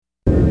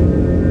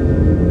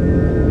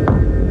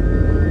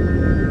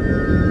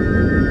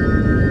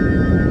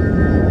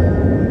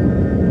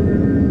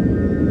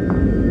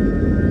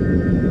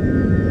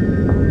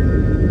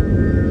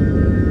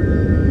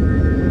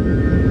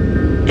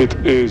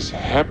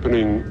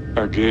happening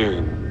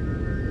again.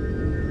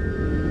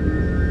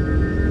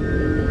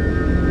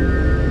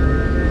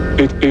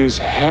 It is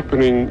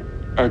happening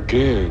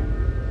again.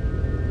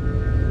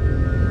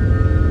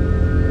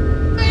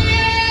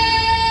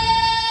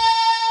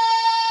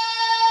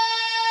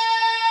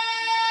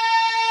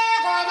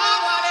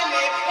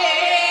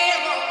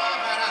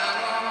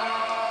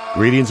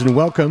 Greetings and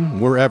welcome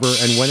wherever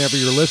and whenever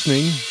you're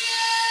listening.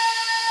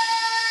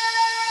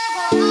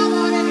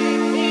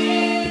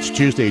 It's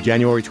Tuesday,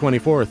 January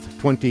 24th,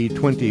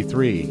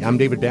 2023. I'm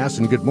David Bass,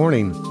 and good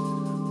morning.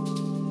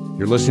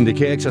 You're listening to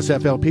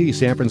KXSFLP,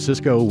 San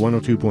Francisco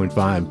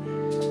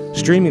 102.5.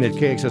 Streaming at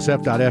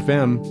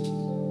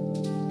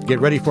KXSF.FM.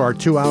 Get ready for our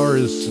 2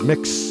 hours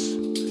mix.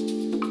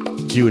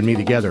 It's you and me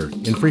together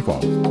in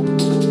FreeFall.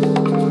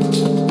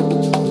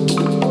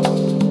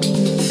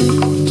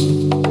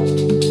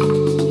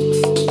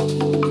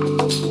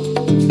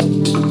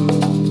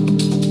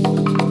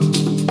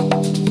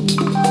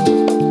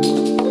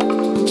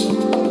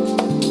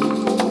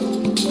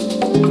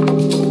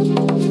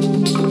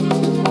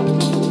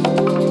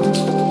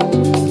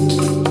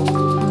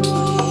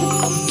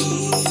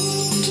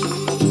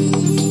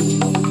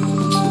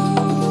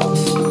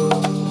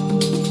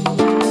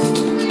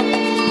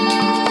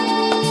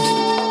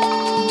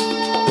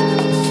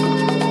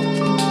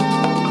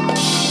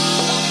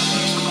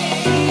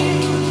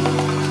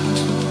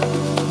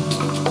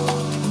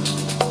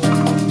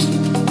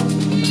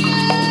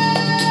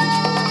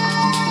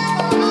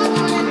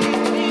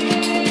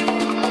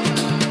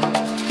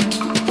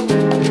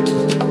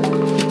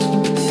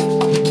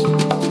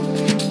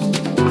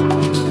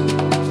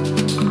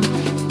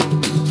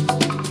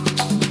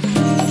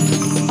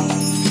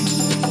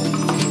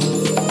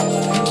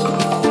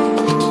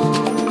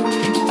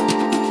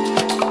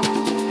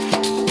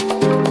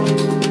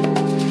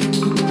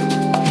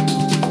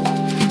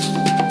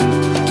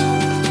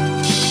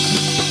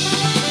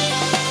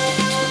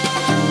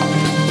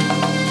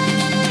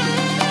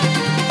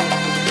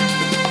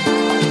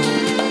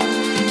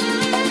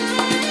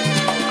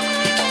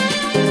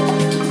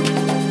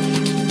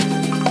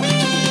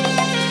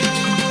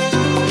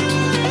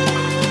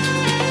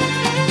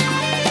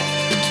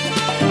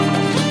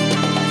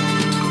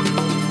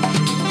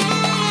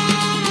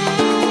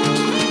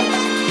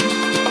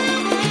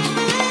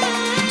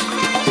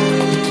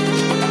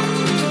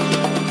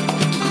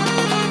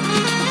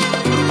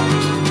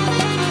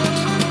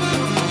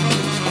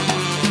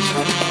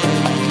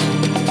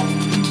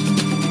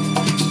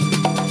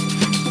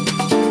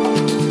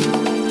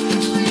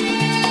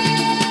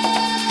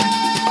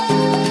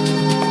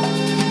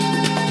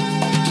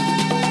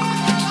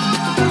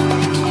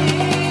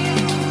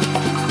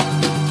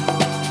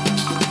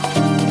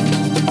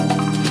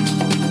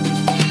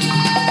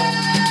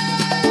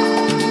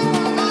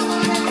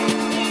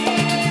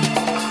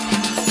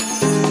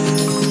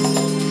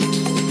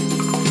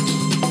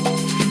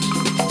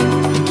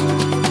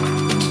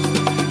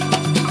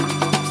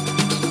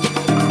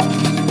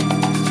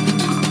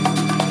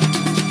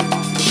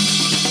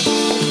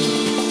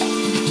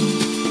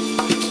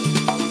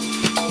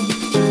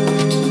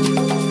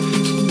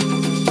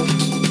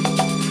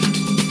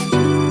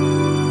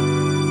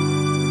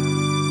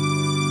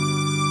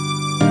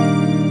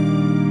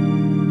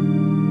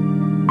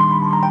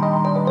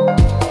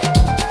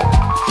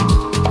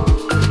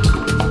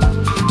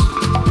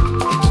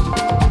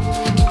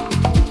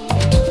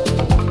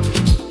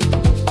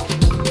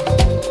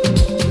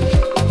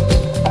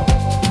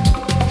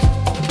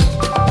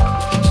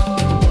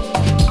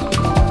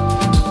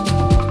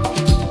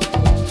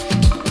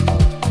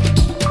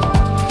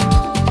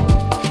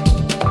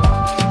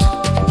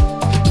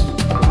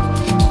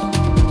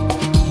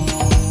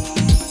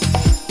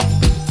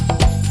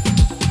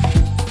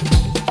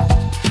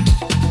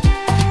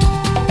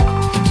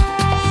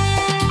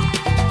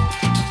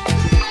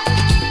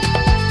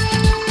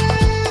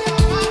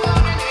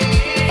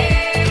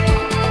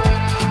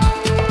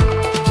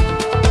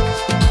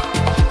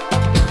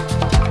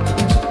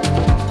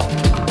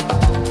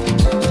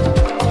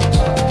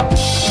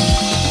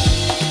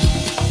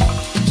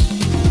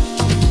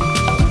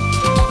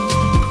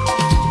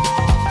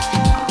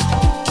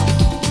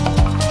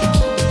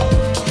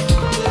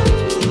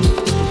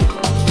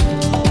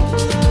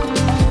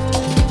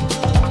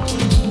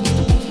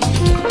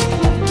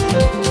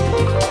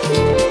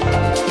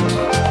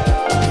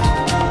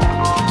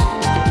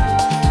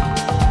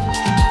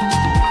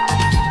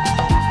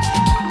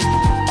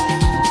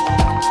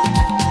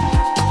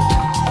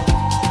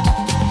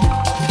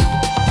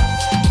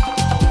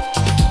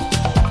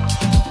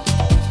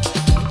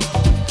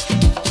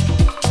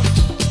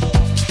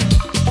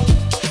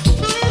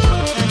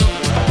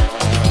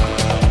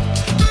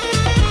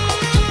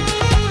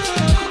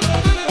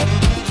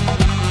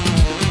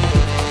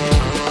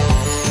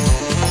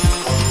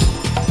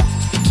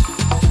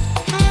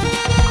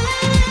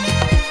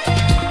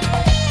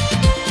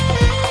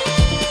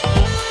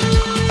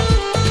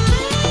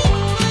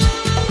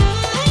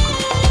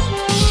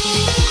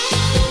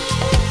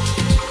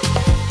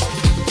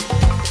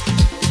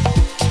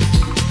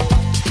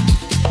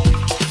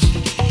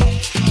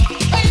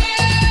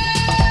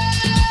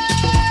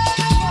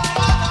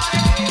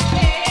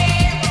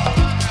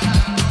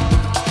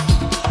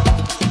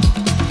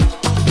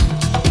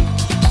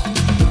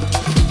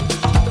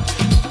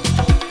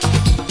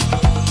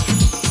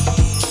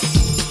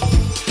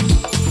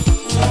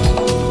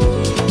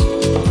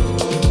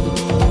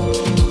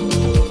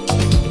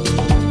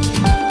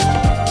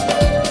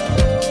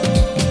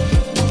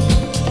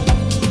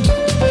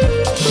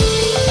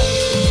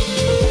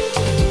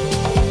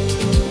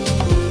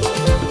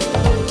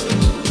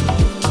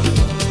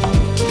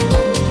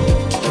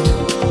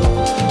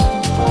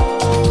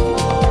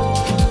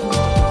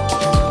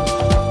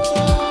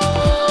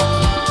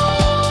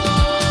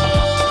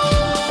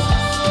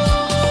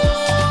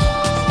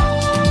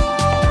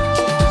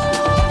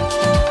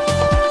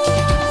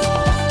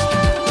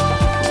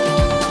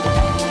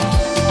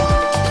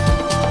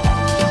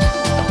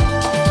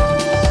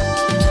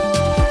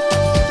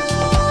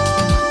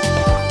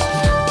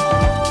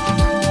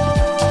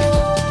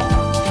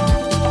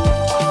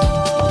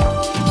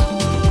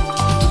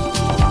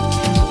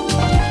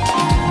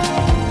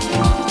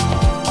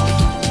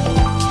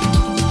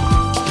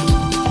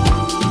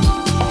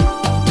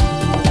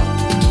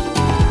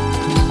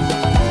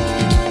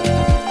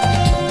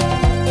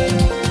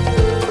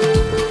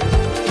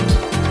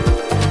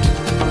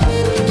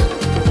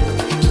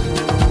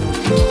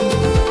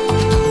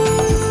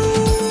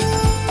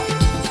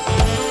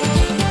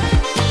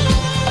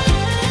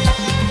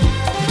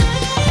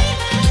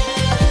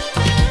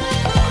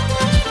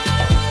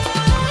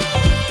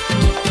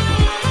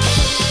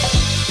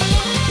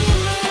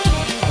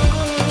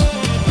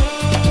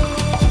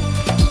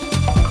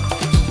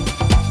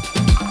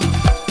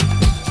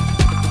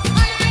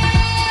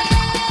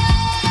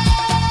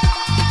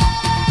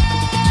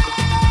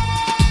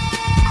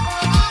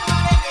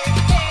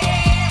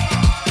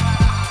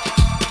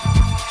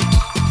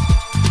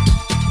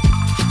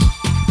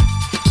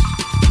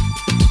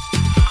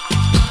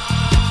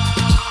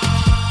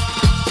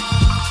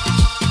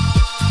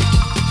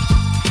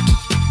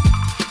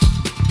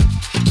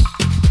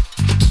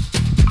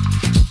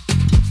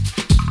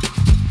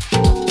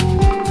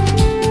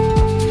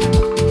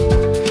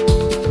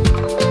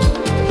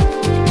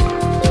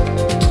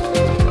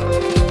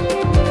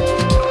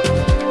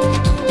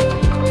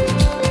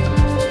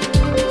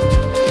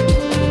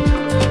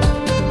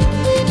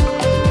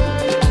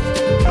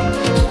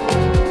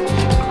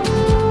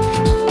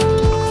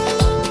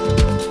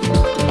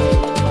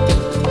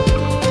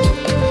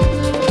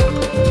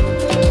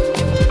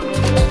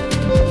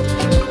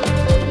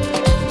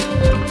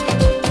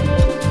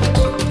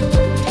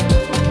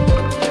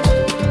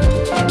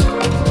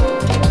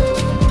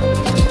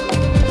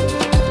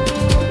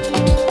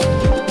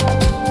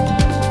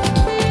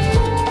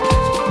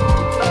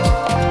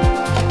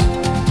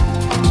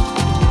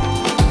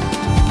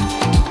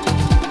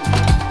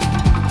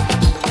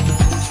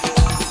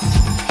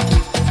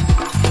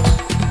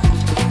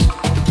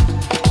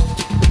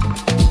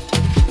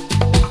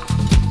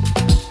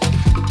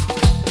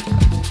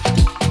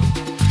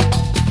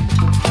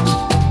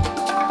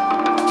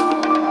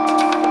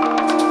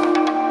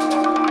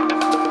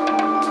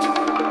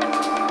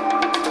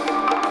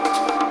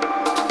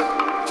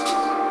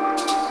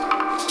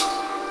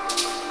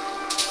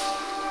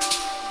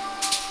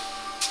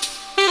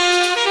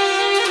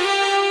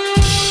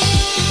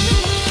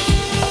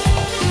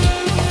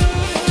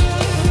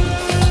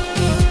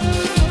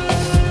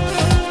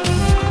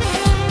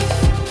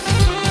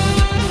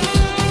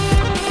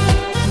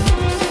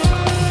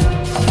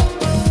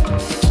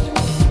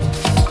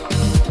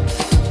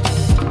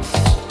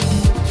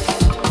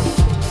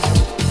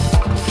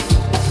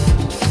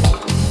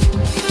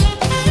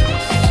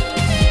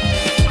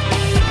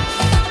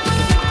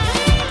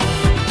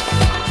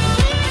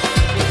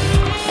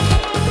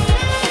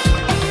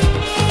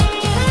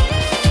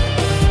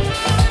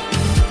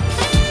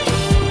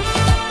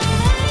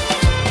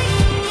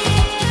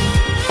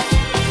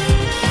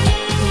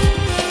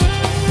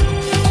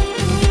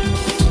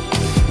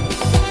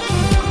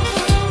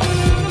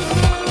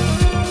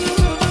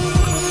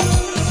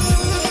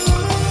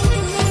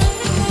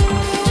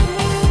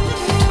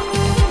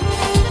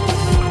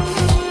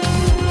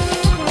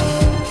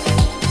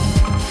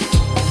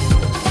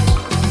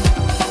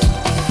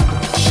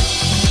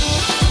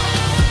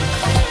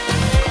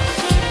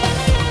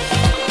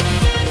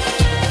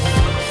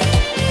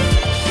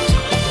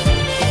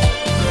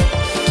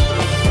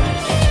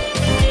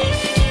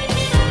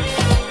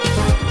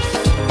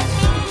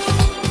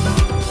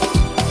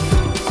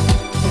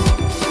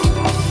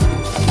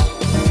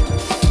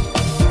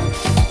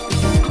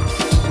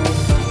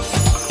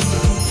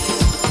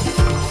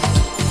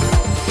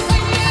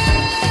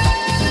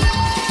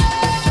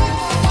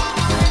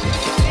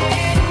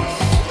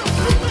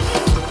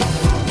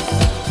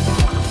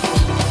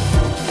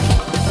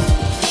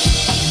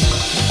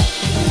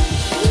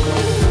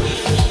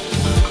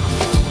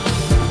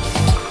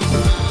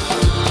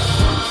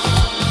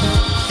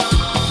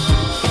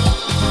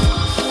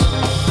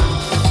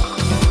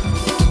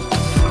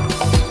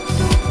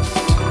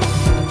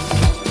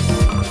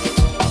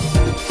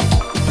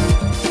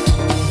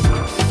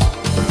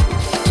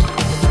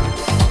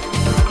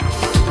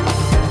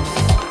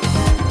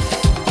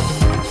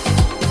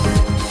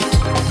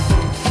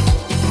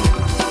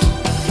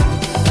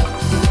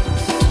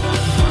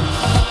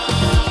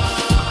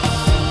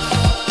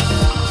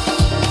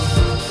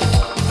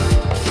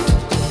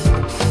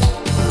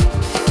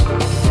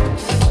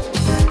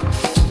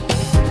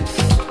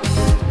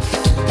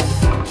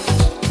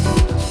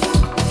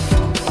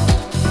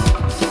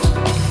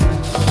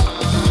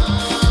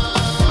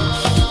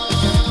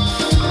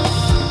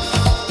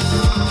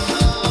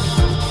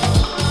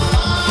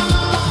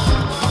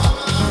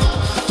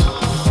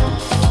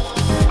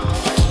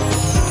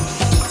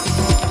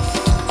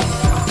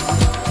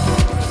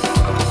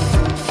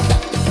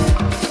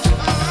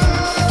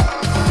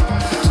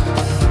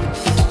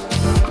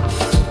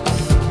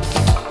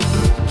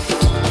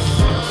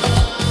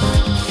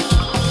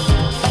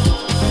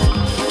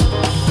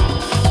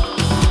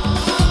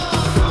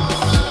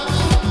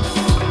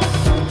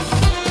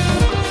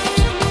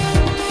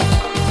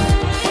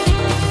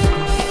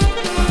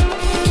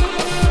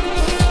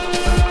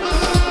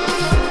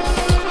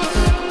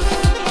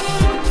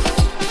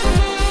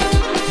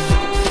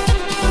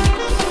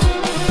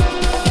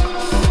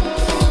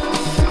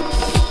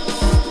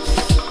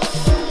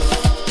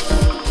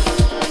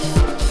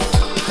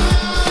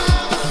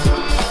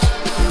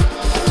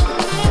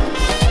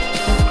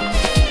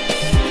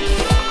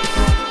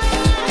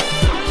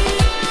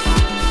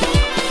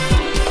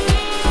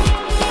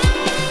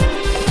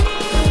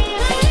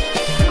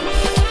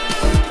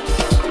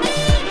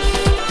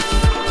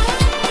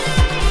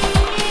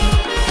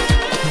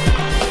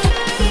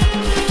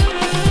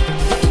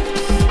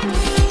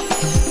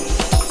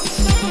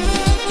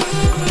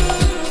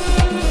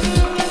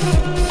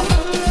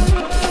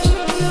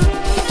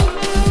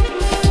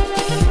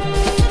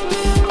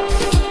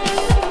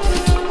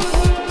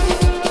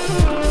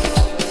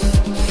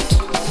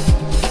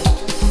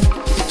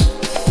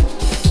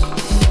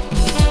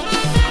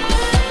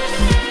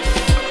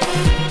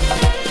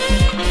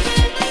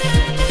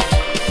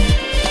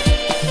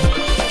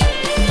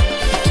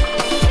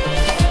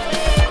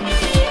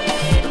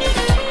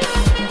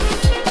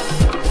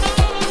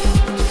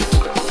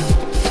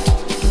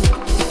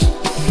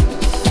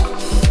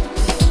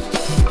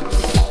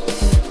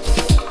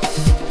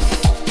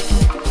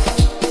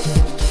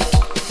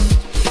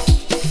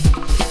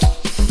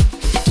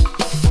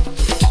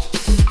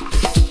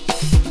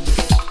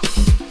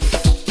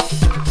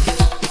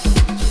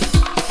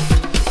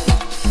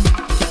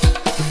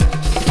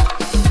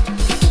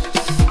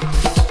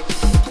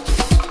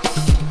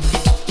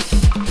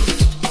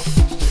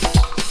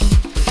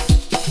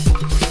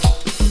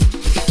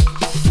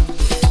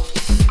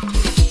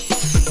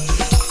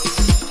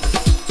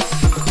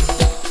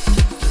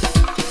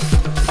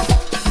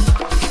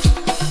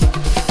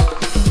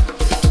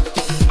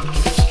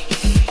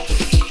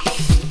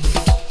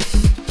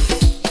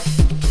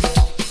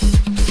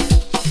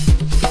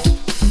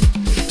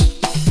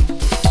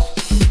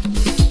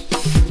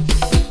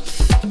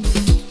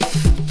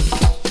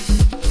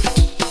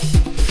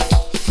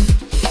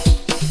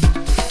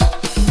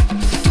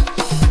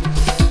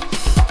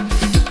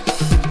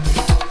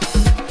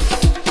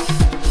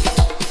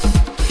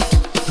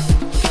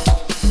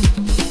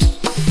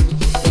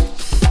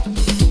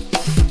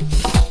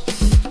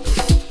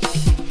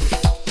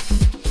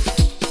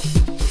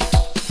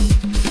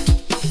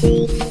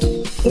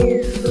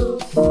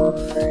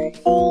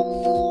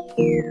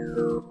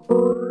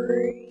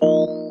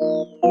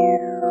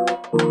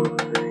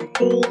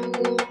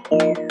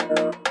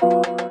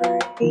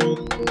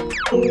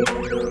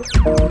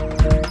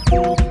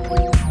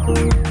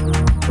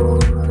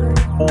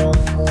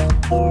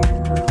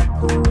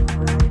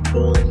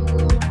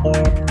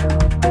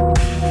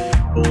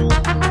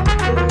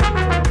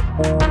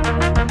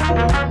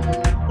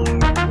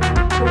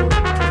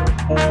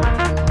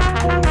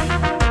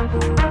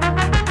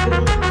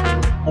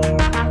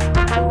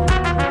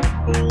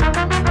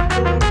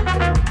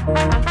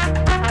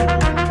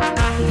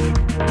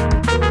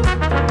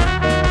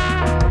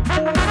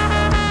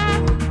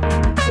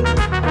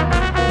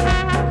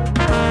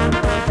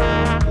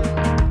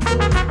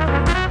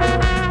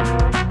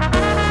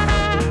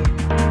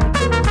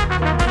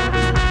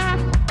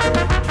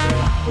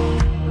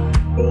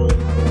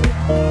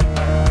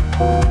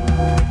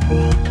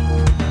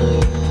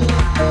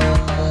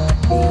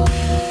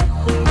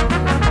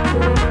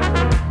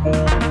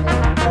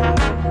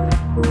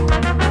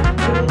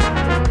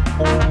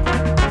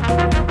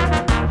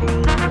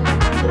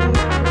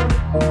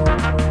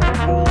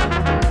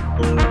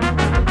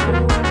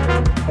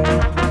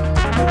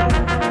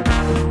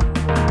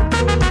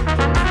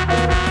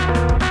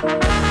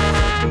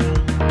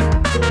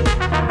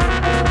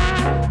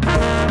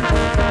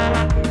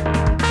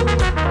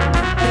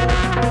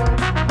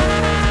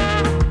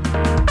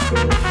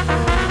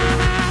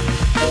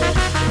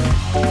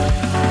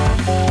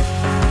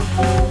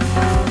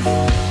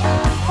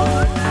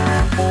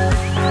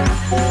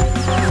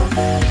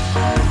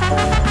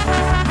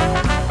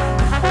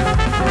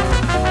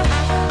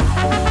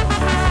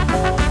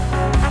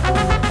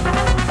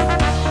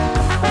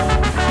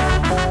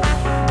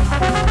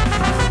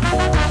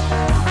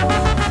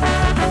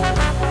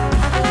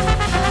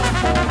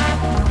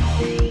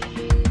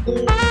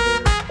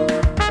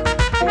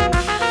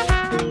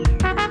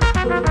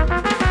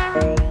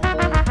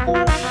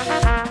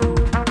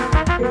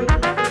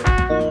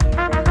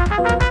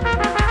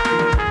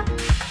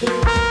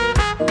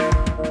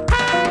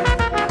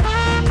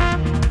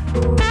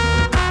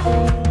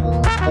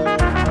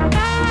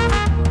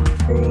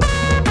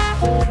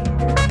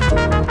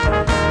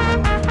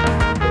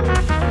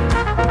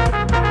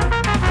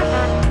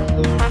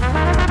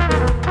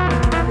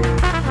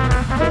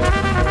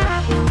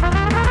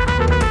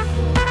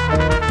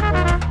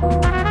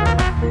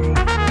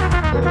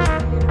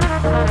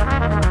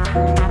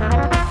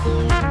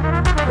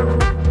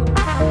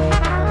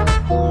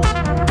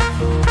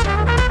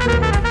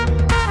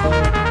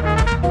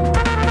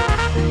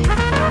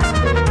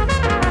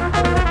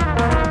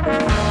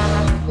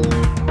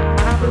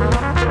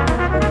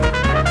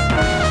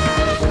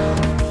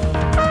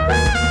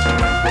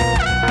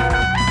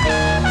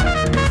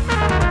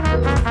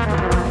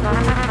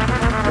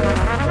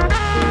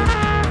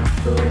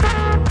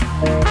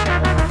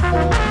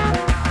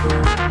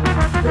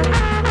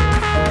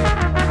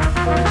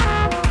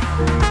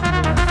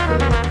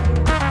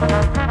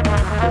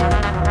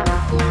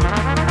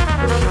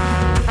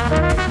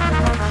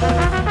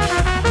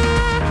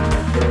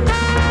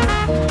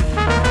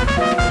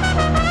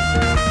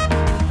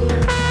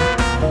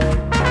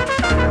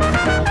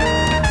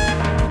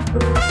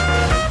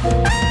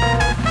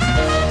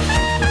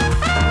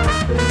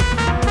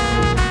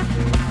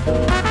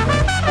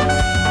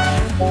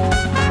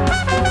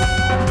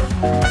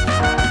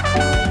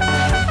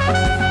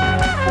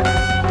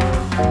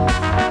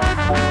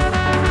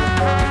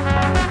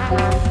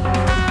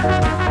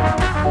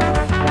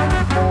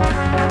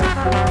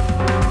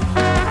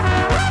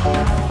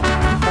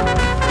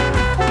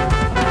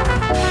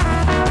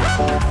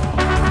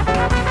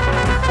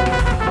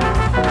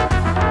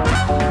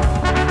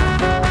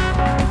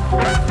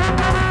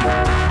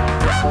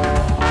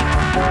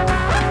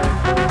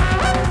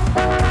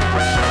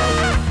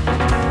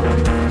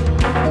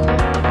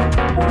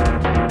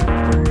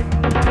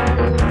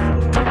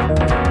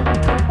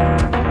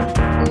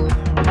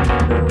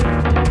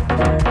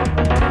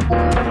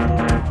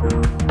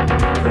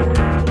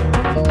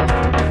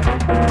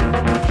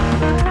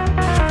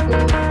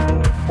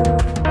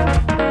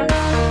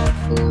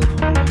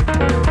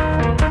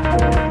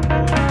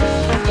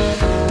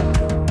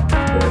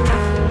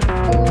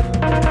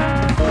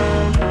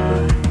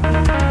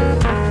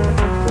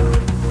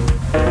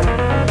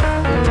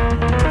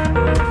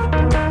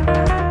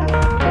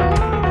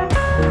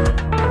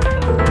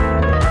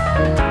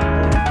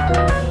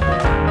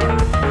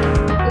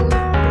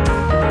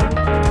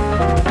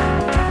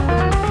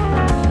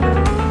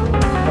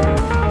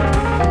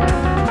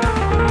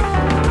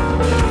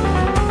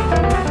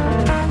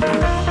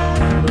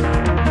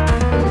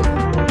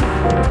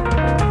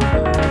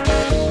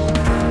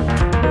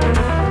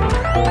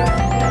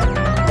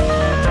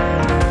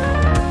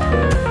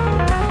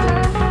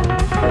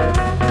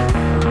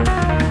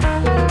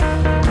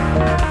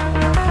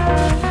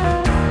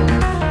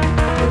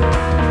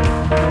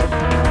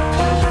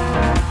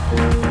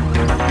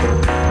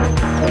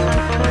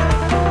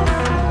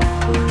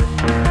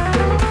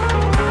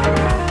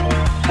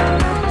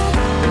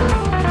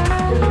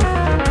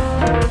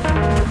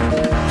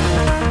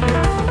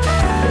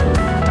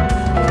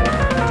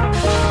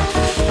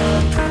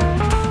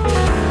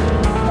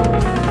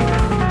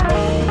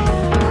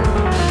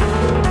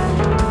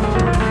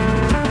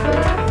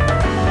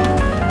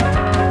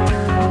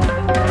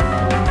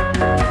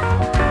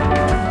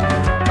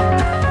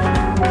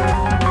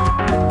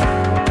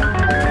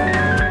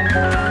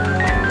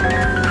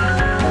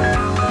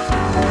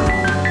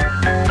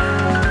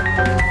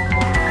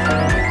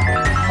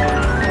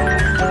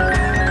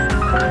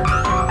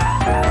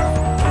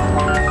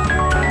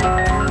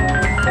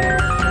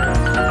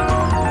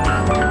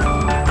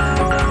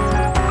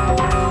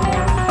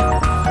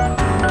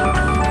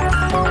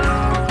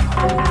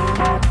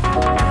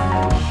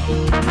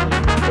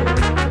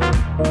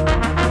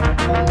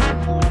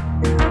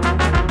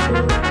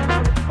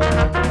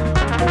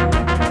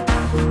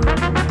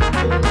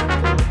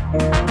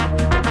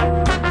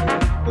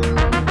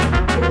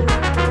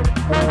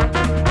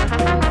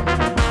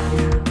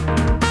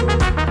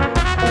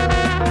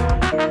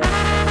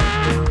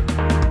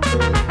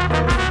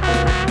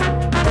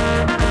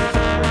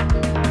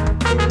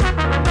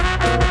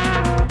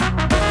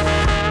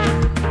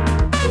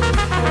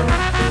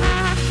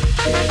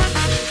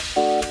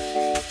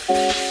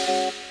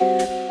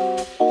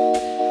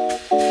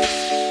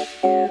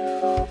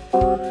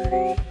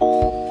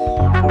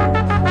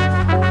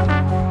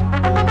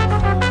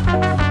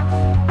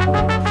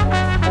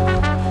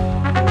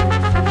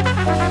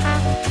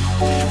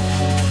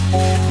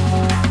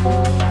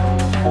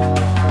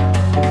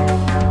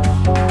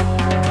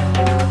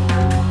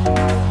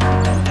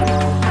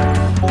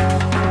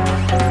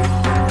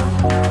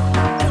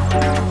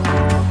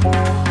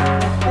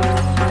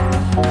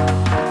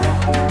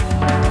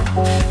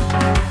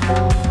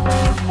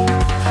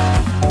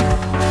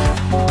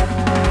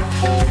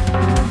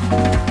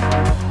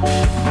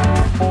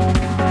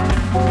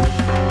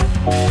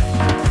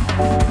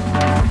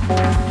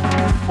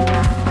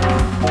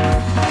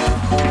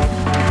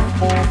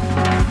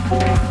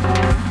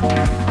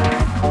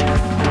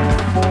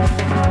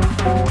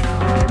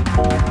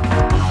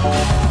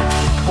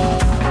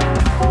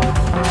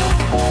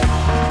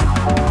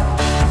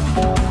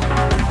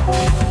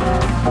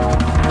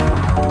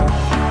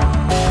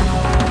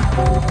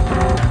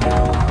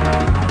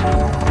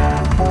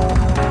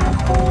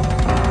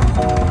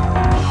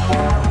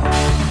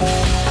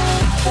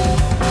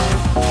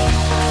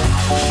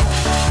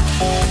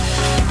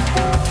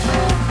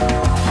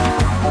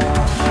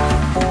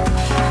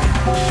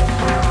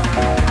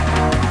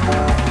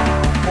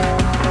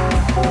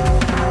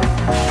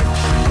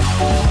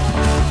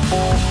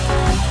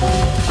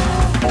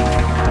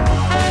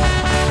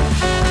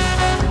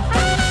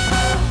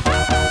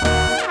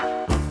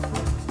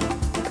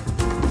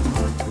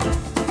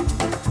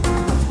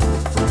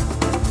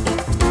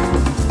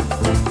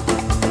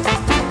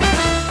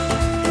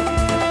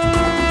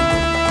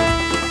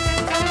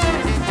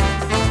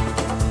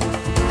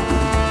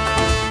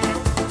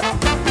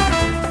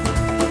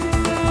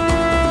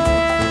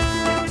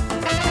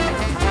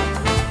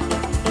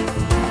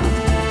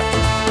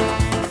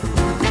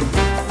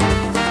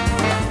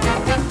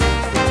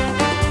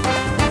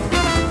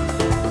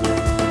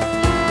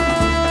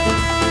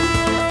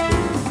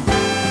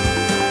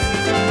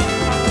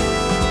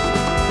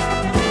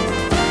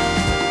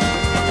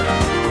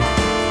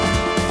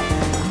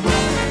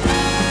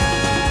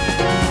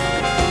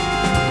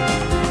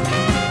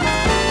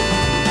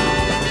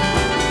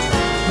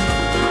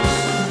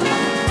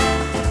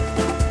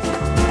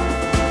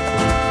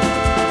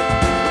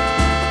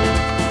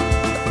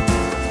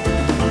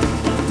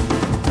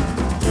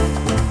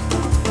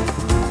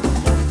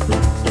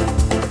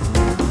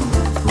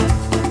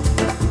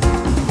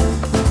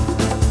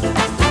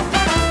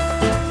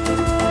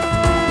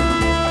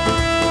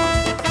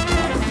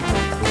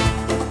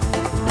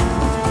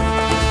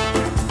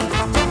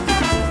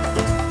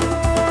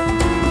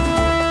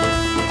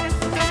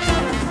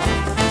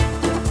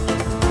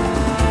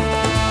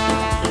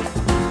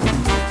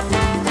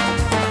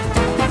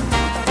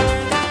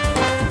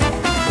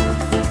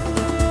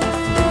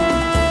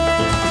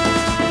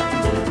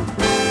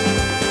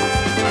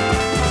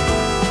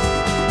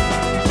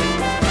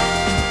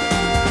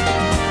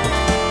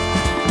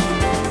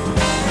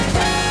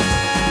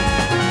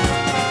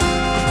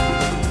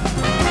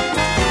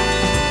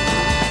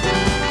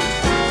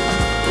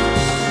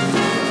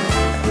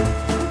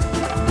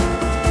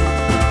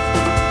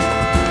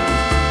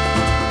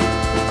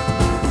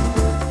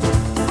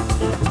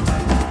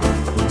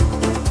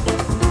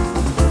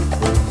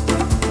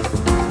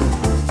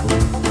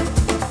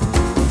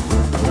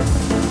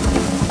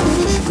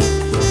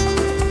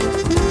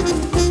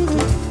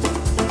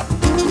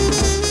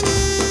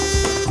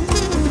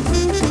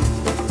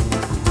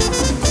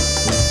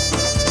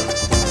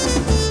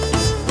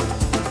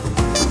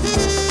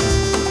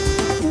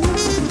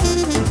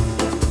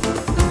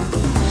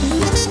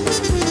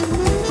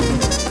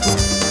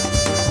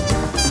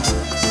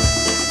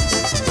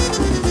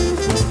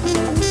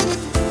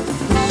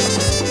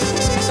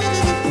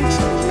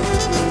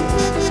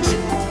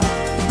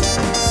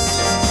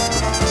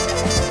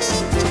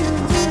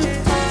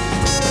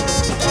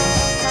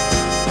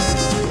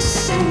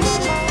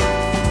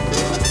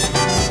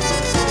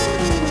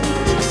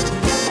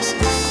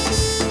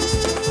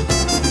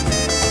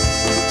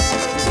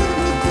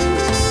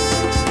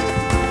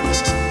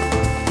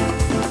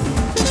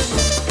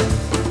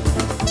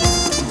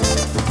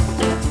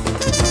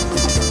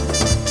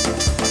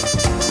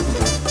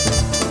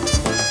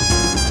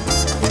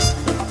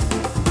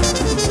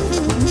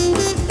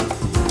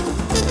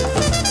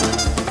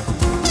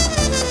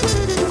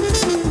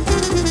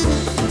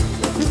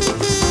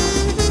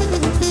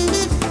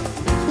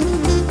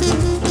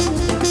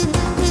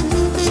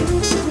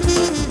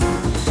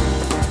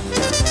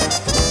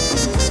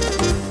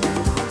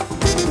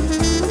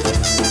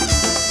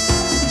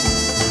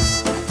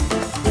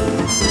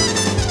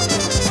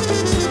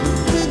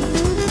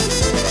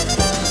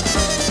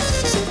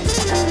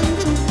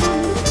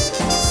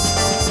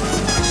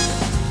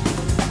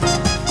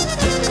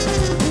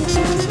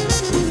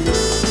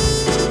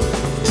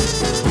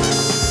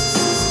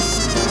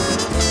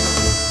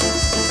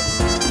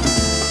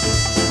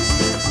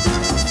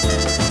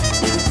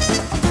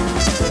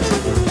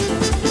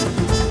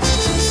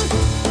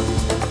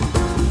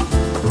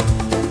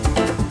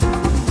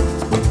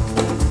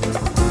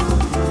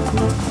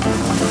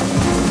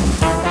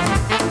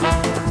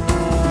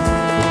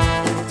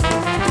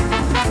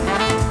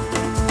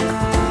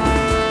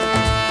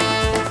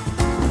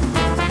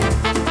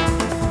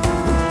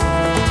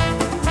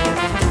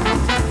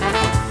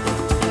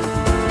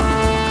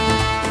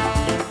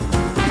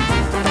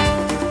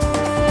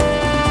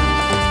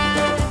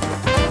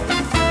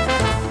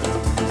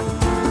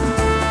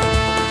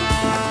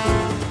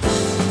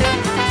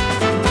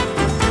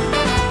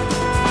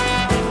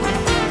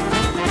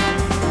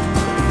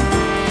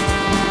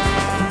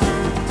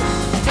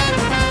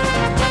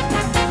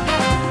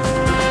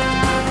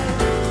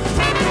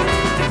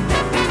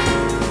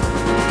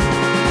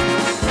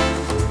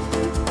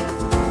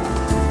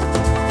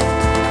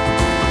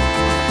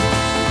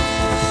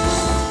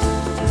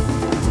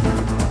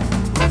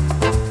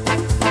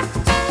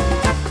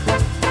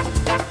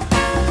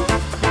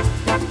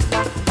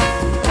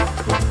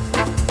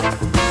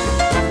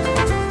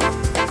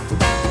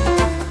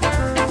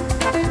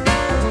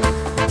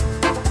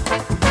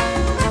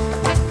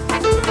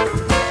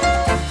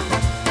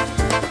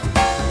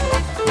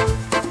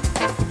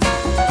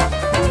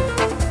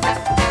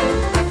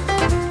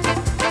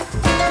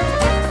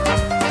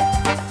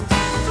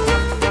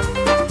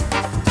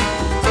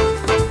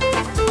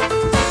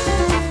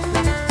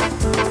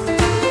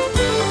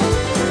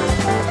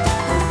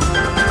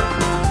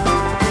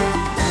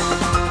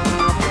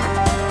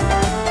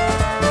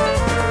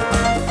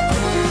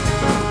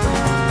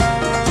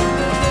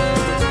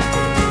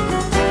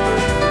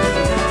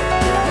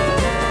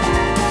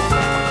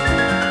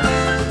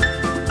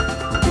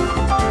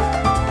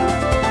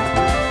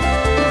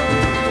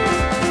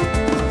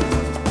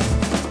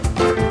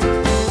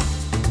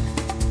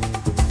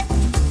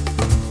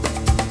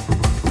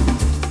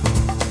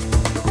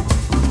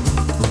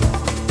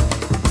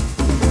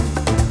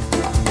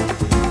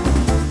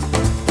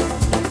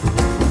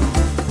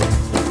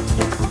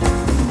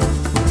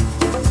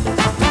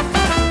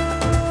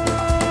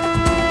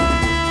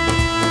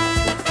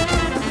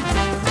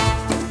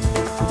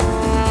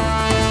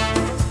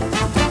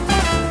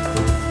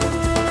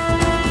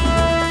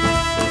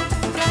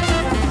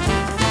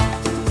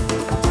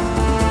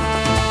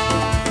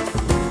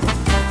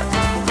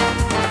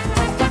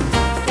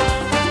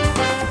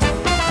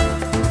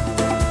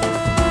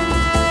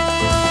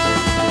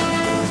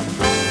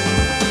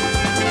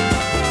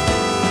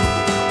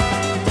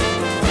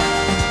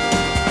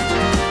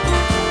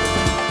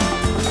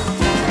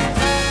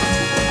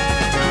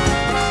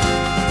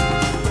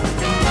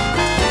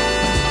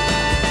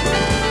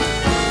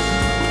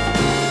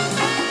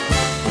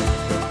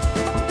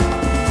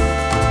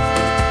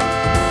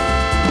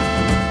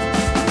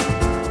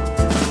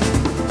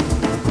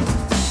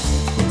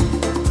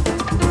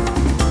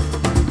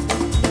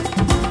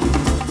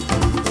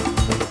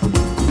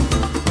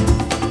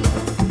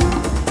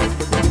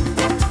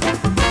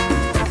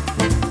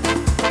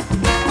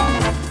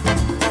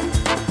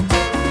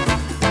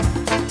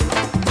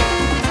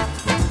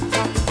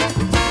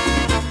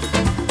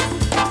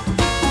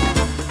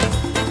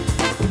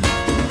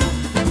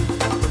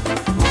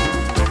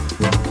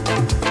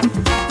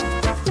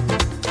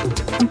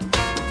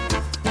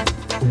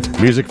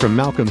 Music from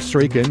Malcolm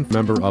Strachan,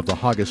 member of the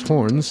Haggis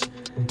Horns,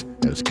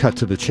 as cut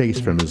to the chase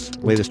from his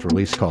latest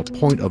release called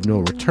Point of No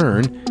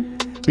Return.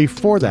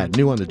 Before that,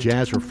 new on the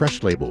Jazz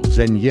Refresh label,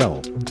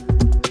 Zeñel.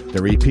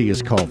 Their EP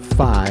is called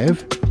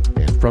 5,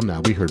 and from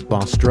that we heard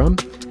Boss Drum.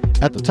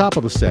 At the top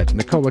of the set,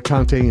 Nicola,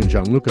 Conte, and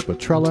Gianluca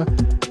Petrella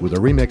with a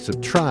remix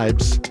of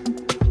Tribes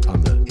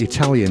on the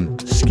Italian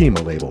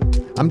Schema label.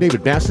 I'm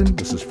David Basson.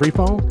 This is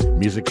FreeFall.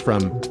 Music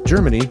from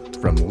Germany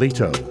from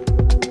Lehto.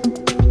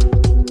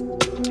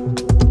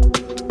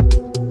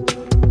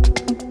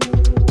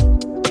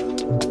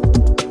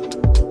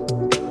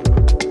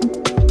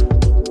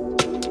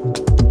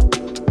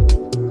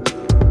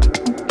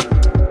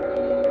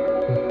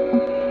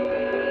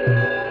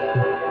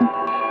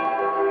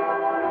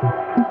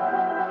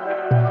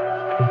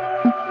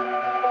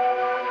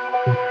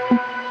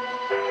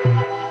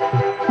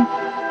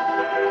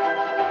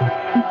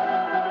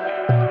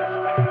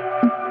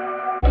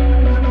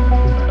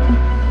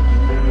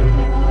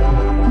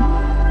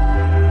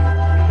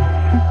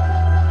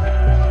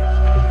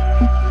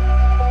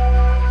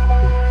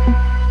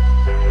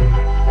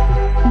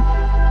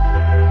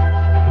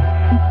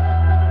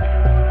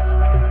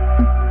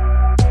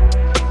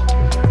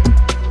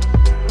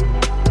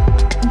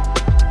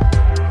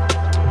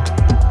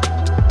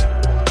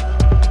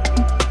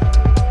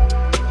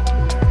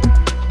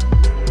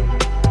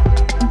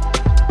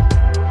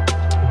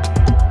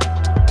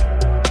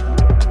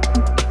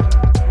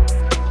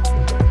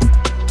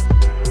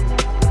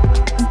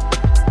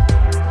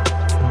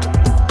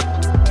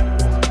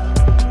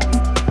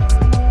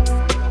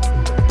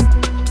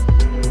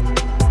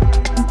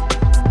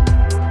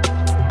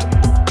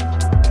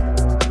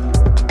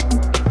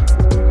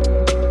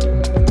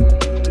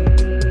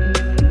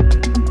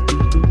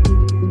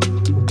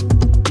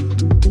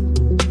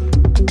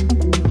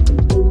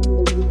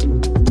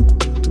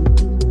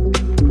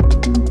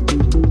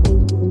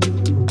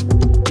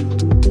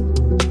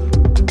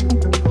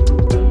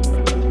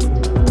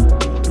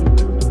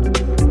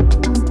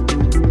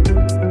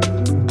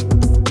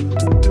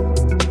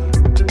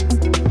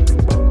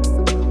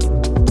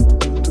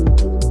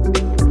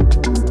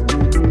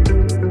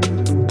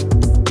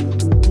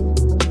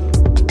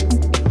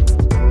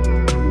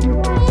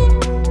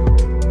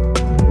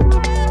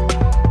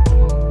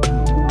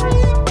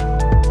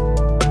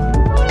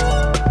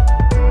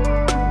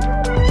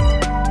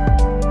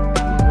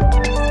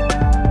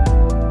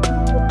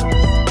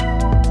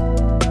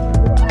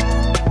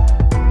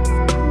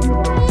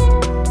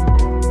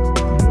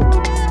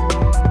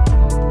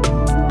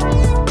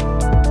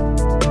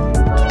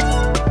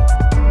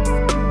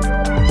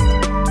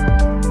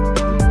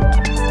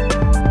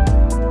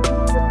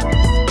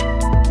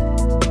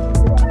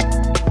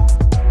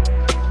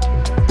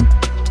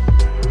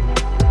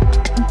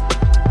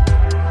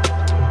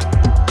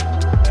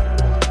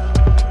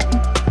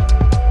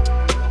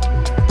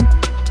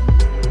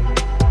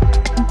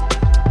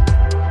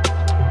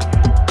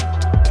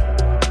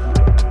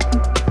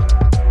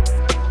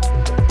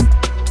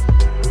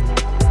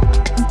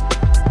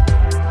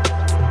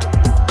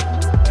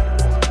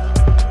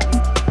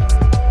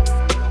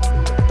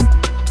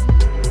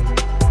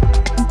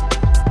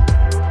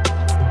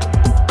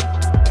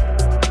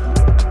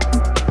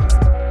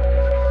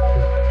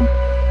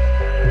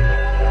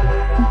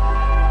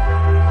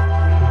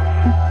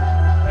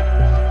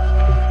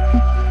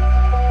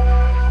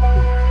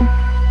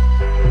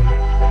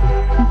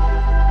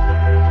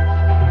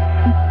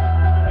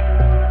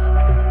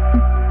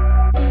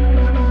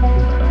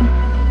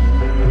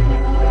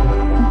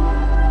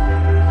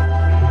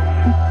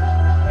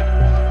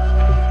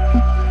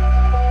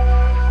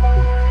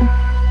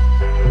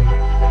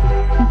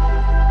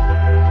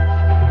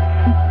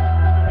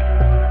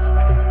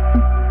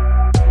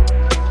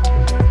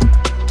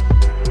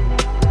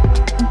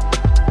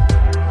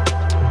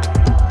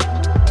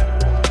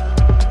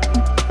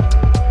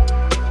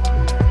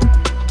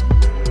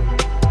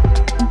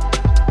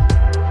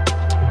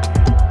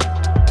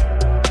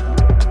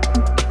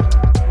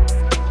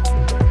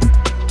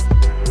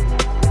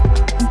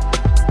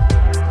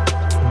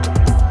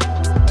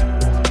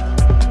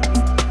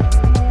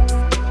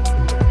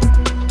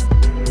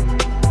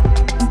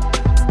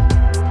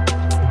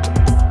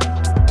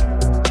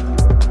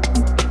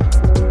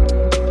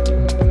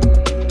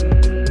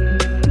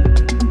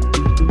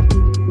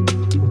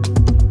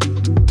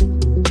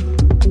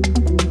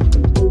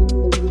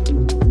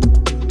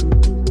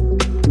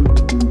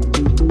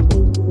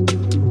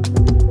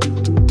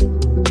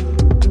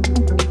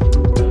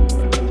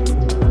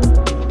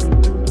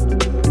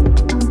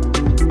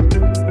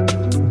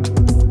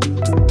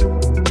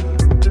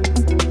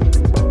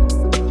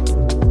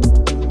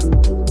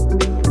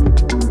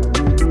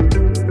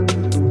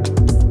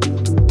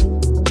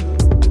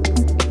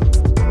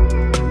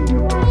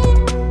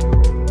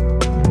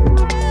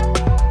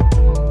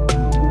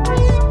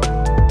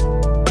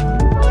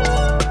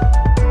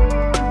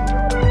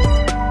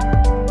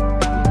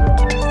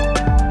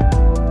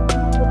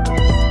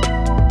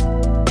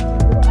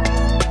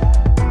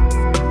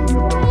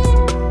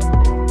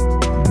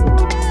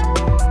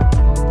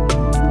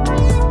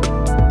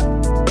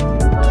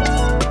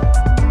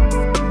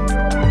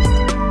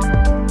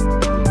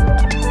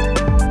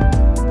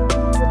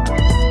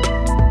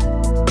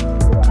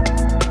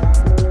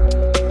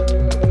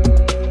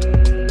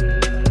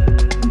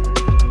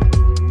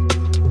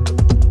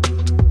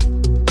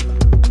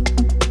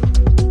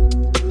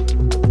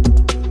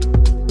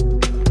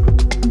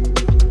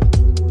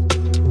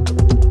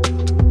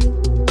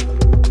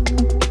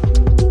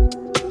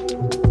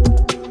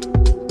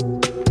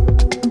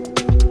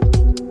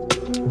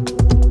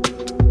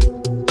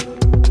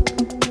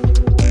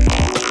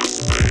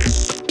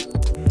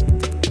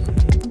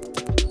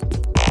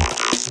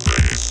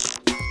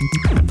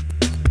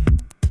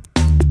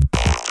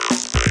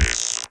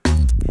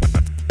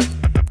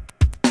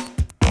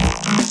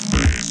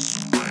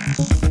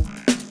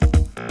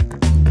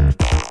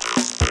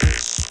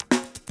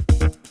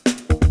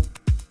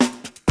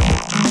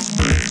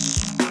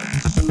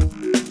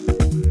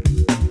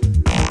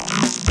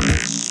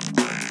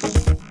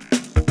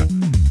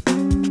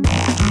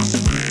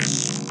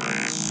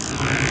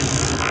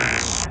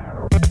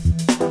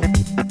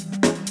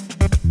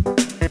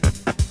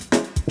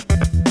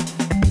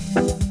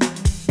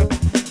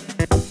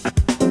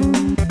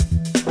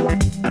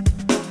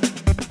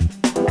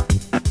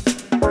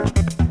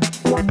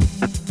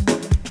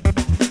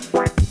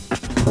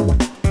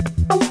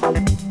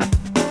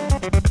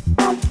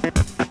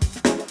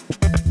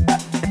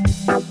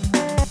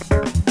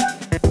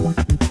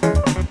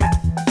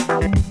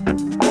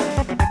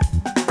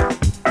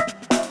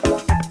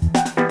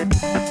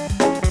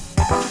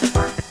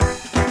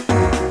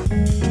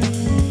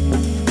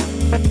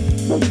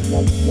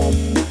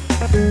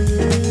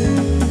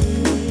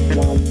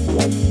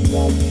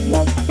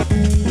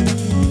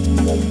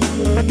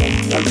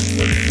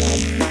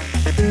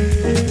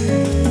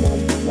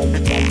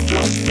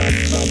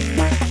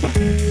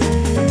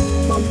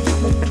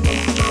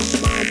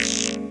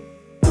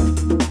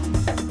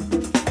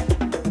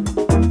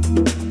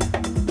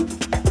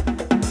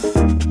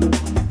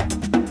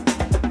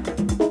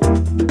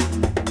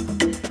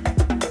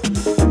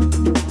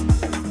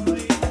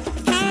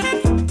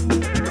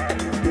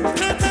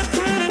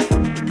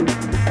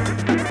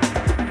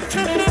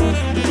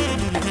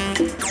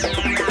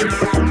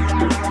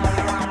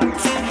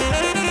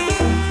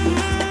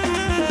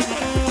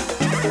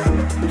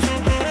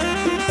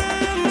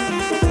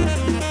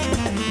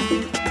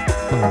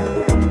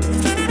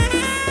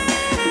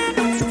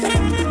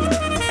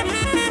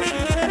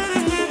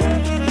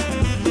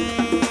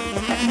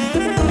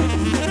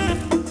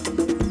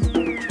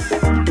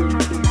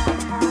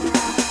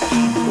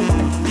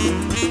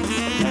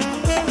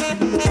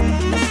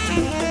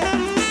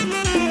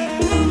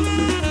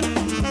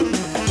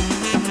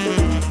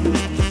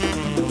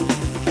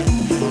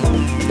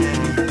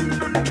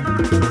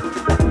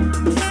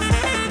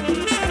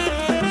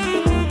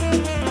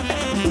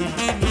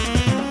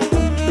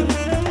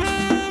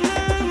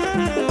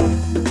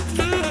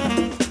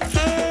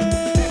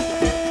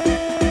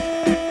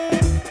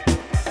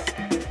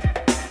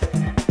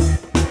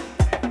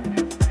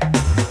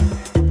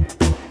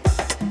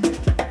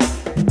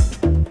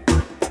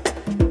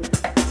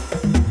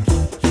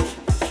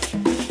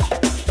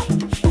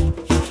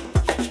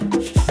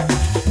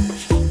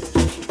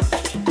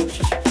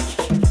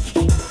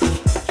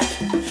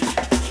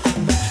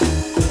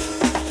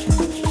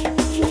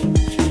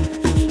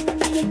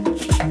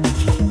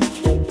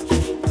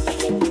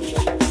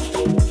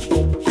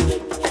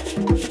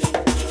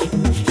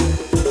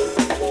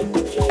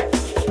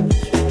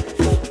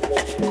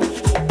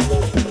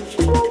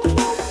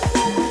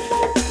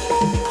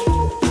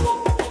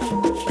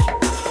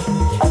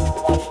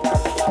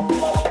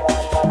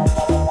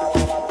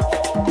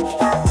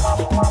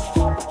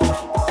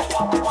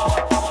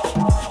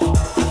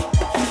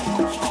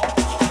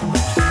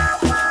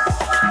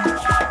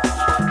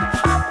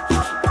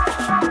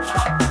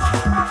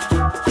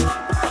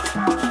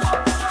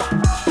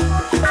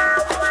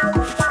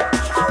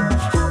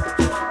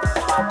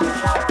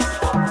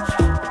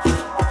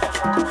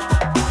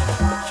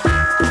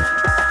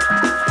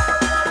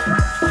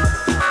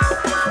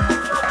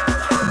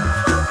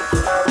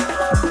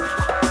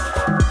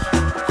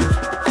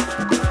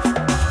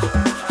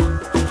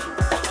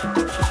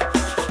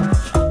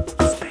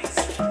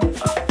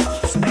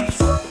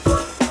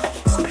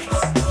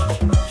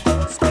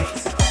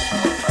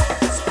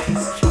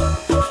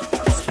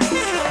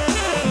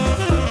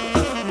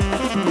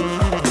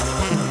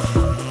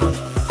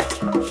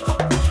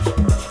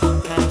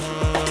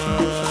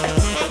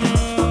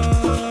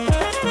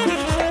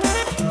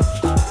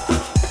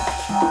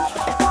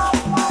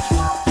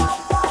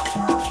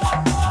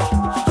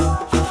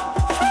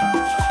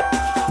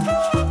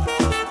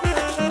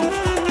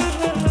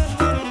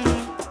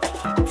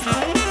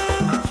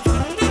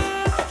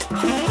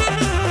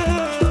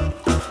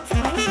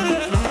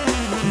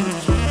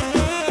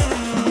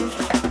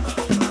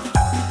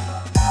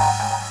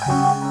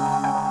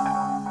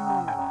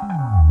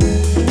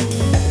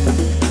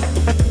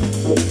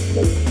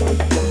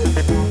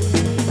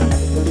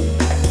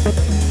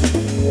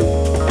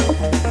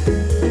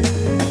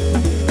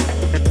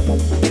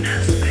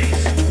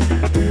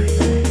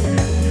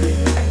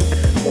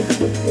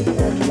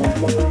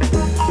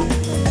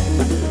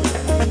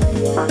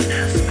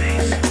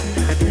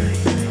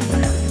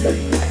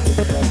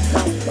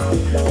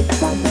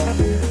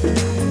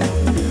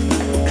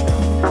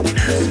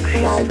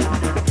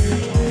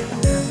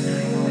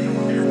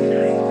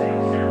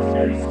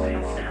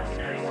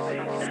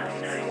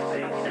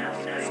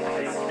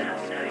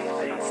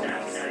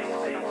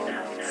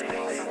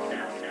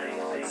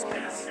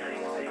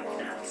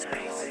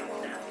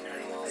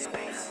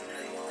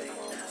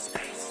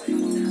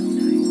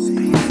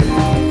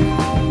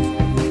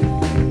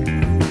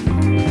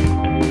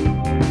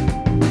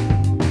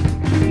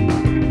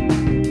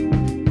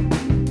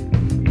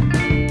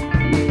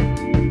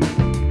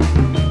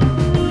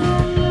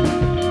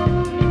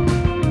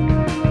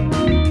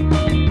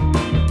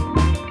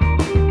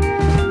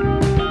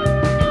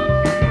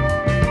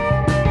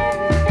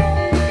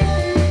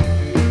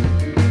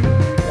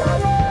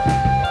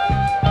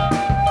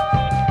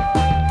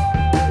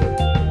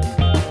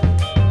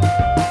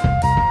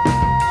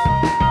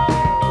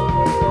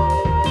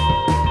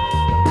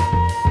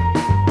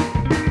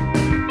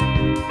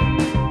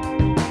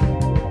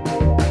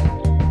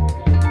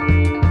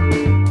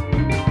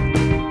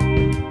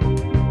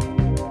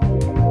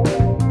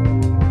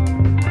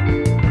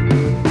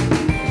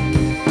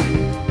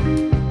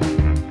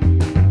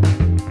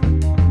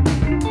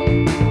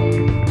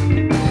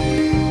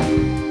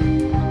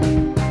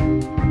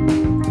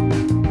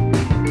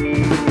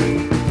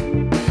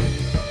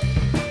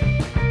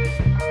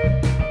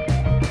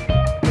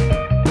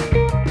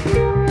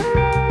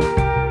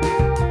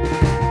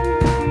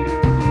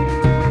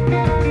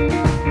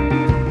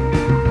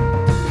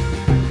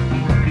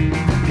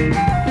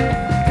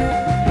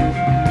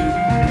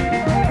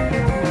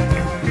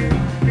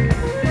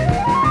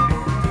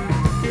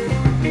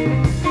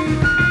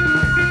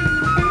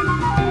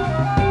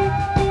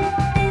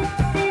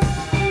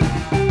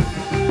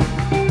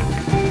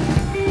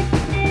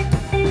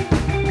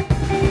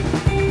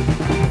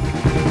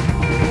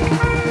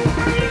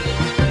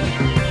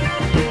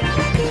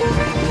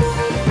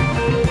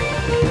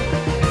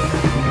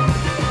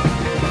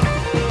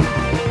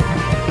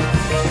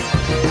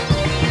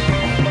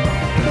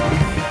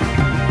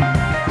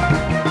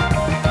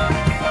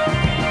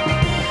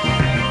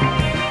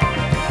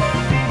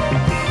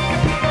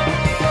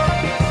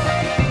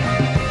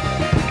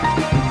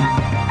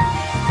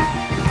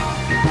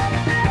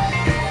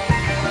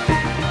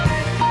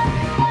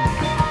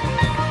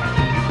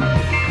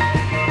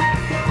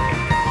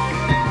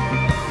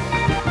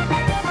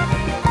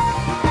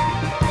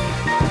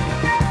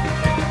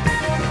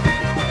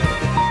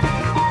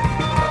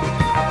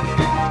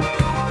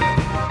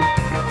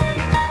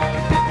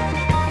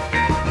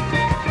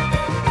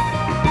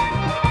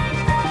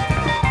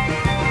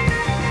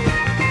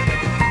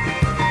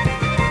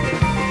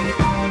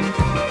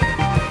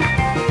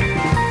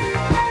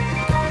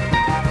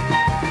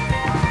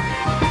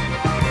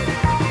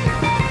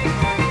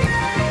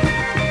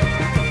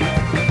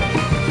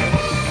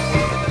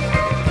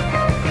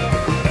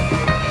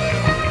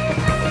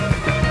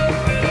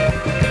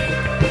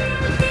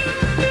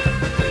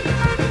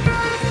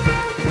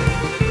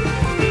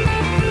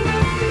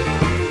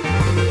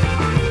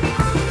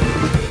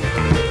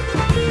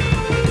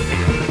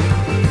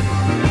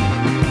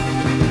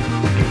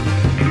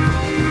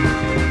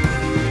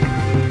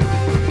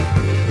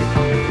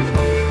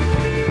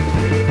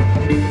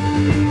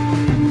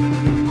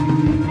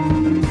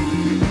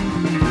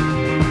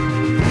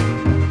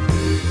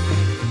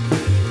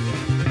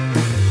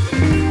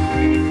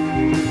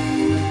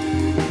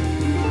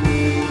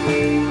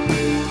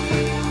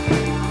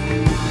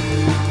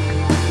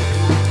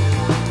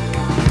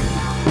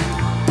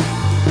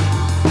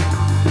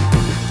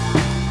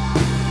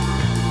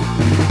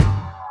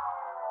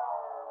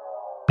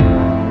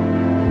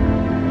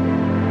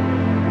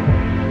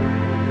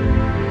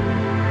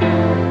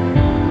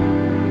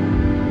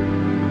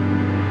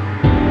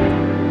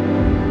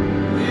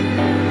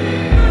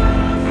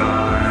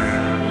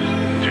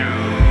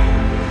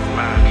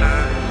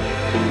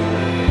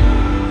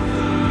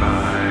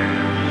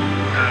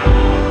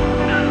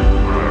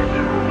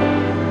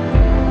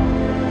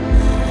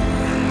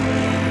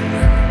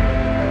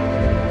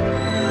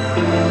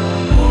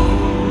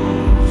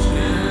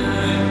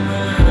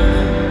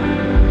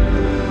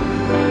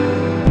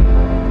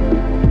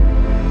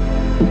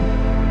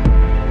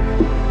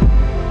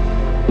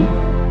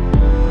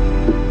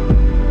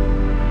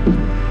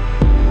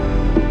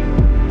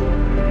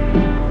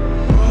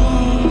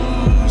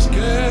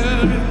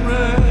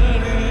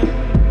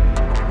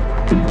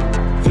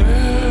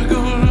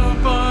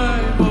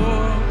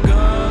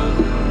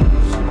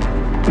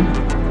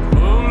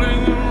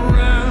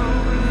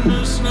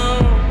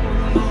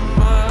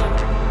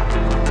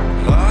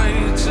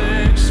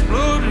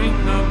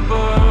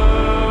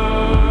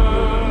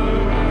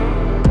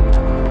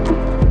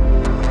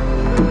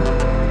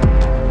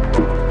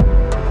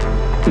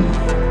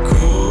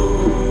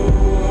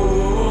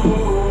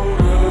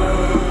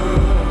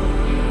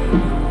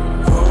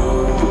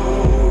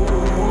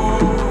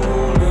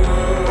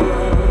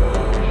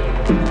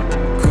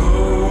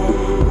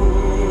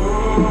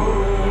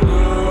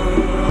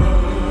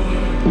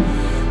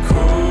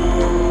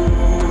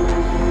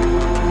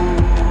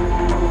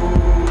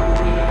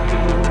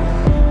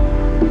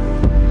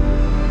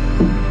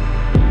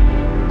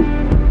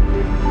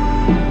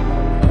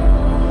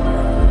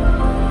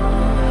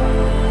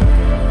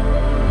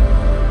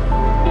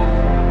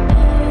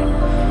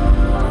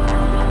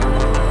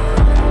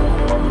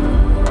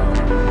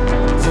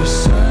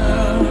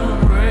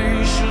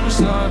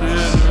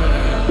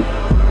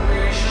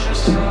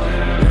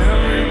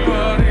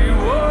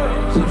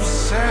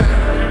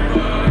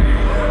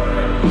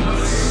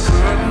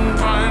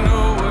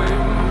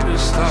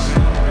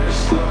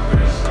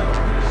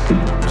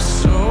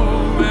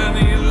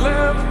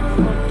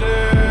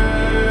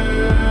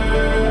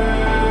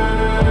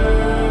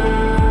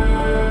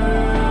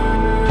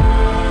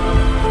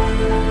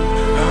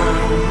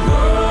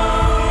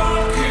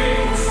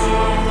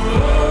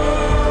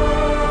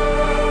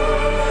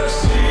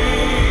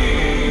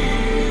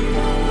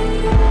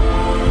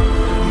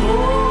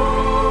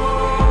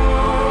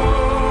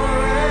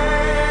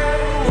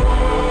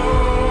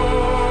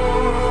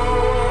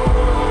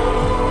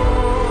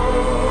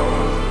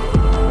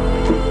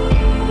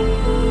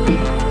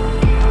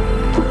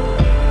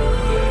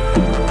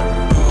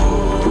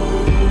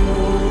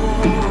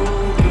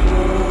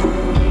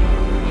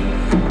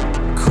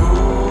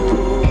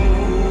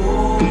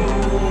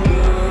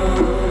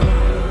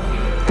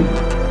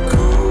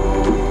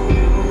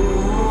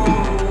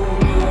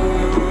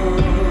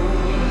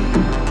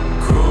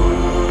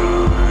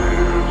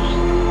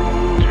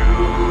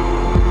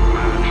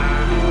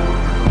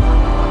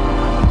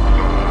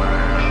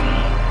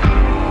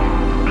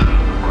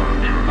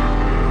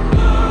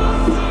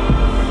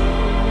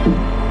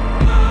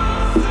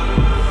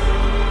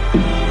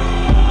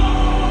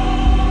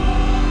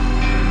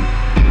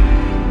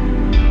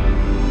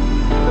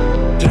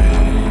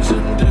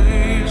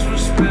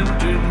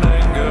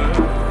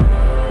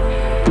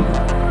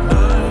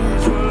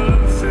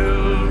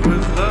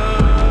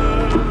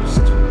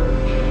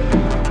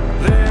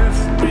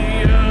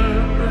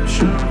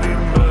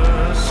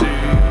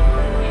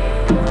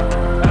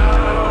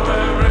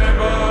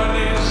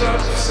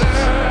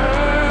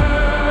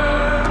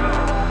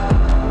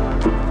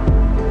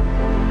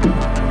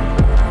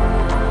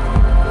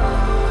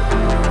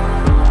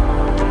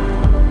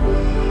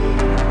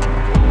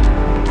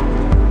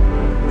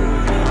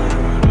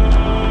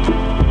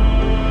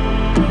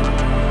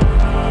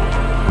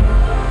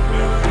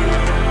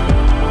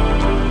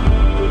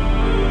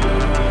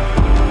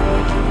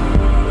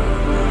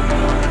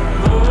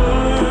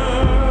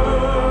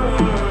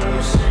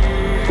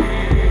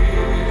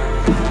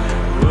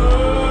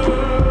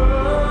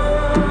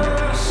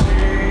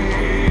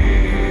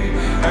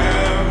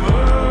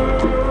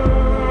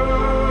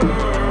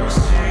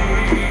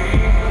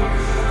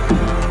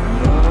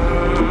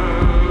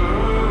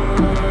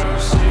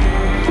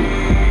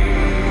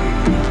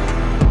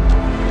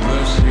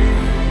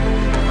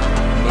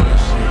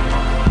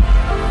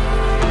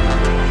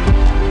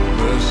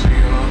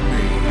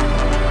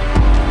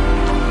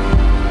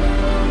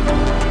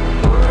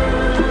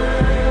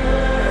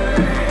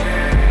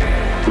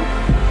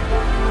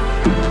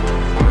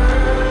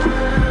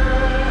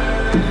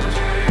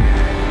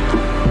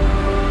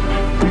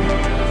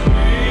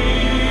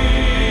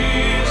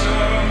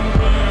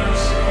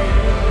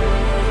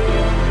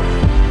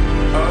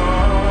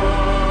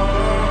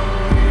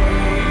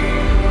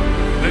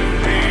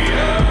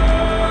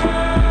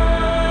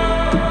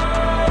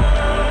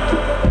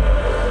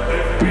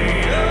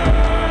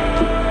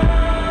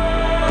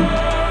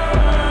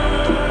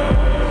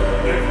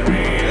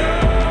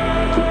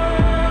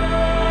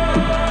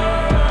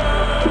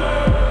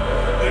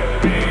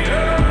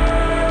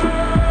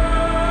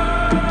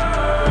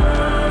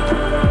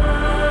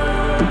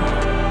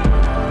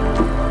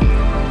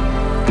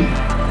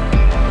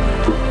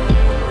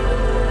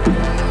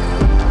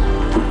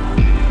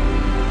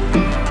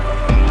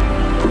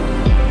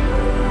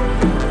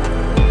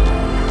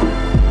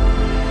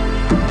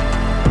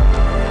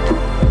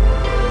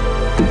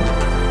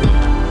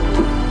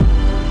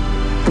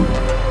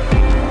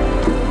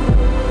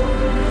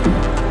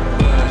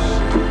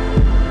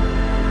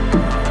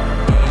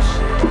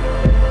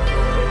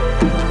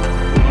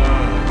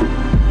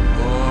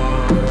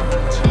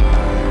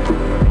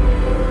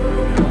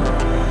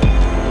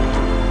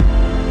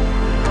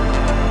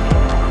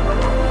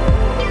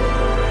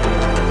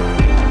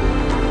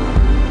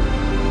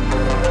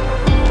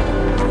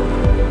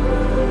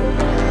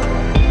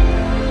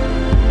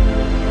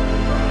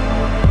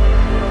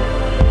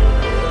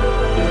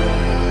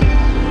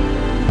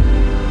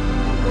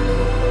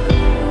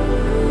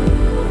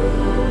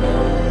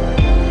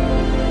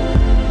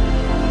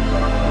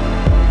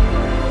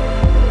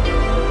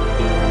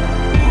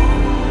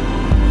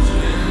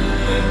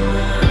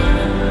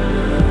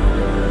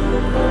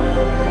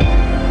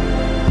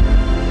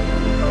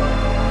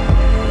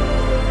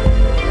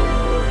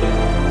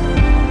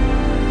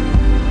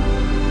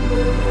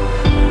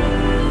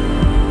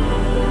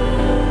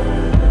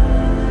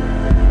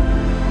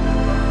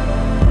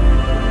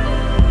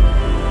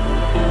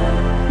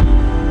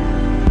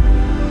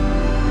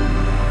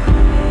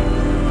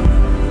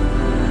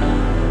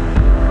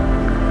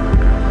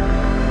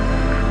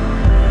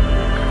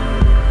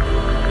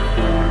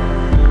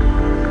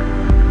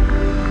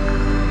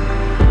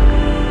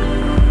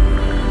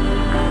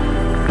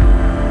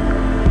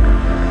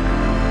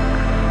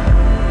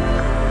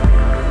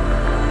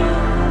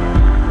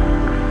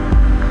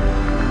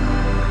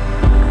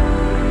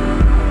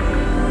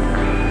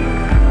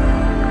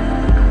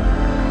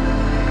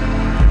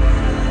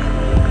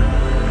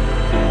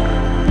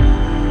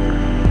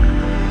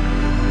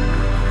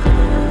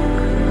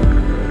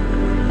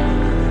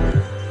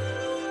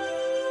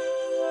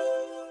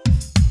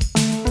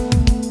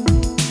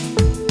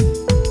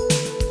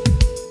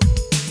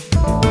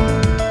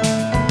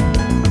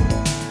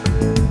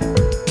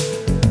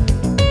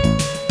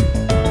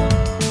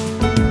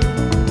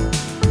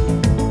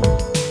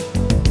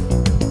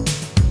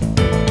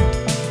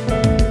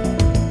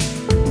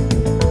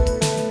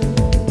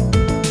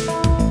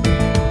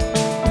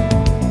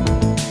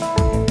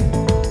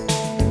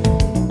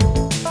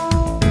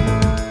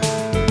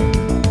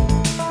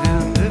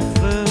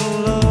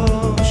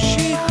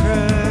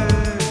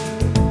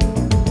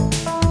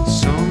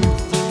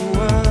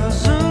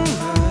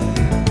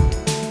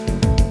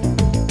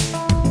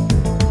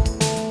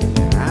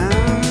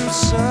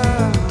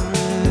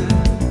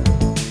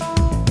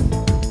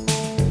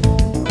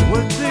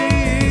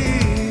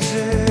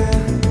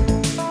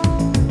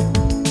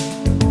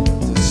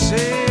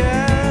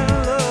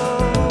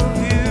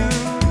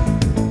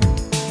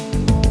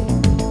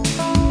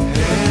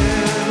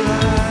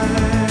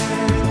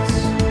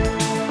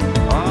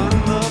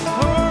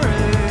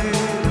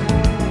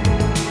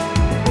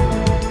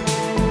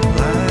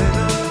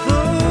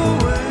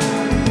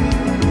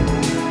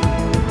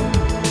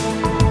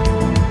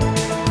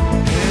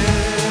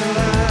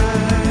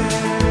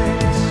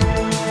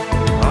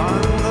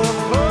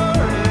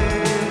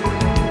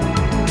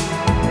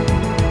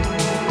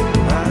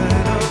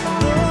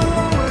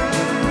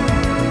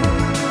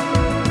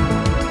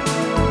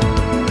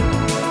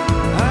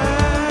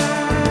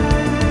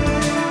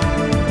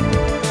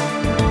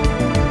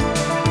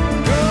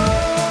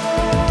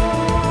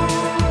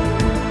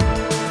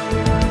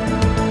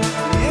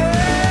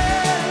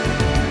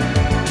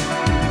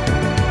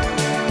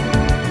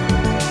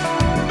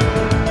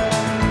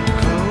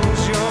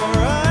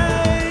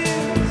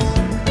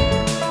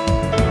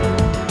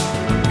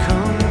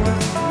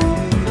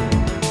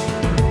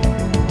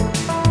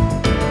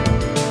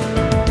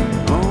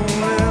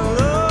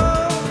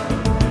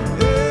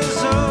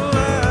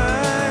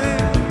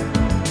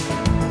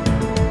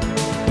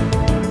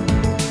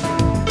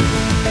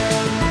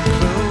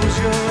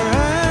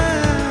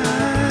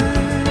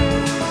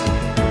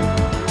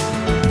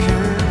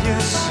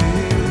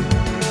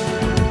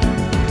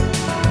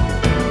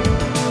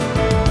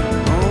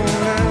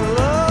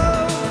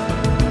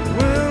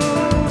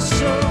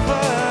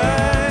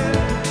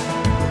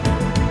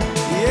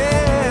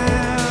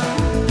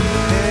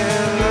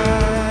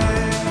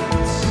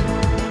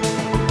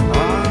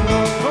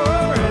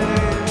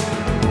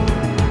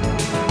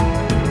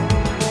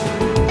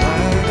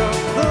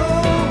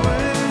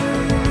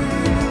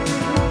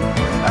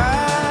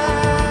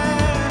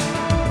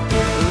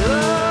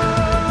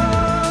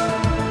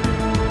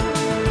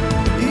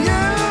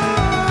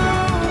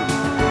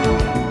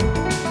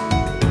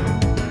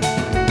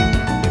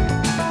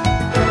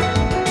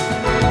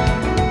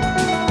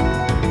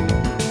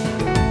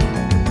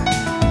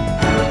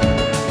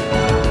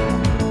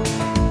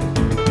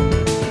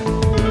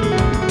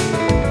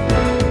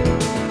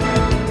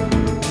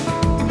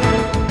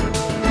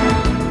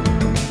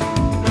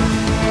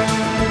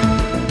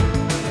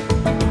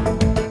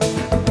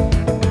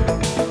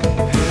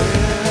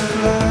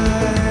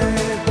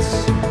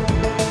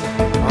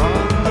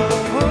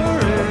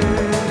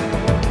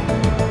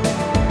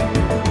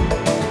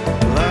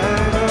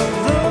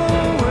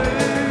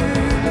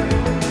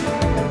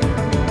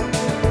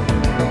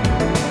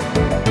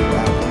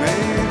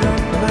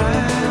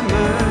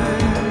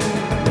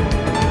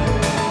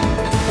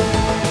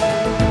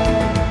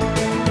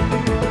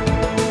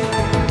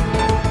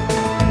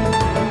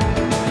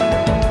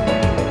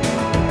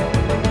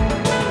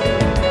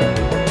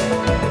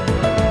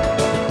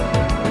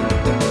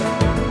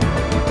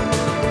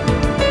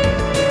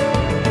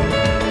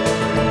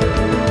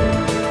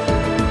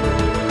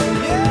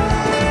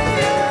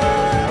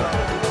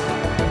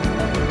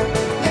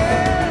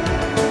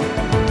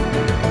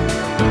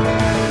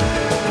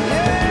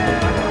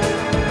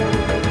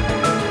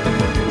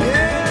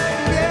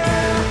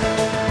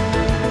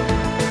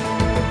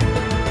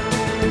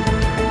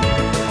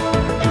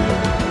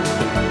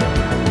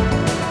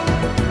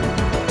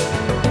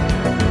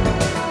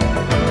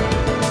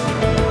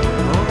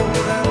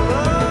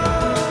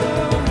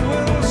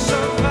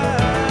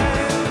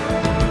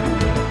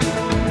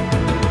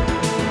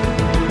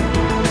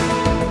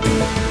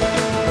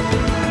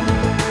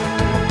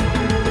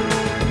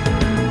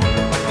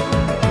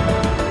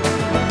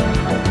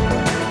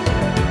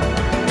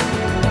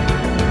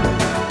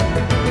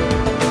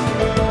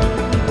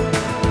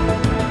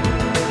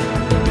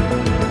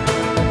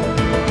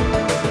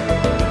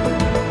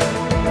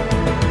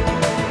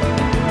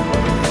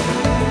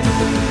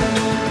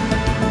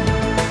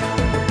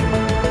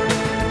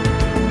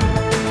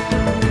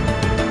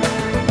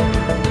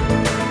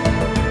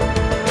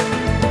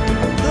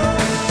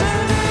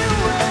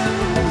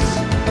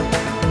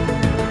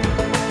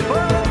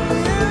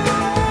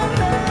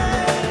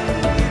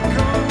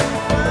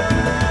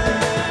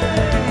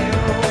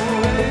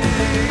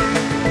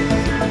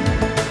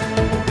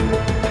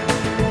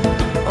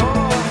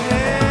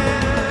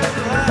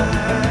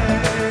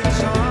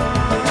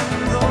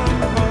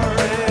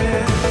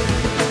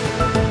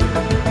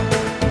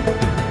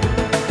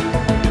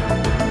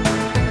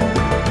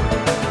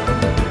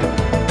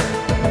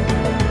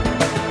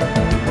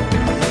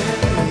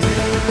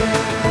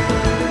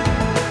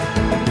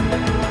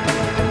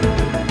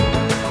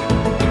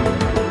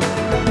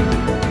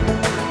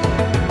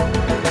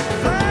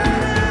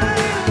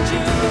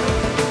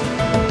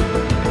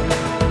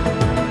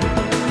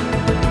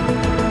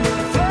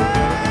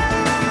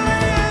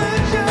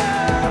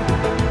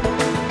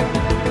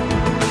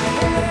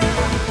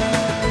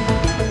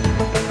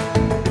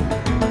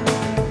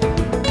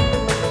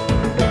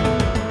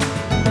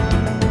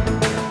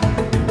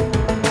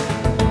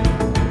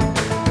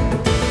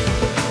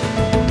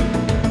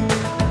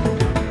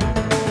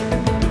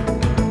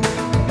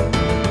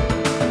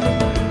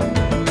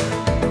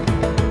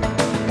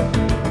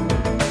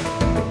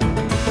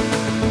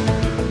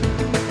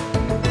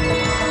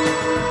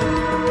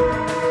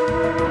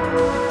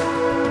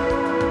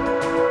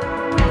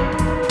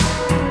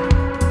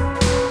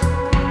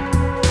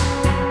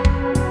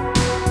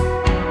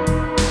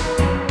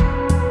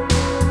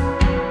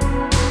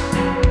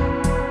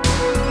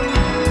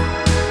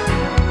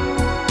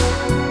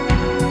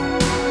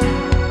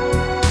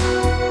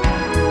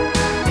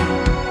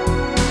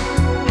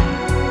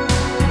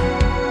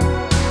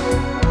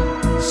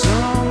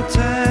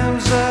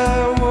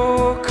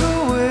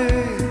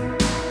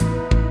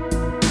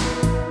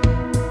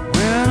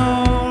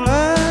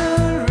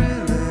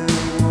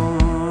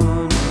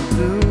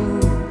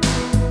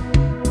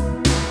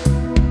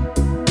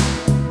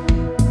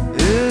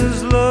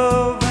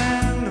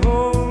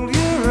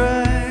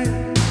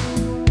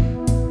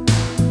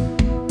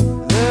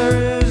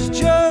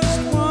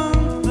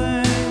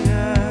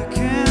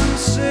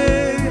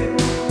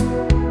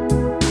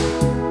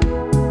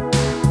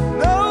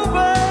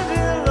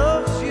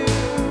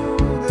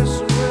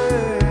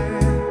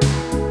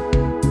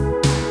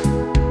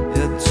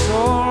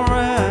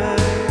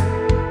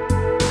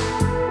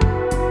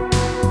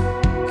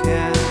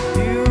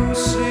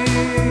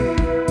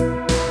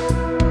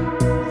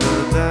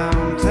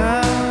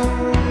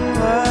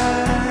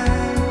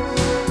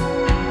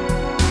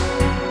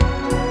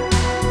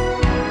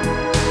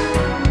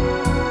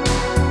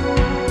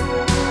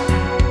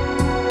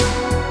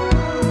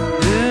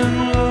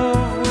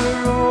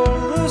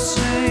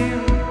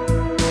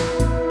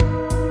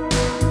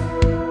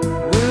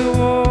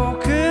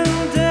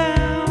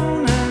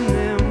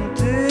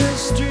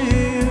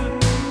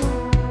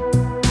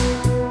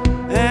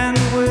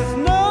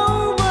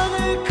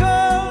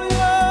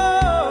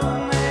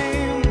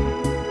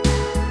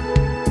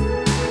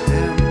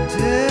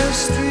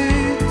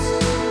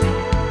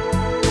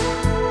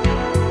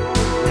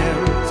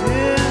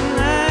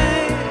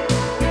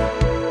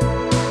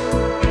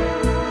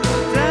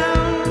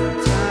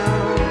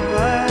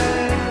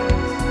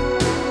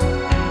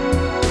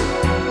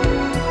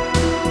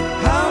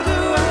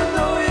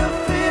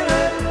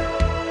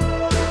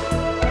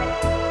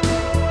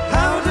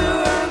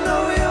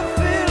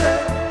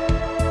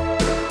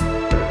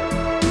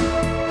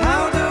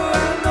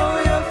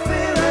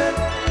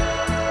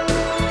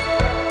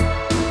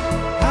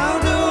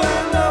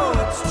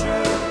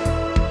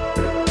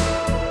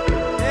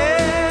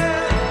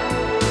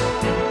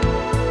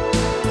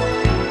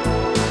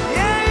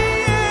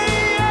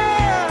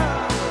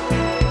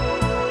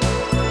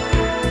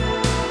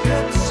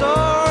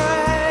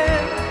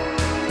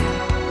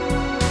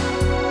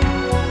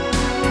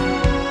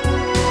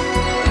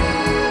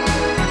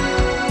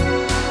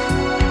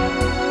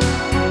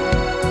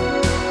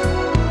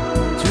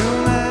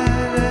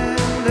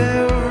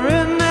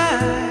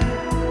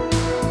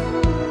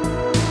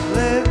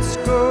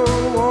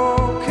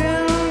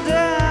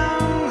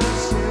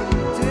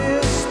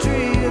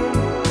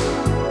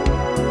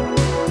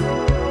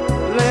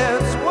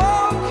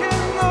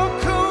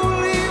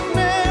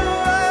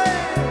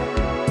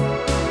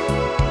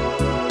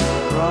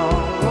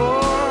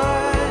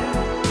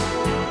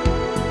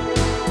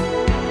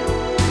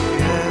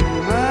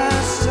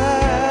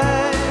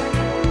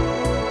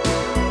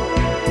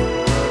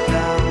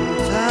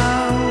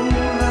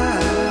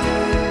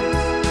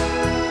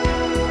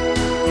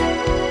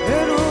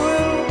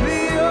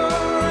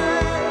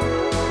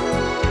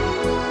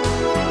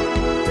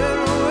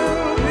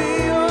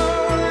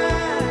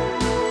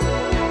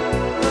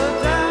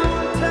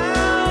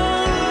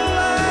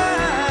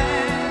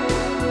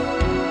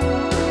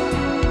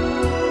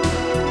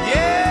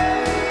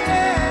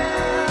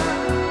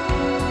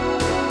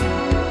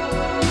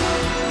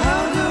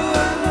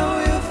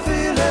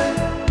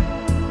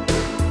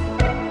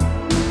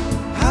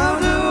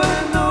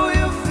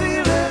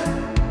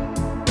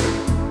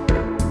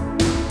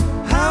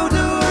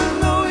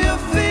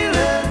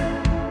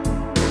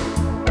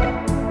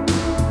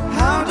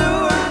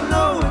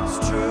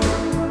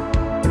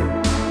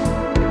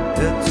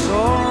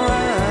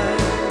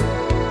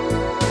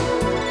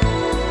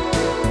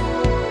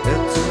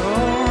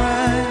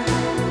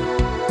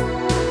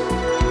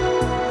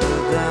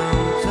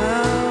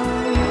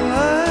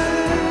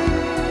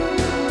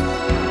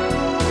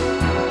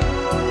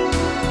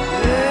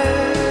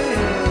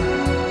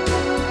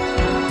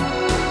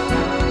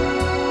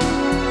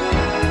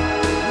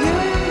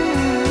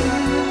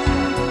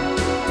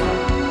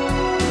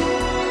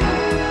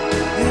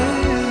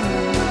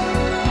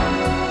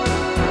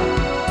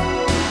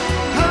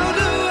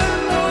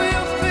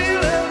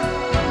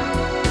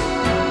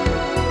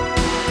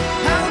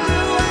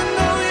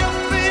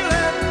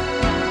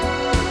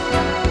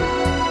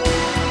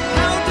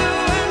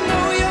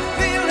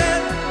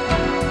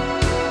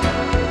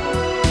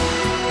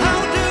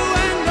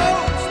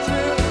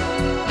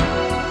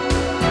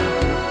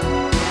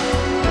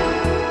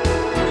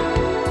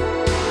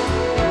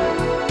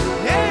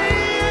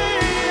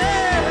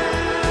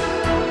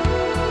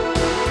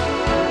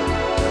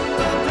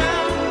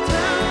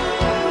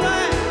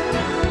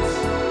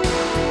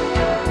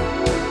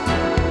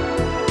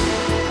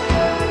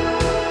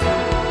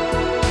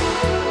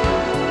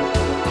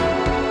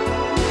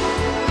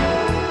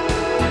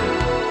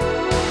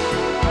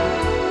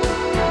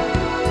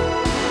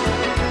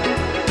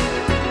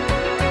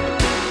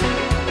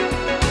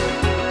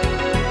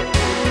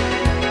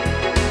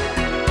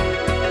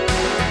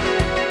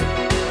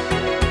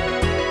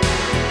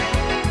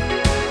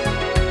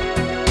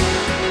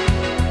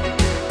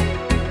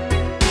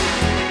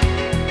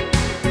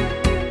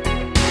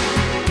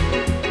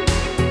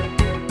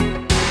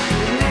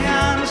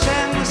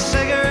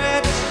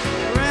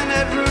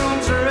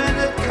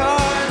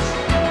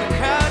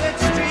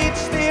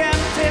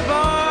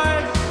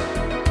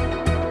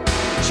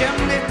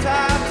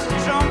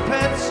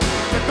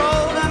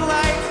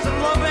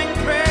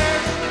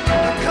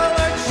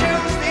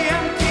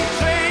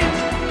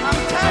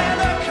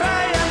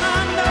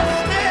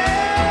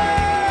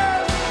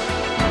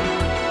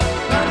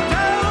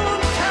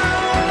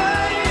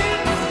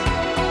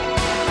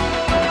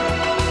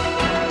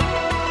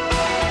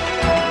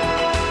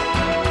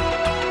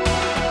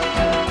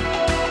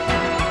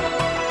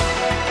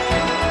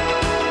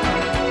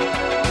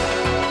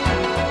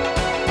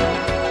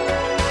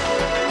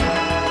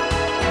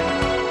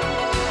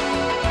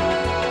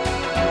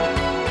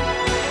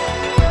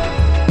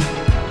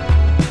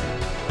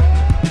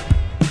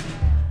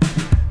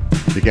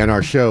 began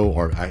our show,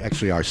 or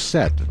actually our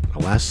set,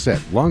 our last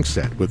set, long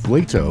set, with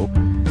Lehto,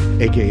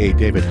 a.k.a.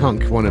 David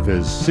Hunk, one of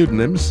his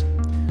pseudonyms,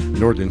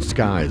 Northern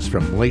Skies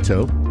from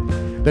Lehto.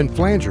 Then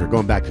Flanger,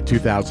 going back to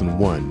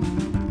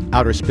 2001,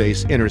 Outer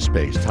Space, Inner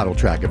Space, title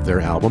track of their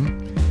album.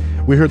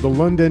 We heard the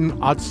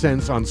London Odd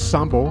Sense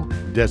Ensemble,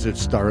 Desert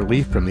Star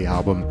Leaf, from the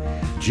album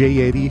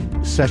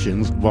Jaiyede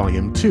Sessions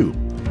Volume 2.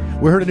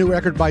 We heard a new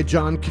record by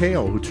John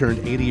Cale, who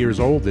turned 80 years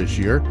old this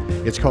year.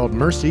 It's called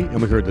Mercy,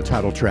 and we heard the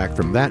title track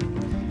from that.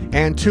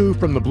 And two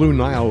from the Blue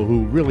Nile,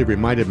 who really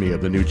reminded me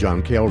of the new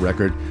John Cale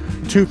record.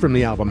 Two from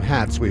the album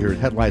Hats. We heard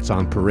Headlights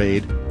on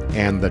Parade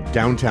and The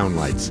Downtown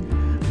Lights,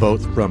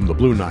 both from the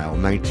Blue Nile,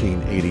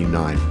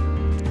 1989.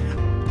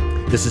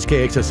 This is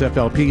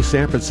KXSFLP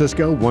San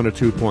Francisco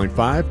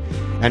 102.5,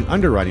 and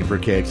underwriting for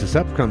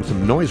KXSF comes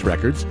from Noise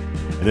Records,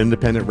 an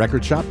independent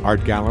record shop,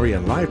 art gallery,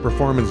 and live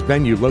performance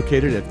venue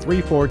located at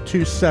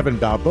 3427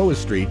 Balboa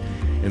Street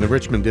in the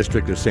Richmond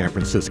district of San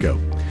Francisco.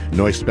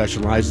 Noise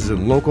specializes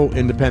in local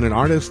independent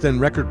artists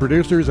and record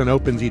producers and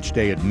opens each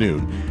day at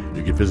noon.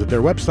 You can visit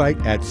their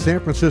website at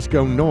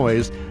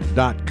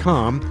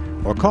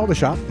sanfrancisconoise.com or call the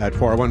shop at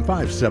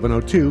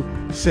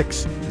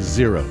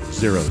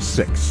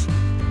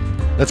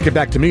 415-702-6006. Let's get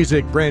back to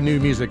music. Brand new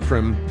music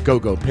from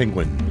GoGo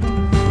Penguin.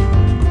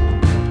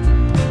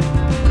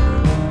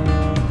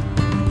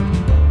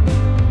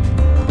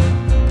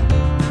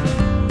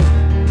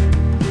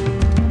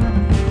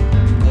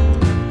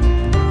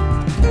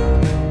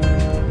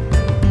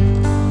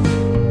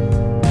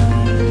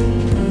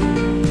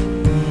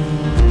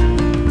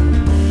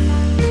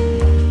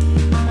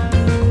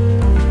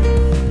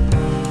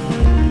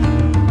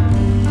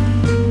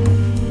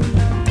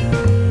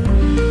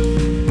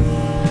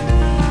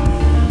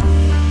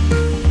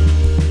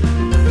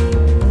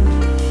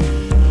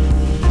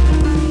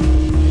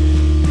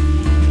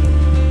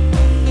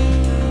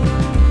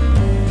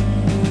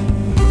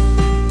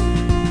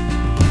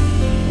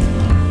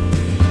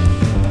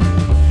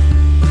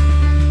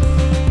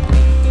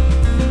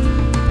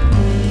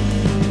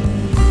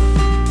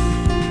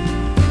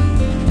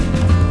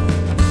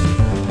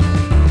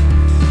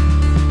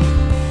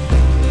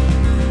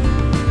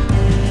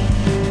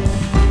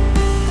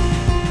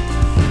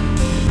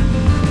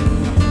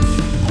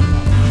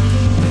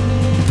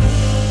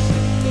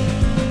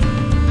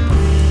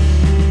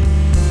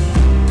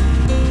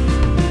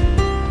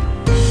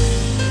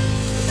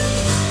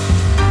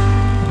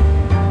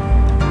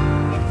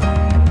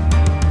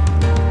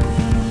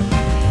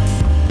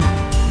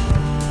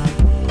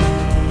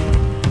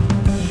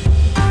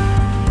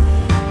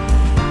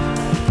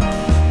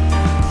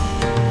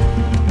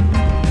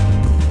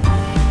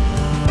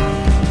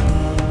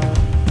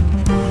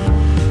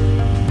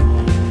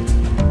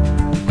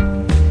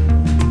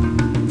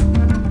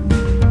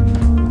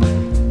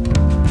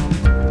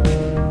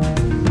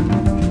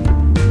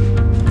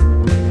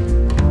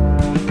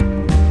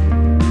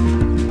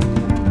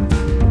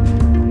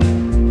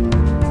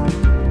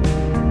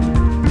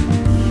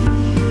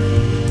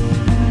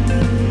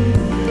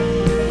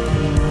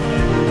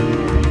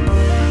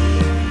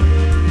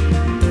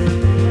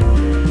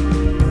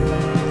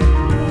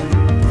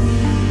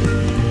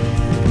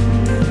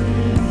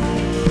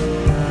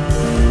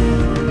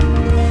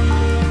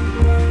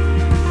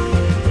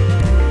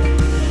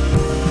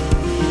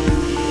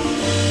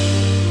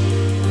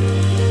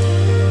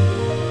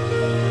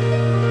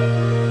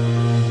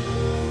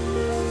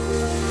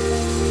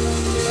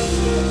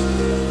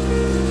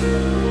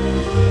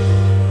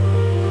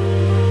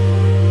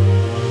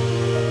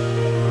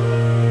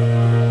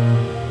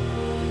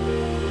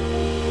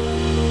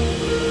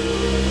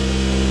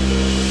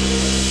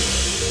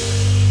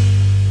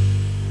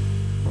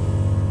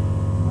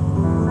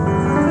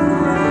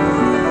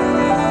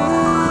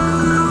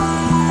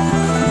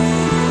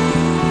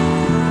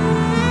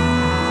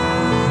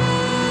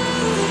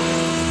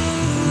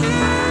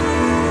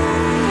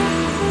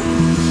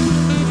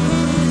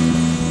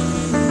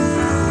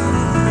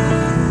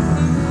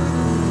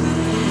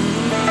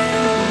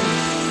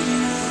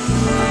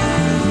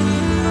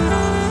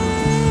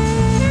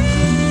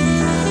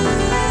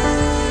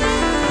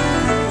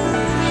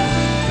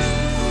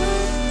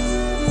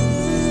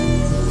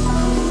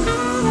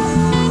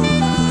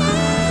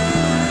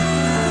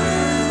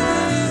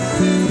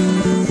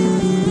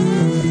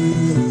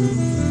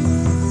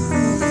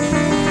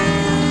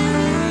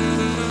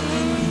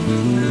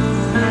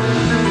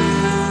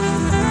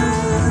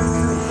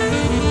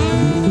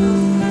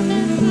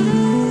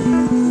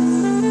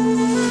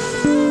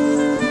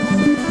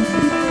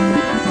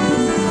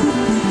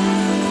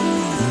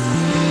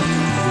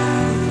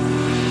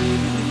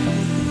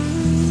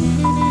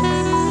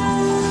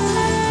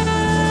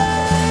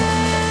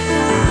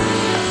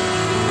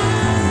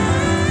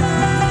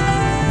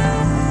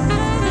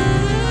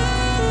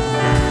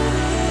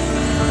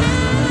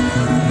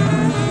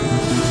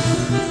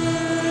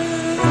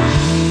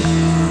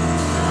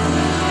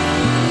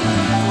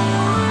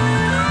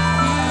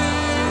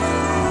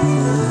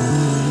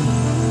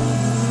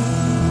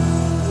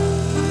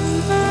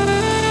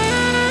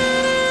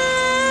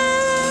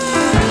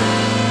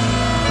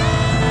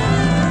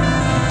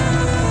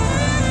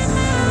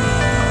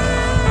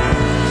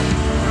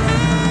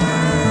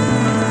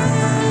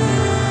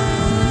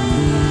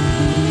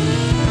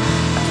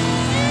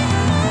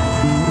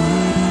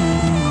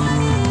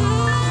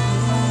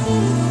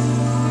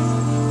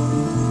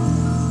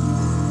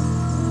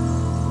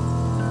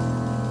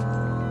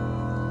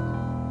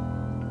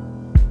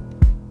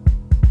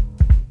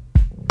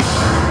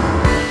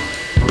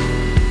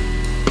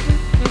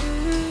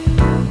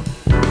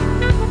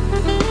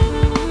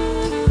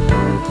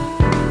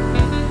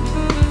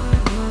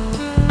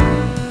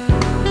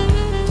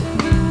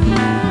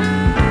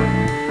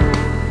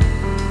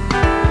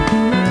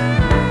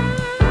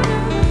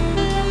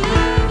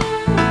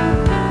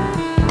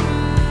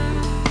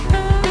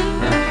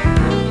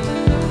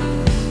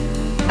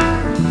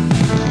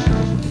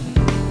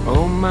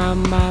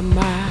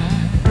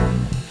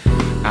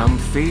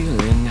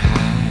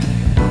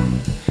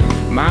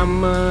 My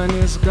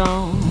money's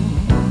gone,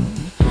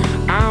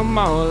 I'm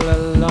all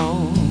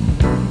alone.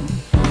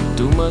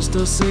 Too much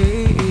to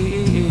see,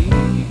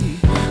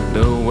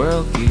 the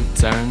world keep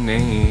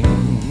turning.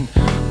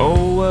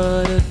 Oh,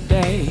 what a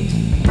day,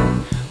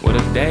 what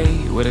a day,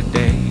 what a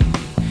day.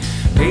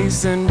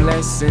 Peace and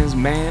blessings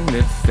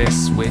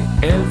manifest with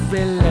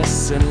every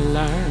lesson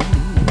learned.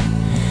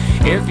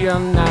 If your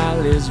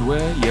knowledge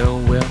were your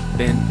wealth,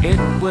 then it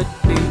would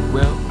be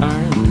well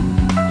earned.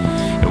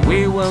 If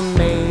we were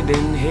made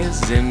in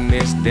his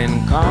image,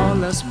 then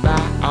call us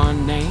by our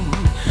name.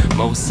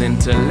 Most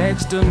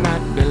intellects do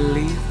not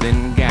believe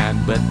in God,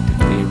 but the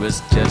fear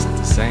is just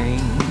the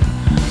same.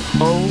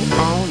 Oh,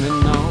 on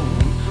and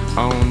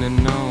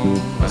on,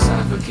 my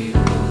cypher keep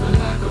moving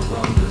like a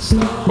rolling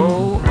stone.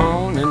 Oh,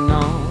 on and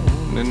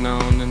on, and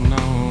on and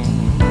on,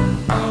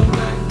 all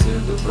night till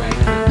the break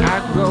of dawn. I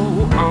go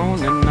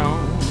on and on,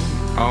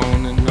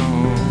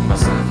 my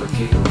cypher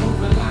keep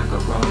moving like a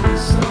rolling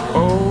stone.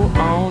 Oh,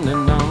 on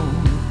and on,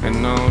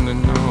 and on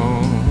and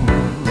on.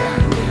 God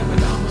damn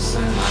it, I'ma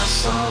sing my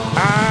song.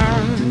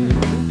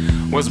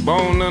 I was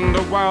born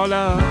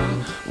underwater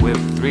with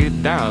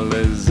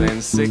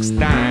 $3.06.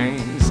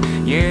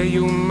 Yeah,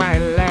 you might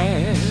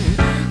laugh,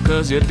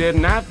 cause you did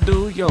not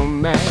do your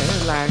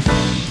math like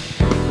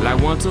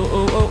 1, 2,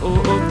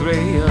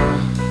 3.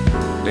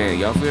 Damn,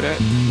 y'all feel that?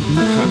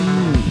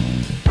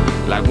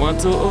 Like 1,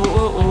 2,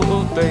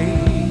 3.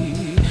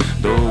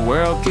 The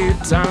world keep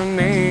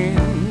turning.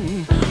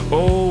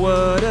 Oh,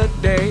 what a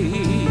day,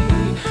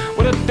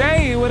 what a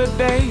day, what a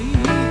day.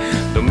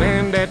 The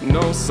man that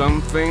knows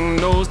something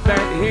knows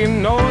that he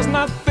knows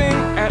nothing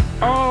at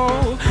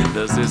all.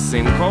 Does it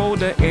seem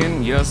colder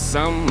in your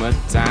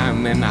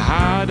summertime and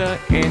harder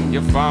in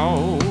your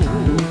fall?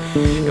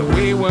 If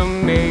we were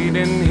made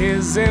in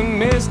his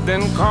image,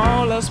 then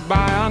call us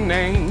by our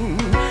name.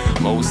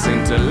 Most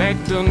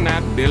intellect do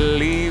not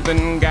believe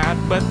in God,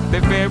 but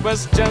they fear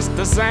us just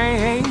the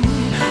same.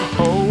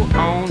 Oh,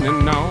 on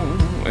and on,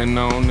 and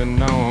on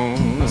and on.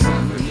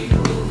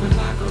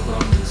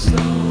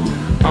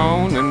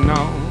 On and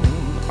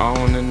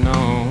on and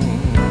on.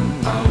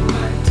 All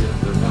night till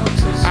the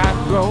roses I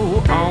go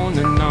on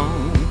and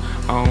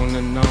on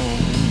and on.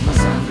 My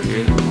cypher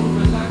keep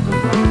moving like a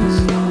rolling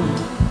stone.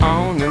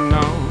 On and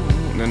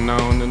on and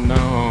on and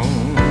on.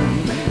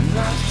 Man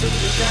drops to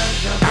the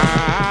ground.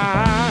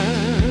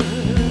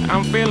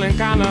 I'm feeling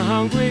kinda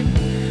hungry,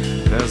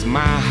 cause my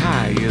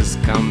high is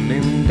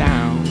coming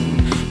down.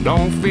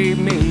 Don't feed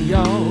me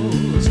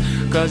yours,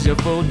 cause your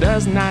food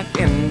does not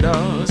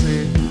endorse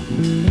it.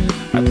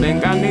 I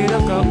think I need a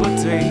cup of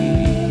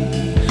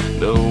tea.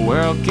 The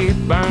world keep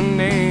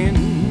burning.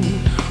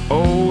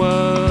 Oh,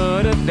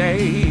 what a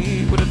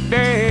day, what a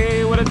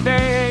day, what a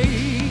day.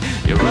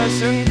 You're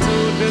rushing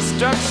to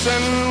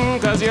destruction,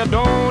 cause you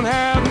don't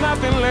have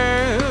nothing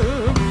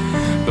left.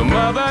 The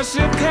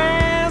mothership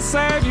can't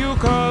save you,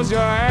 cause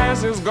your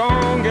ass is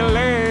gon' get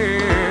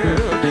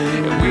left.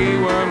 If we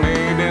were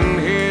made in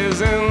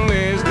his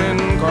image,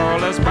 then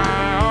call us by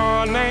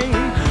our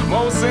name.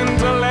 Most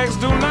intellects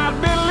do not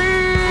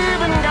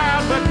believe in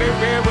God, but they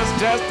fear us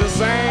just the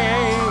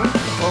same.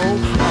 Oh,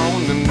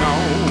 on and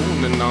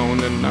on and on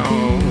and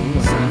on.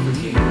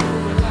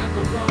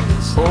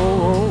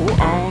 Oh,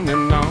 on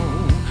and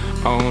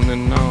on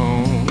and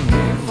on.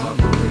 Can't fuck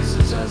with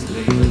reason, just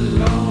leave it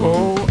alone.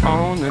 Oh,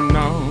 on and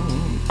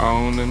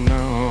on and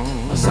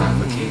on. My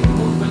cypher keep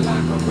moving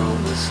like a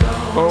rolling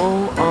stone.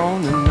 Oh,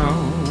 on and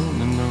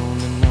on and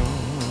on and on.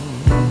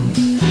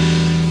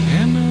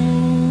 And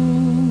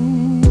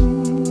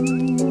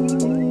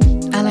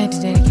on. I like to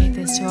dedicate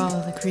this to all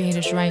of the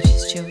Creator's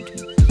righteous children.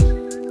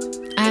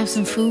 I have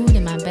some food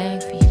in my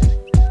bag for you.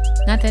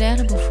 Not that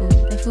edible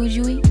food, that food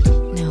you eat.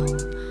 No,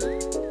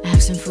 I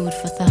have some food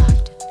for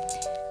thought.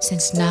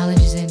 Since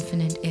knowledge is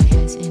infinite, it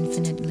has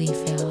infinitely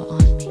fell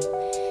on me.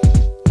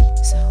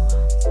 So,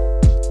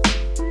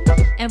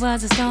 it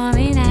was a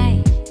stormy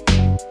night.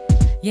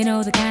 You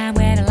know the kind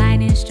where the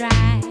lightning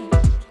strike.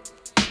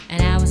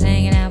 And I was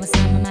hanging out with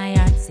some of my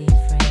artsy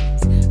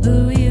friends.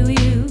 Ooh,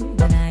 you.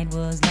 The night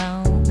was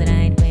long, the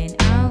night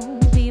went on.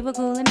 We were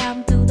cooling out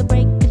until the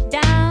break of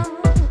dawn.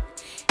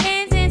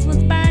 Incense was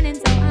burning,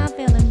 so I'm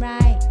feeling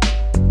right.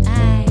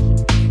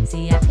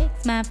 I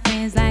picked my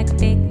friends like I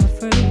picked my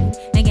fruit.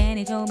 Again,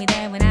 he told me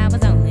that when I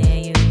was only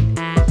a youth.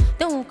 I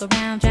don't walk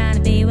around trying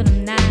to be what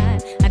I'm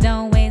not. I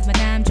don't waste my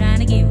time trying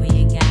to get what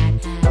you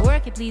got. I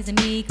work at pleasing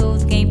me,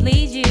 cause I can't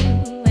please you.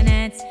 And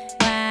that's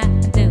why I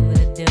do what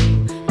I do.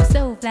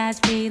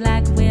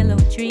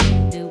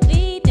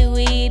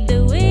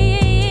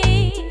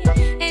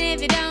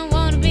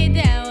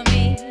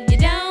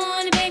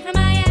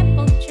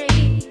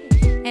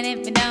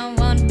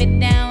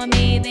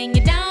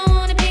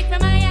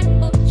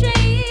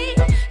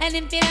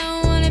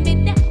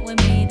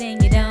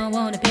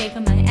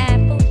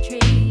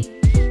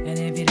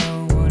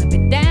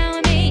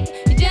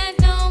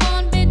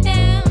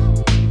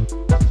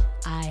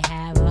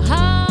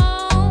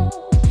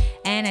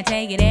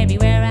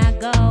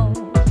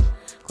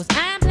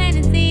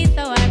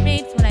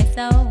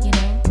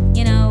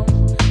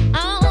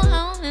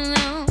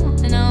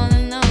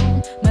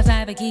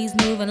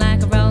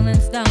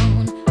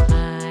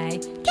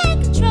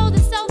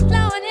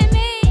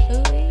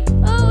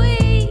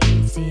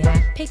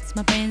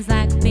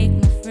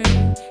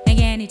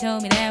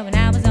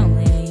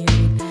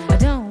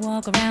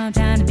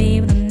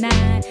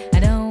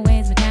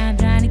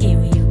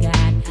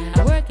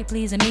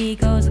 pleasing me,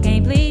 cause I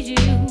can't please you.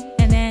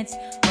 And that's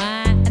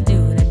why I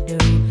do what I do.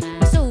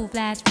 My soul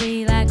flies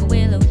free like a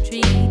willow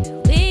tree.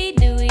 Do we,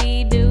 do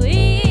we, do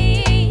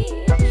we?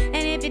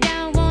 And if you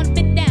don't wanna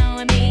fit down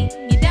with me,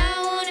 you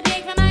don't wanna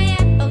pick from my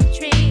apple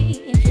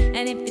tree.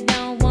 And if you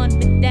don't wanna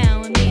fit down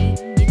with me,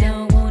 you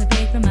don't wanna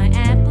pick from my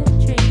apple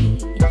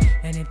tree.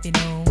 And if you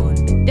don't wanna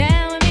fit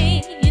down with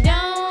me, you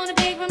don't wanna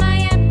pick from my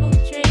apple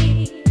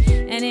tree.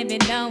 And if you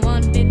don't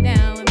wanna fit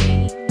down with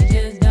me, you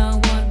just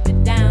don't wanna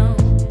fit down.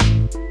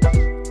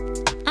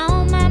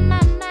 Oh my,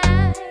 my,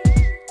 my.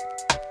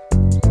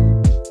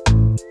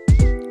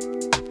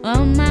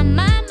 Oh my,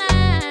 my,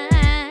 my.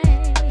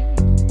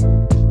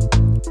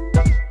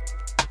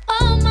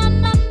 Oh my,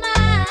 my,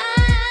 my.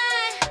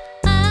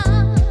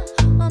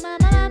 Oh my,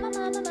 my, my,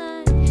 my, my,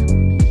 my.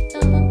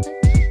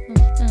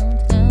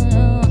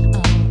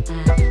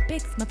 I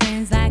pick my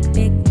friends like I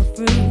pick my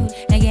fruit.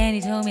 Again,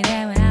 he told me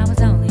that when I was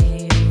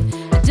only you.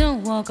 I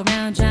don't walk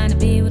around trying to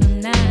be what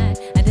I'm not.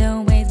 I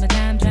don't waste my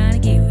time trying to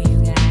get what you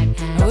got.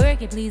 I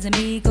work at pleasing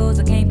me, cause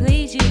I can't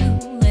please you.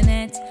 And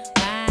that's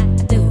why I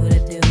do what I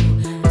do.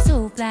 My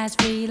soul flies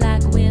free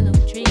like a willow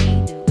tree.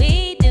 Do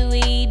we, do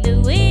we,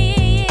 do we?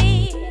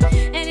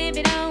 And if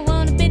you don't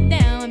wanna fit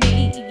down with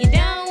me, you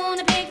don't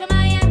wanna pick from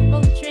my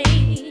apple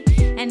tree.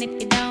 And if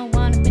you don't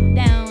wanna fit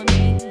down with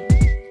me,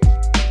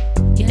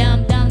 you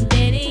dumb dumb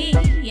ditty.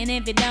 And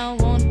if you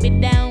don't wanna fit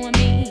down with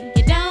me,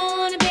 you don't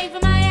wanna pick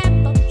from my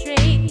apple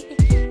tree.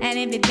 And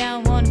if you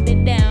don't wanna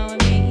fit down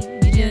with me,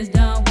 you just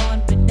don't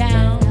wanna fit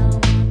down.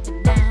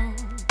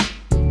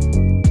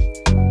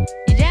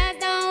 You just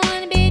don't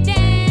wanna be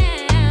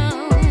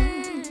down.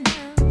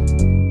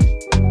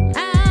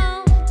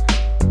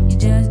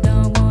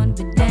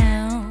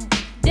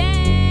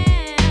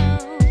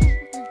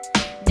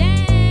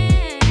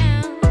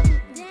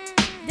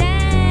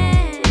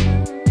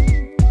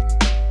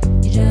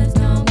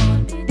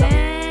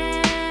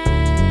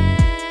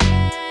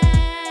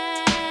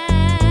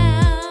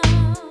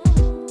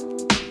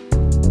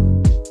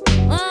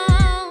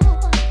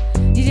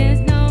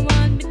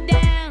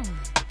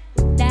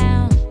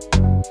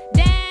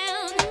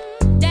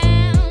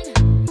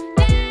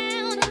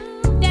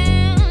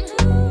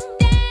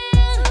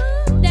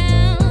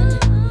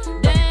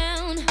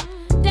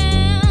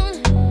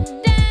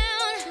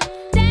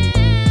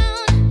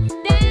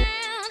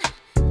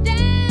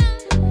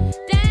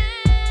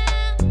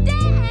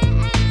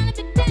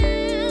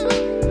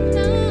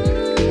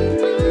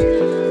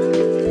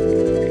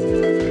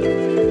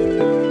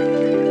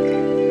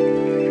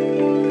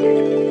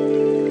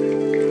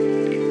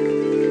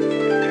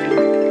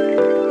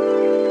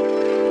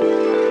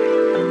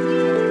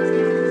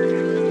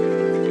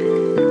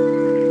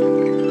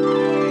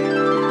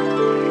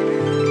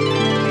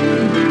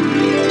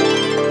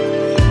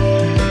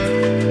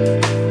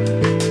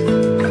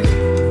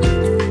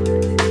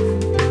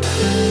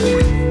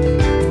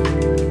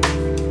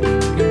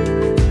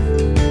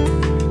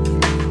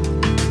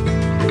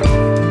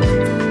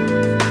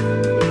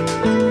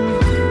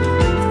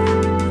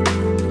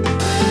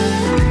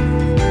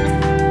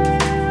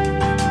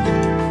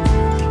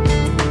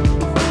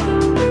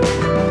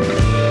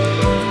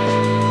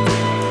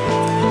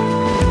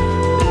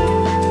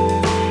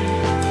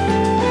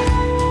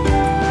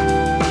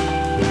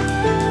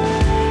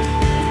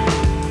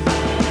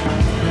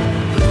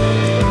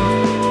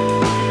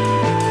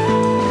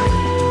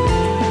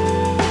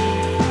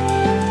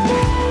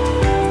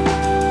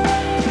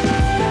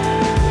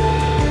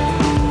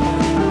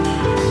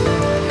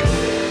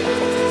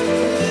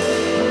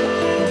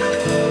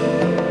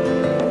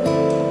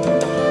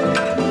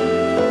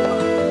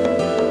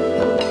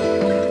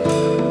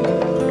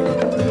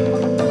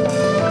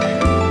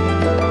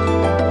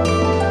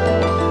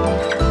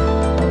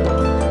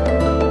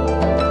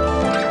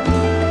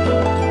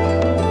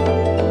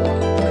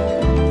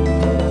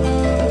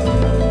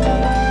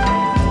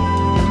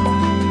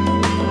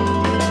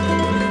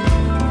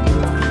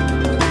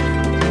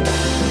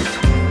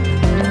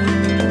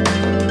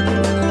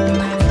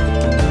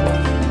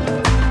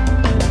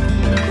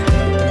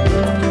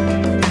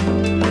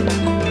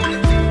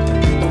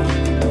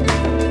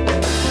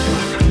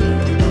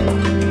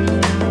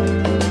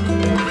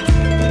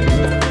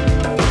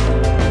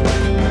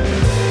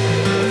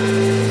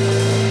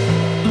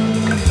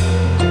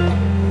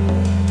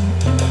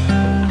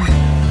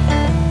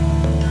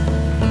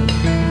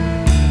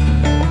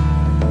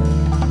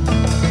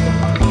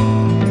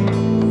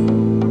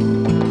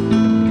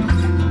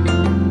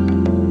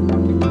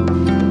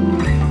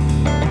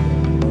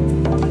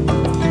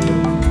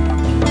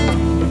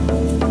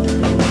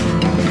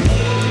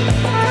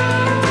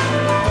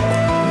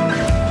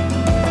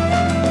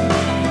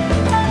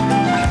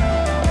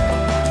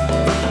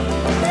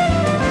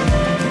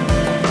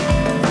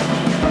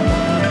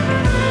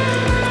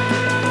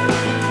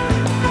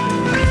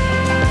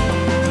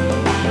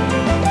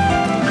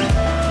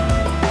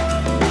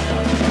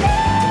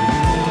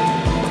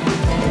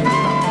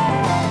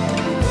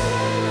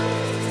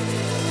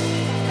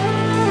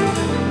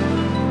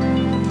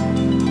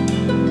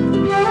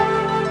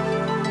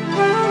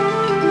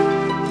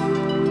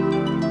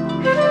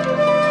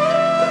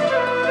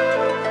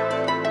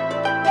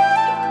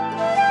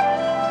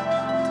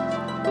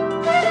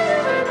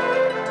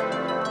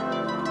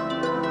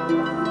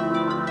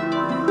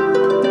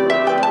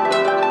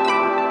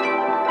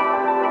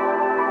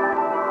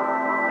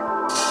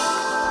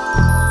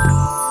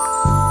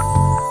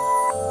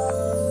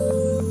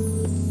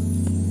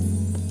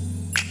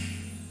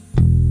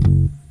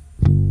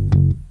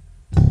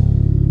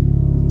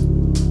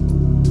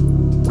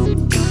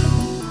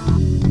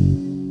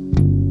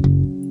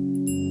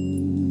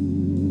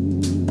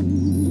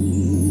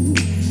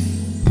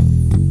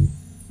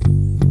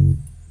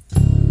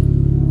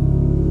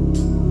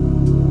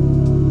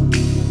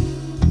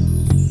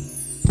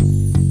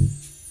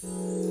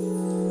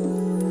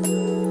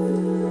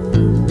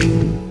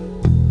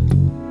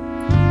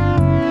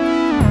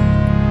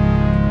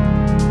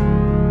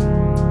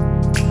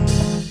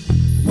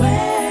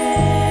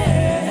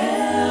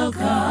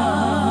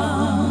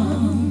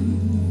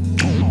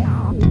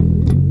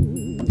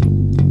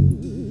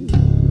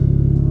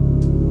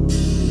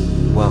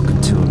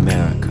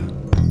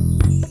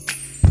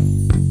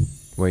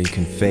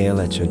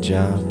 Fail at your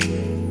job,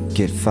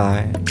 get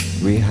fired,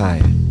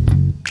 rehired,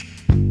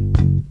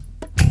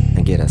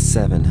 and get a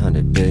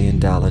 $700 billion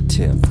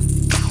tip.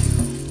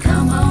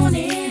 Come on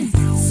in,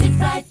 sit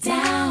right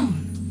down,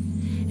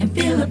 and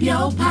fill up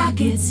your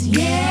pockets,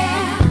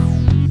 yeah.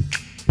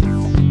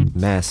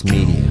 Mass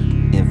media,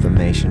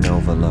 information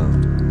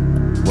overload.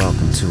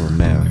 Welcome to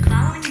America.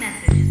 Following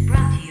message is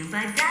brought to you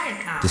by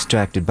Diacom.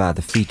 Distracted by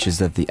the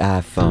features of the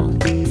iPhone.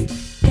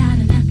 Got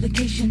an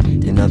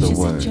application. In other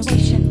words,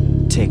 situation.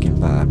 Taken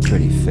by a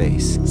pretty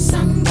face.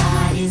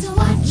 Somebody's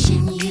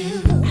watching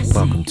you.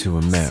 Welcome to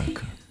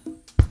America.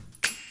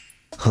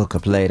 Hook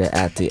up later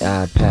at the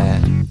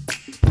iPad,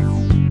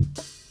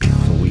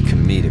 or we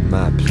can meet at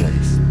my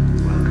place.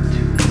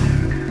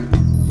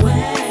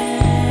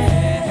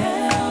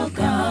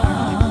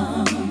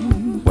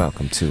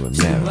 Welcome to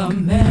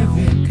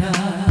America.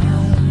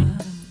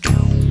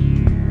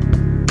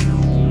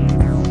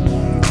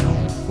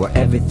 Where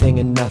everything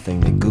and nothing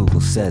that Google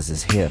says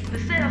is hip.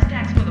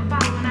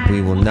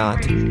 We will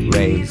not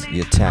raise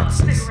your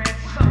taxes.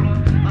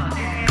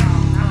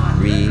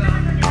 Read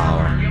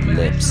our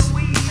lips.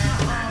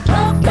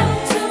 Welcome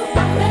to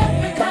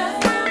America.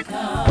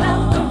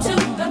 Welcome to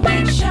the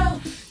big show.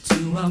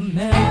 To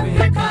America.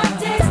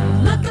 Everybody's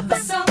looking for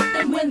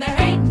something when there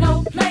ain't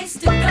no place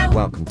to go.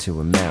 Welcome to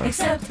America.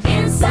 Except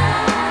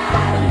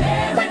inside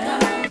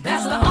America.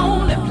 That's the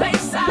only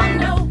place I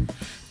know.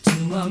 To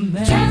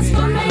America.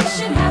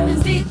 Transformation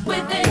happens deep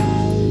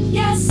within.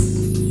 Yes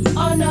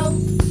or no?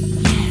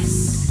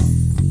 Yes.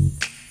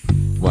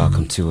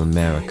 Welcome to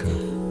America.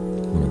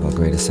 One of our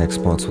greatest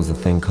exports was a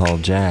thing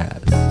called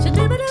jazz.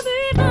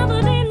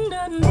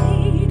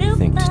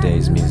 Think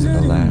today's music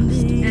will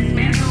last.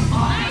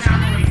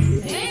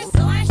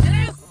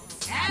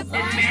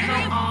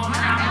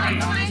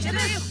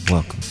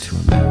 Welcome to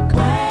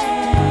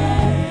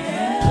America.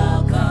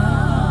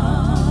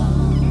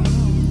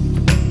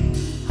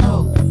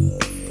 Hope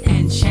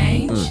and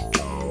change.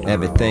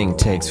 Everything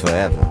takes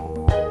forever.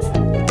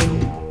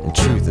 And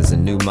truth is a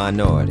new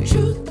minority.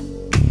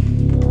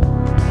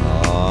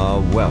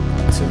 Oh,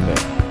 welcome to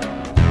America.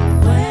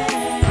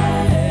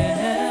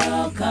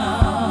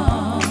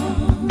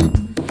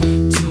 Welcome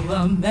to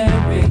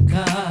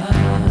America.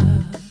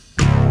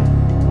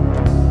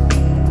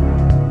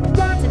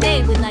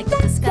 Today we'd like to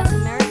discuss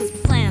America's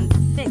plan to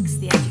fix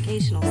the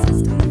educational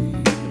system.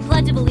 The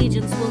Pledge of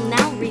Allegiance will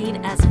now read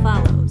as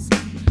follows.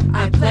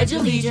 I pledge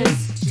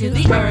allegiance to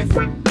the earth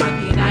and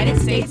the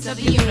United States of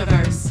the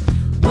universe.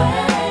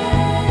 Welcome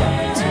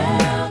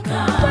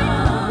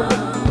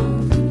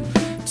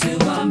to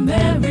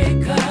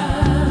America.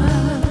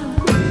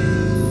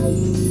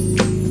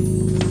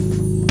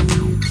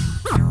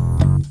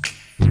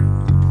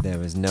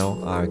 There is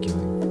no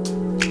arguing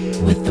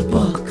With the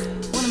book.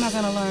 When am I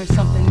gonna learn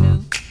something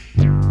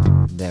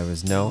new? There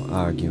is no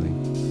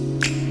arguing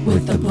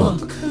With the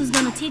book. Who's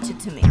gonna teach it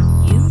to me?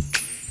 You?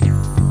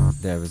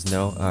 There is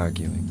no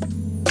arguing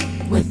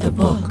With the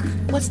book.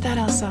 What's that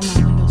outside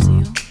my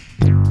windowsill?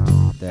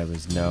 There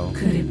is no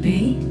Could it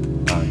be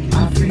arguing.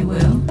 our free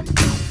will?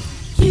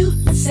 You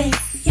say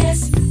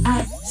yes,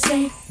 I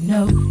say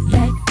no.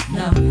 Let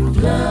love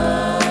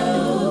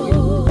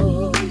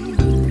flow.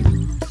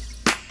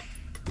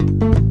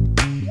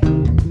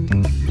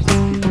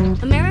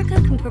 America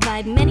can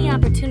provide many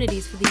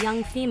opportunities for the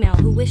young female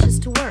who wishes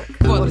to work.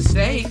 For the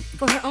state.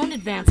 For her own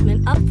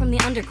advancement up from the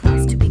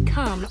underclass to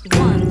become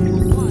one.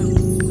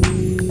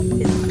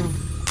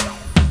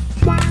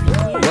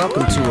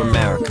 Welcome to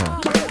America.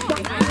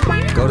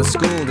 Go to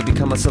school to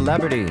become a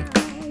celebrity.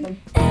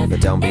 But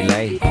don't be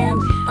late.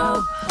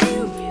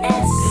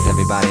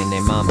 Everybody and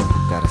their mama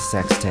got a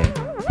sex tape.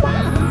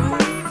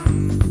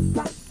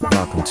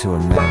 Welcome to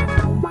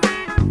America.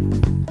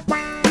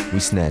 We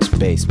snatch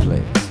bass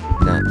players,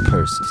 not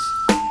purses.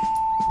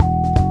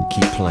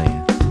 Keep playing,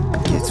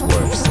 it gets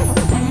worse.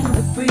 Land of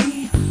the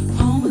free,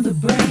 home of the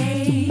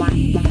brave.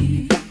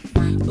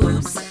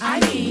 Oops, I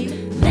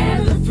mean,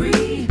 land of the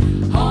free,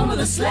 home of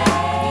the slave.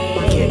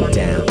 Get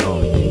down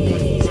on your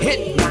knees.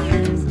 Hit me.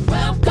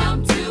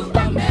 Welcome to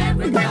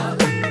America.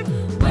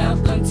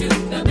 Welcome to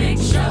the big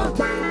show.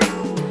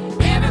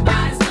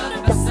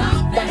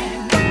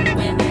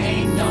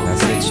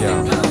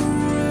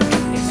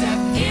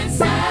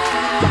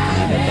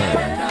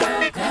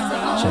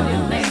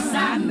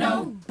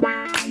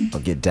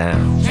 it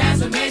down.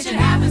 Transformation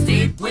happens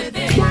deep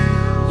within.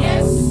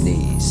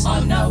 Yes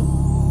or no?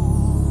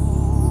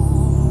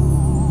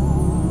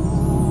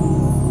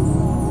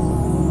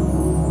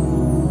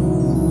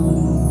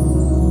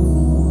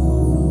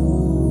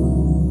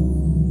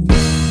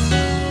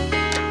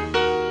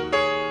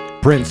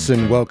 Prince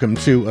and Welcome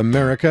to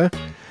America.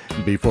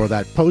 Before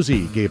that,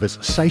 POSY gave us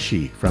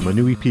Seishi from a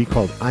new EP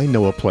called I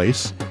Know a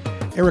Place.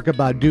 Erykah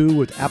Badu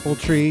with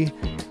Appletree.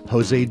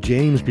 José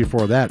James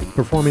before that,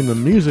 performing the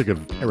music of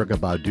Erykah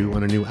Badu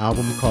on a new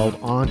album called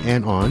On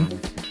and On.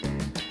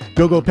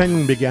 GoGo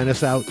Penguin began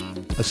us out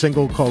a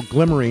single called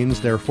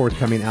Glimmerings. Their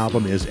forthcoming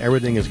album is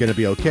Everything Is Gonna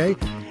Be Okay,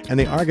 and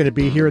they are going to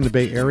be here in the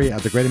Bay Area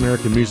at the Great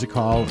American Music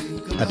Hall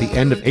at the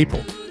end of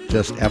April,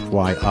 just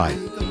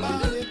FYI.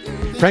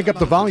 Crank up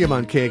the volume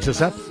on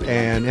KXSF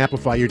and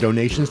amplify your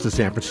donations to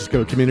San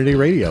Francisco Community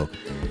Radio.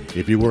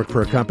 If you work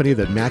for a company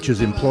that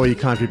matches employee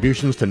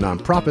contributions to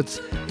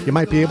nonprofits, you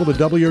might be able to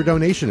double your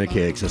donation at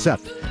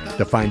KXSF.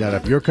 To find out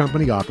if your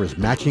company offers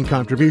matching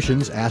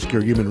contributions, ask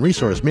your human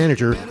resource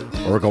manager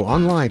or go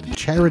online to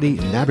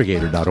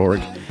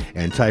charitynavigator.org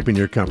and type in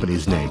your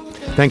company's name.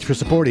 Thanks for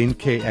supporting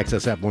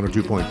KXSF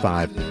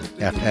 102.5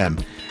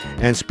 FM.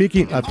 And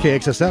speaking of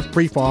KXSF,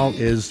 FreeFall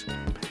is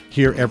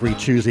here every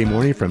Tuesday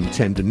morning from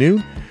 10 to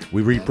noon.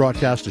 We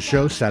rebroadcast the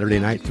show Saturday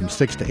night from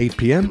 6 to 8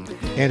 p.m.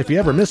 And if you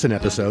ever miss an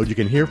episode, you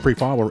can hear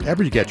FreeFall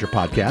wherever you get your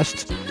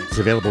podcasts. It's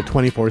available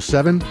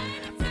 24/7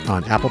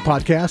 on Apple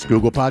Podcasts,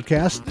 Google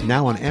Podcasts,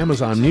 now on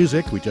Amazon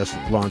Music. We just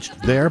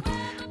launched there.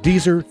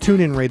 Deezer,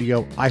 TuneIn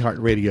Radio,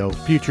 iHeartRadio,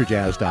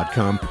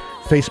 FutureJazz.com,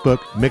 Facebook,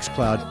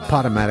 Mixcloud,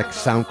 Podomatic,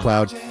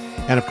 SoundCloud,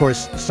 and of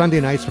course, Sunday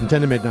nights from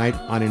 10 to midnight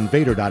on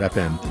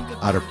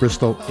Invader.fm out of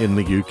Bristol in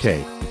the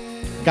UK.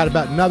 Got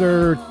about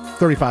another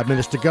 35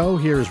 minutes to go.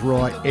 Here's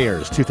Roy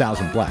Ayers,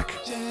 2000 Black.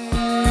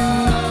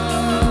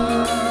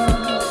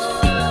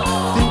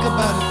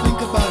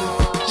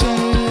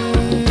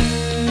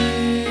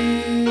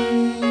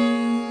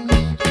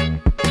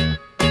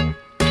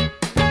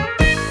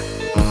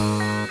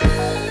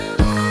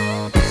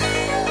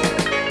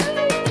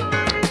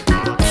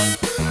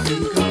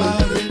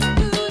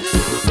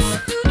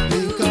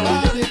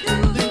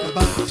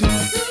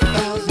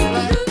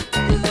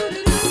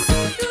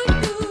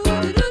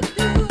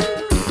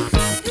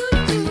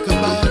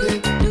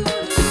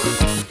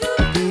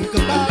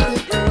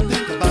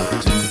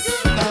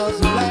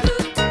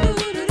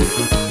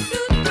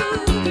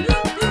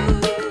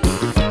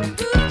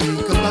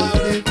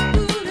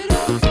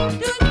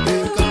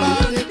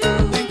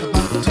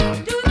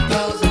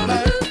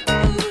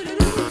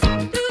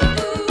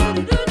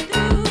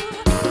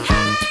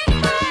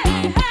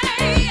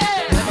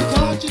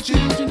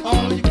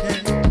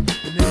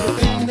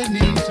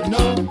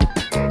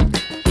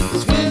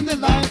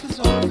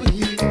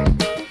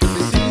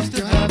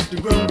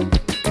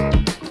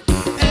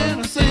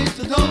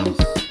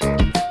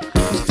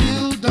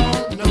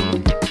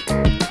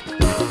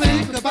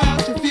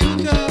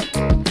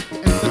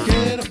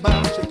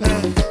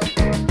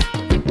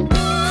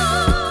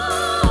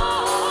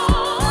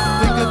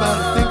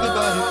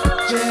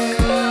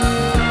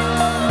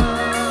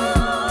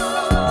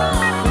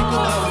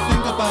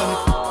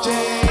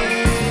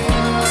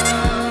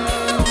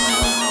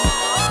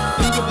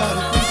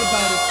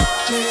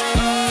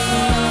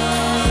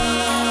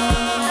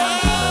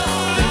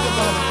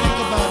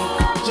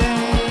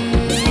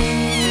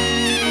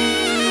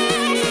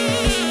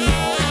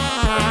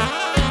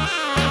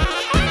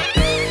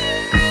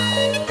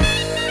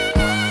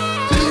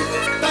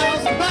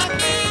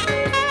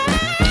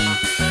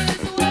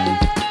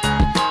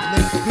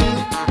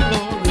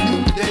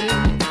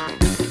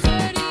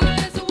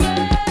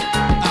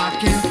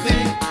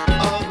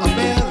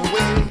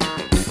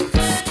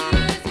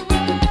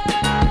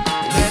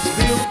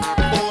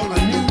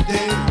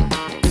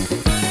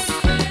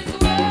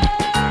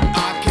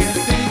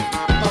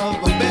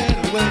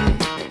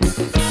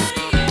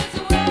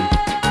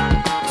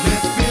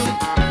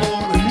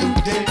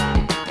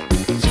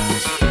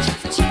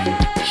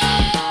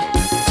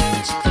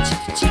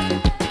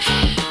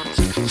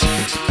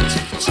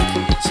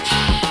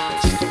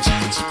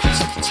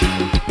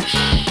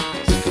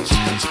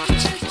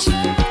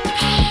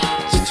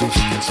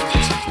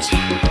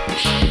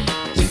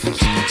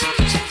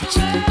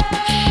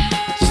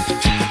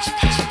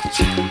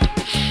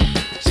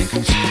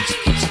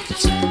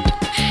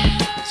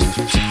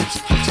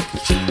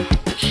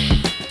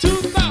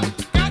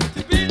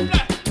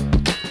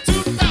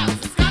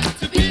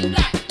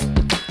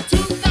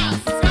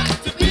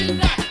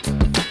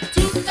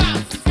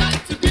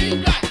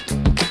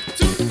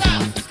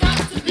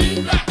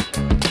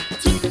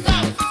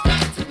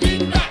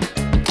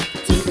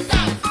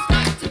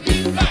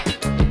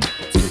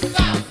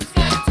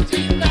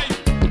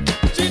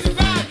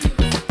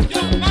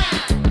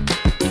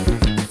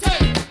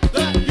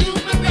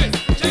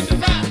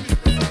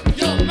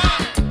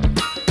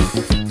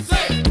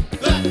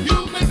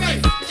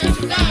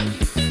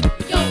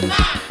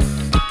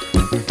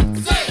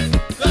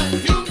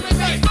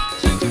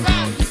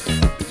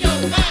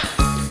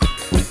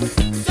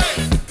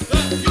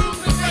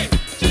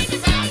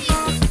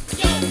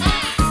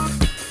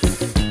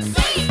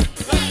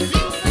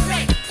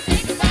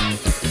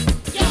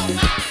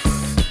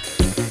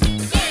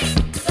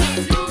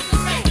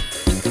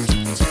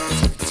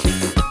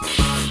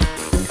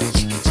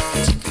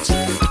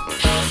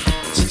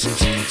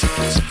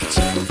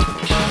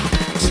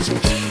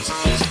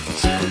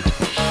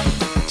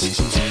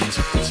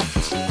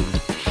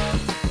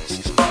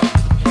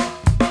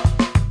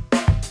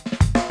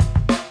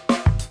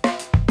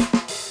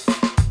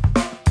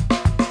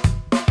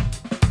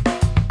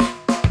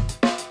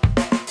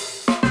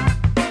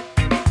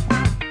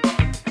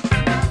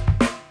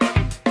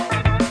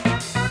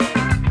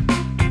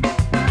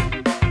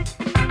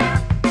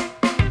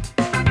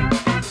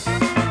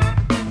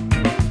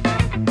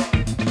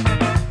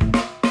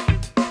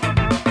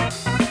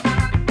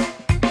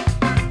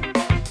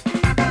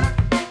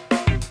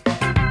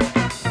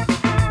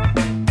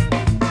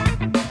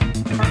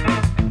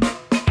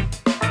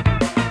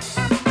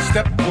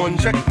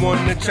 check one,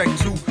 and check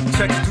two.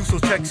 Checks two, so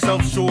check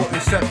self, short,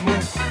 and set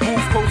move.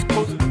 Move coast,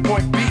 close to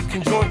point B.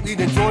 Conjointly,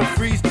 then join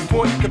freeze. The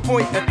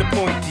point at the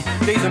point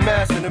D. Days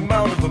amass an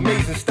amount of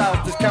amazing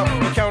styles. Discount,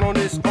 count on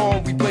this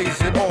on, we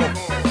blaze it on.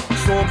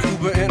 Storms,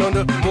 Uber, and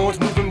under. Morns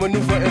moving,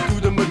 maneuver, and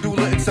through the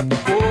medulla, except the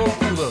form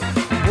cooler.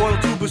 Boil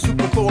tuber,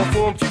 super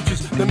chloroform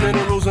futures. The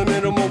minerals are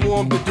minimal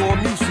warm. The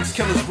dorm music,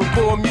 killers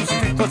reborn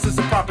music. Clusters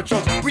and proper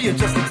chunks.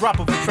 Readjust the drop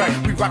of a track.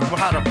 We rock with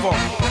how to funk.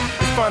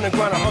 It's fine and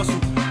grind a hustle.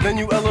 Then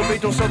you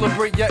elevate, don't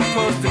celebrate yet,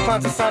 cause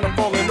decline's a sign of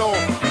falling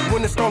off.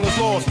 When the strong is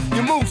lost,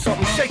 you move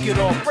something, shake it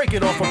off, break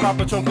it off, a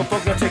proper chunk of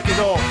funk, now take it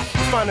off.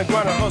 It's fine and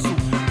grind a hustle.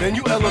 Then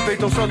you elevate,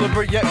 don't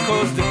celebrate yet,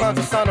 cause decline's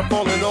a sign of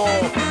falling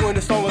off. When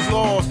the strong is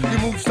lost, you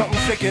move something,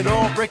 shake it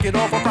off, break it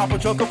off, a proper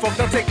chunk of funk,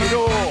 now take it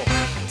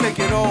off. Take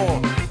it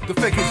off, the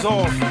fake is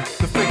off,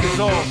 the fake is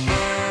off.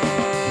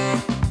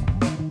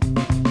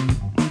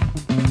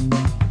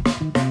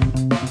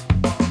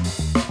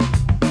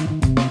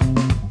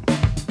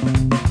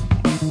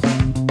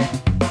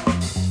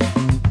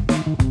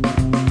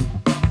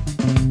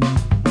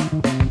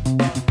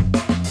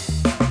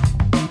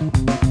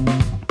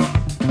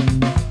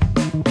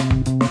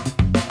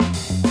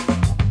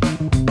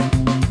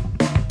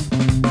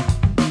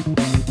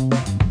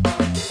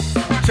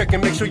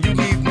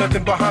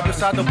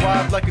 Beside the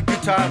vibe like a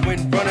good tide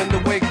when running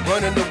away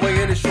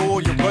in the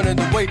shore, you're running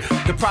away.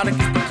 The product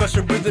is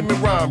percussion, rhythm, and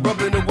rhyme,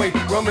 rubbing away,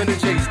 rumming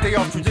and chase. Stay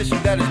off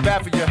tradition, that is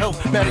bad for your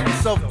health. Mad at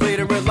yourself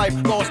later in life,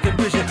 lost in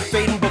vision,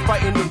 fading but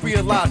fighting to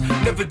realize.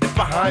 Never dip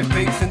behind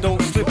face and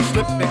don't slip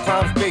and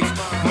climb space.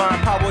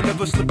 Mind power,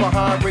 never slip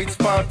behind rates.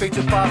 Find fates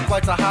and five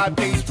flights, a high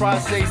pace, try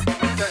safe.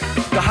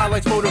 The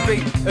highlights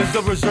motivate as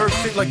the reserve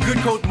shit. Like good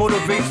coach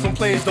motivates when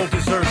players don't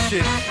deserve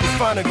shit. It's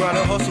fine to grind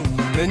and hustle,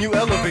 then you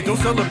elevate. Don't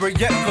celebrate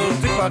yet,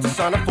 cause decline's a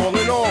sign of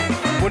falling off.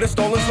 When it's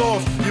stolen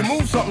lost, you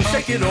move something,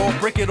 shake it off,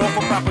 break it off,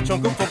 a proper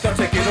chunk of funk, now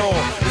take it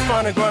off. It's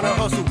fine to grind and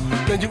hustle,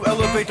 then you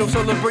elevate. Don't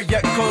celebrate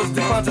yet, cause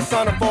decline's a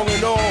sign of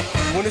falling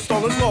off. When it's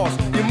stolen lost,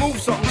 you move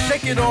something,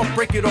 shake it off,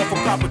 break it off, a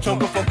proper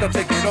chunk of funk, now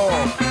take it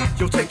off.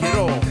 Yo, take it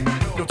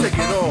off, yo, take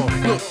it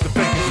off. Look, the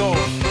fake is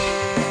off.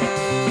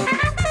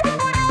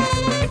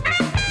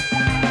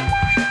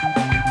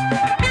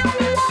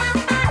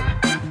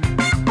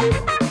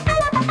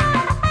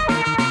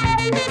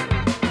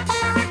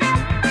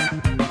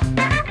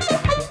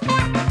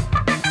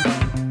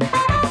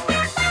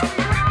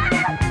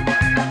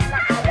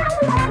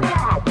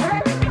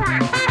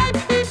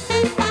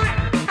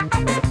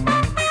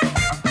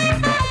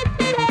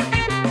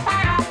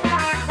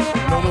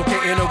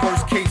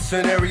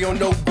 Scenario,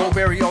 no go,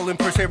 bury all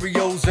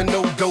impresarios and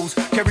no-dos.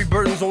 Carry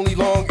burdens only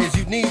long as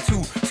you need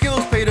to.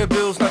 Skills pay the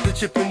bills, not the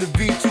chip in the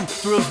V2.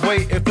 Thrills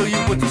wait and fill you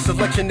with the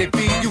selection they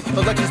feed you.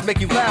 Elections make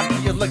you laugh,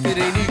 the elected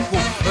ain't equal.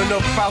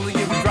 Enough poly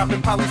and we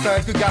dropping poly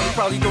signs. Good guy, we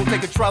probably don't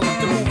take a trolley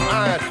to move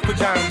iron. For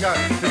giant.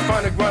 It's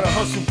fine to grind a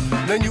hustle.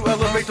 Then you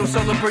elevate, don't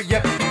celebrate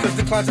yet, because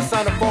decline's a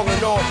sign of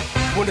falling off.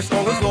 When the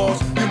strong is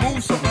lost, you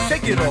move something,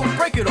 shake it off,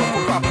 break it off,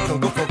 a proper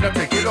chunk of funk, now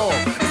take it off.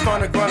 It's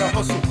fine to grind a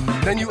hustle.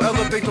 Then you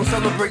elevate, don't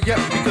celebrate yet,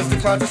 because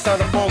decline's a sign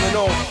of falling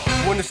off.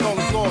 When the strong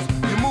is lost,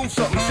 you move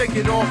something, shake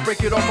it off,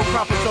 break it off, a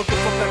proper chunk of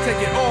funk, now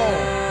take it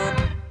off.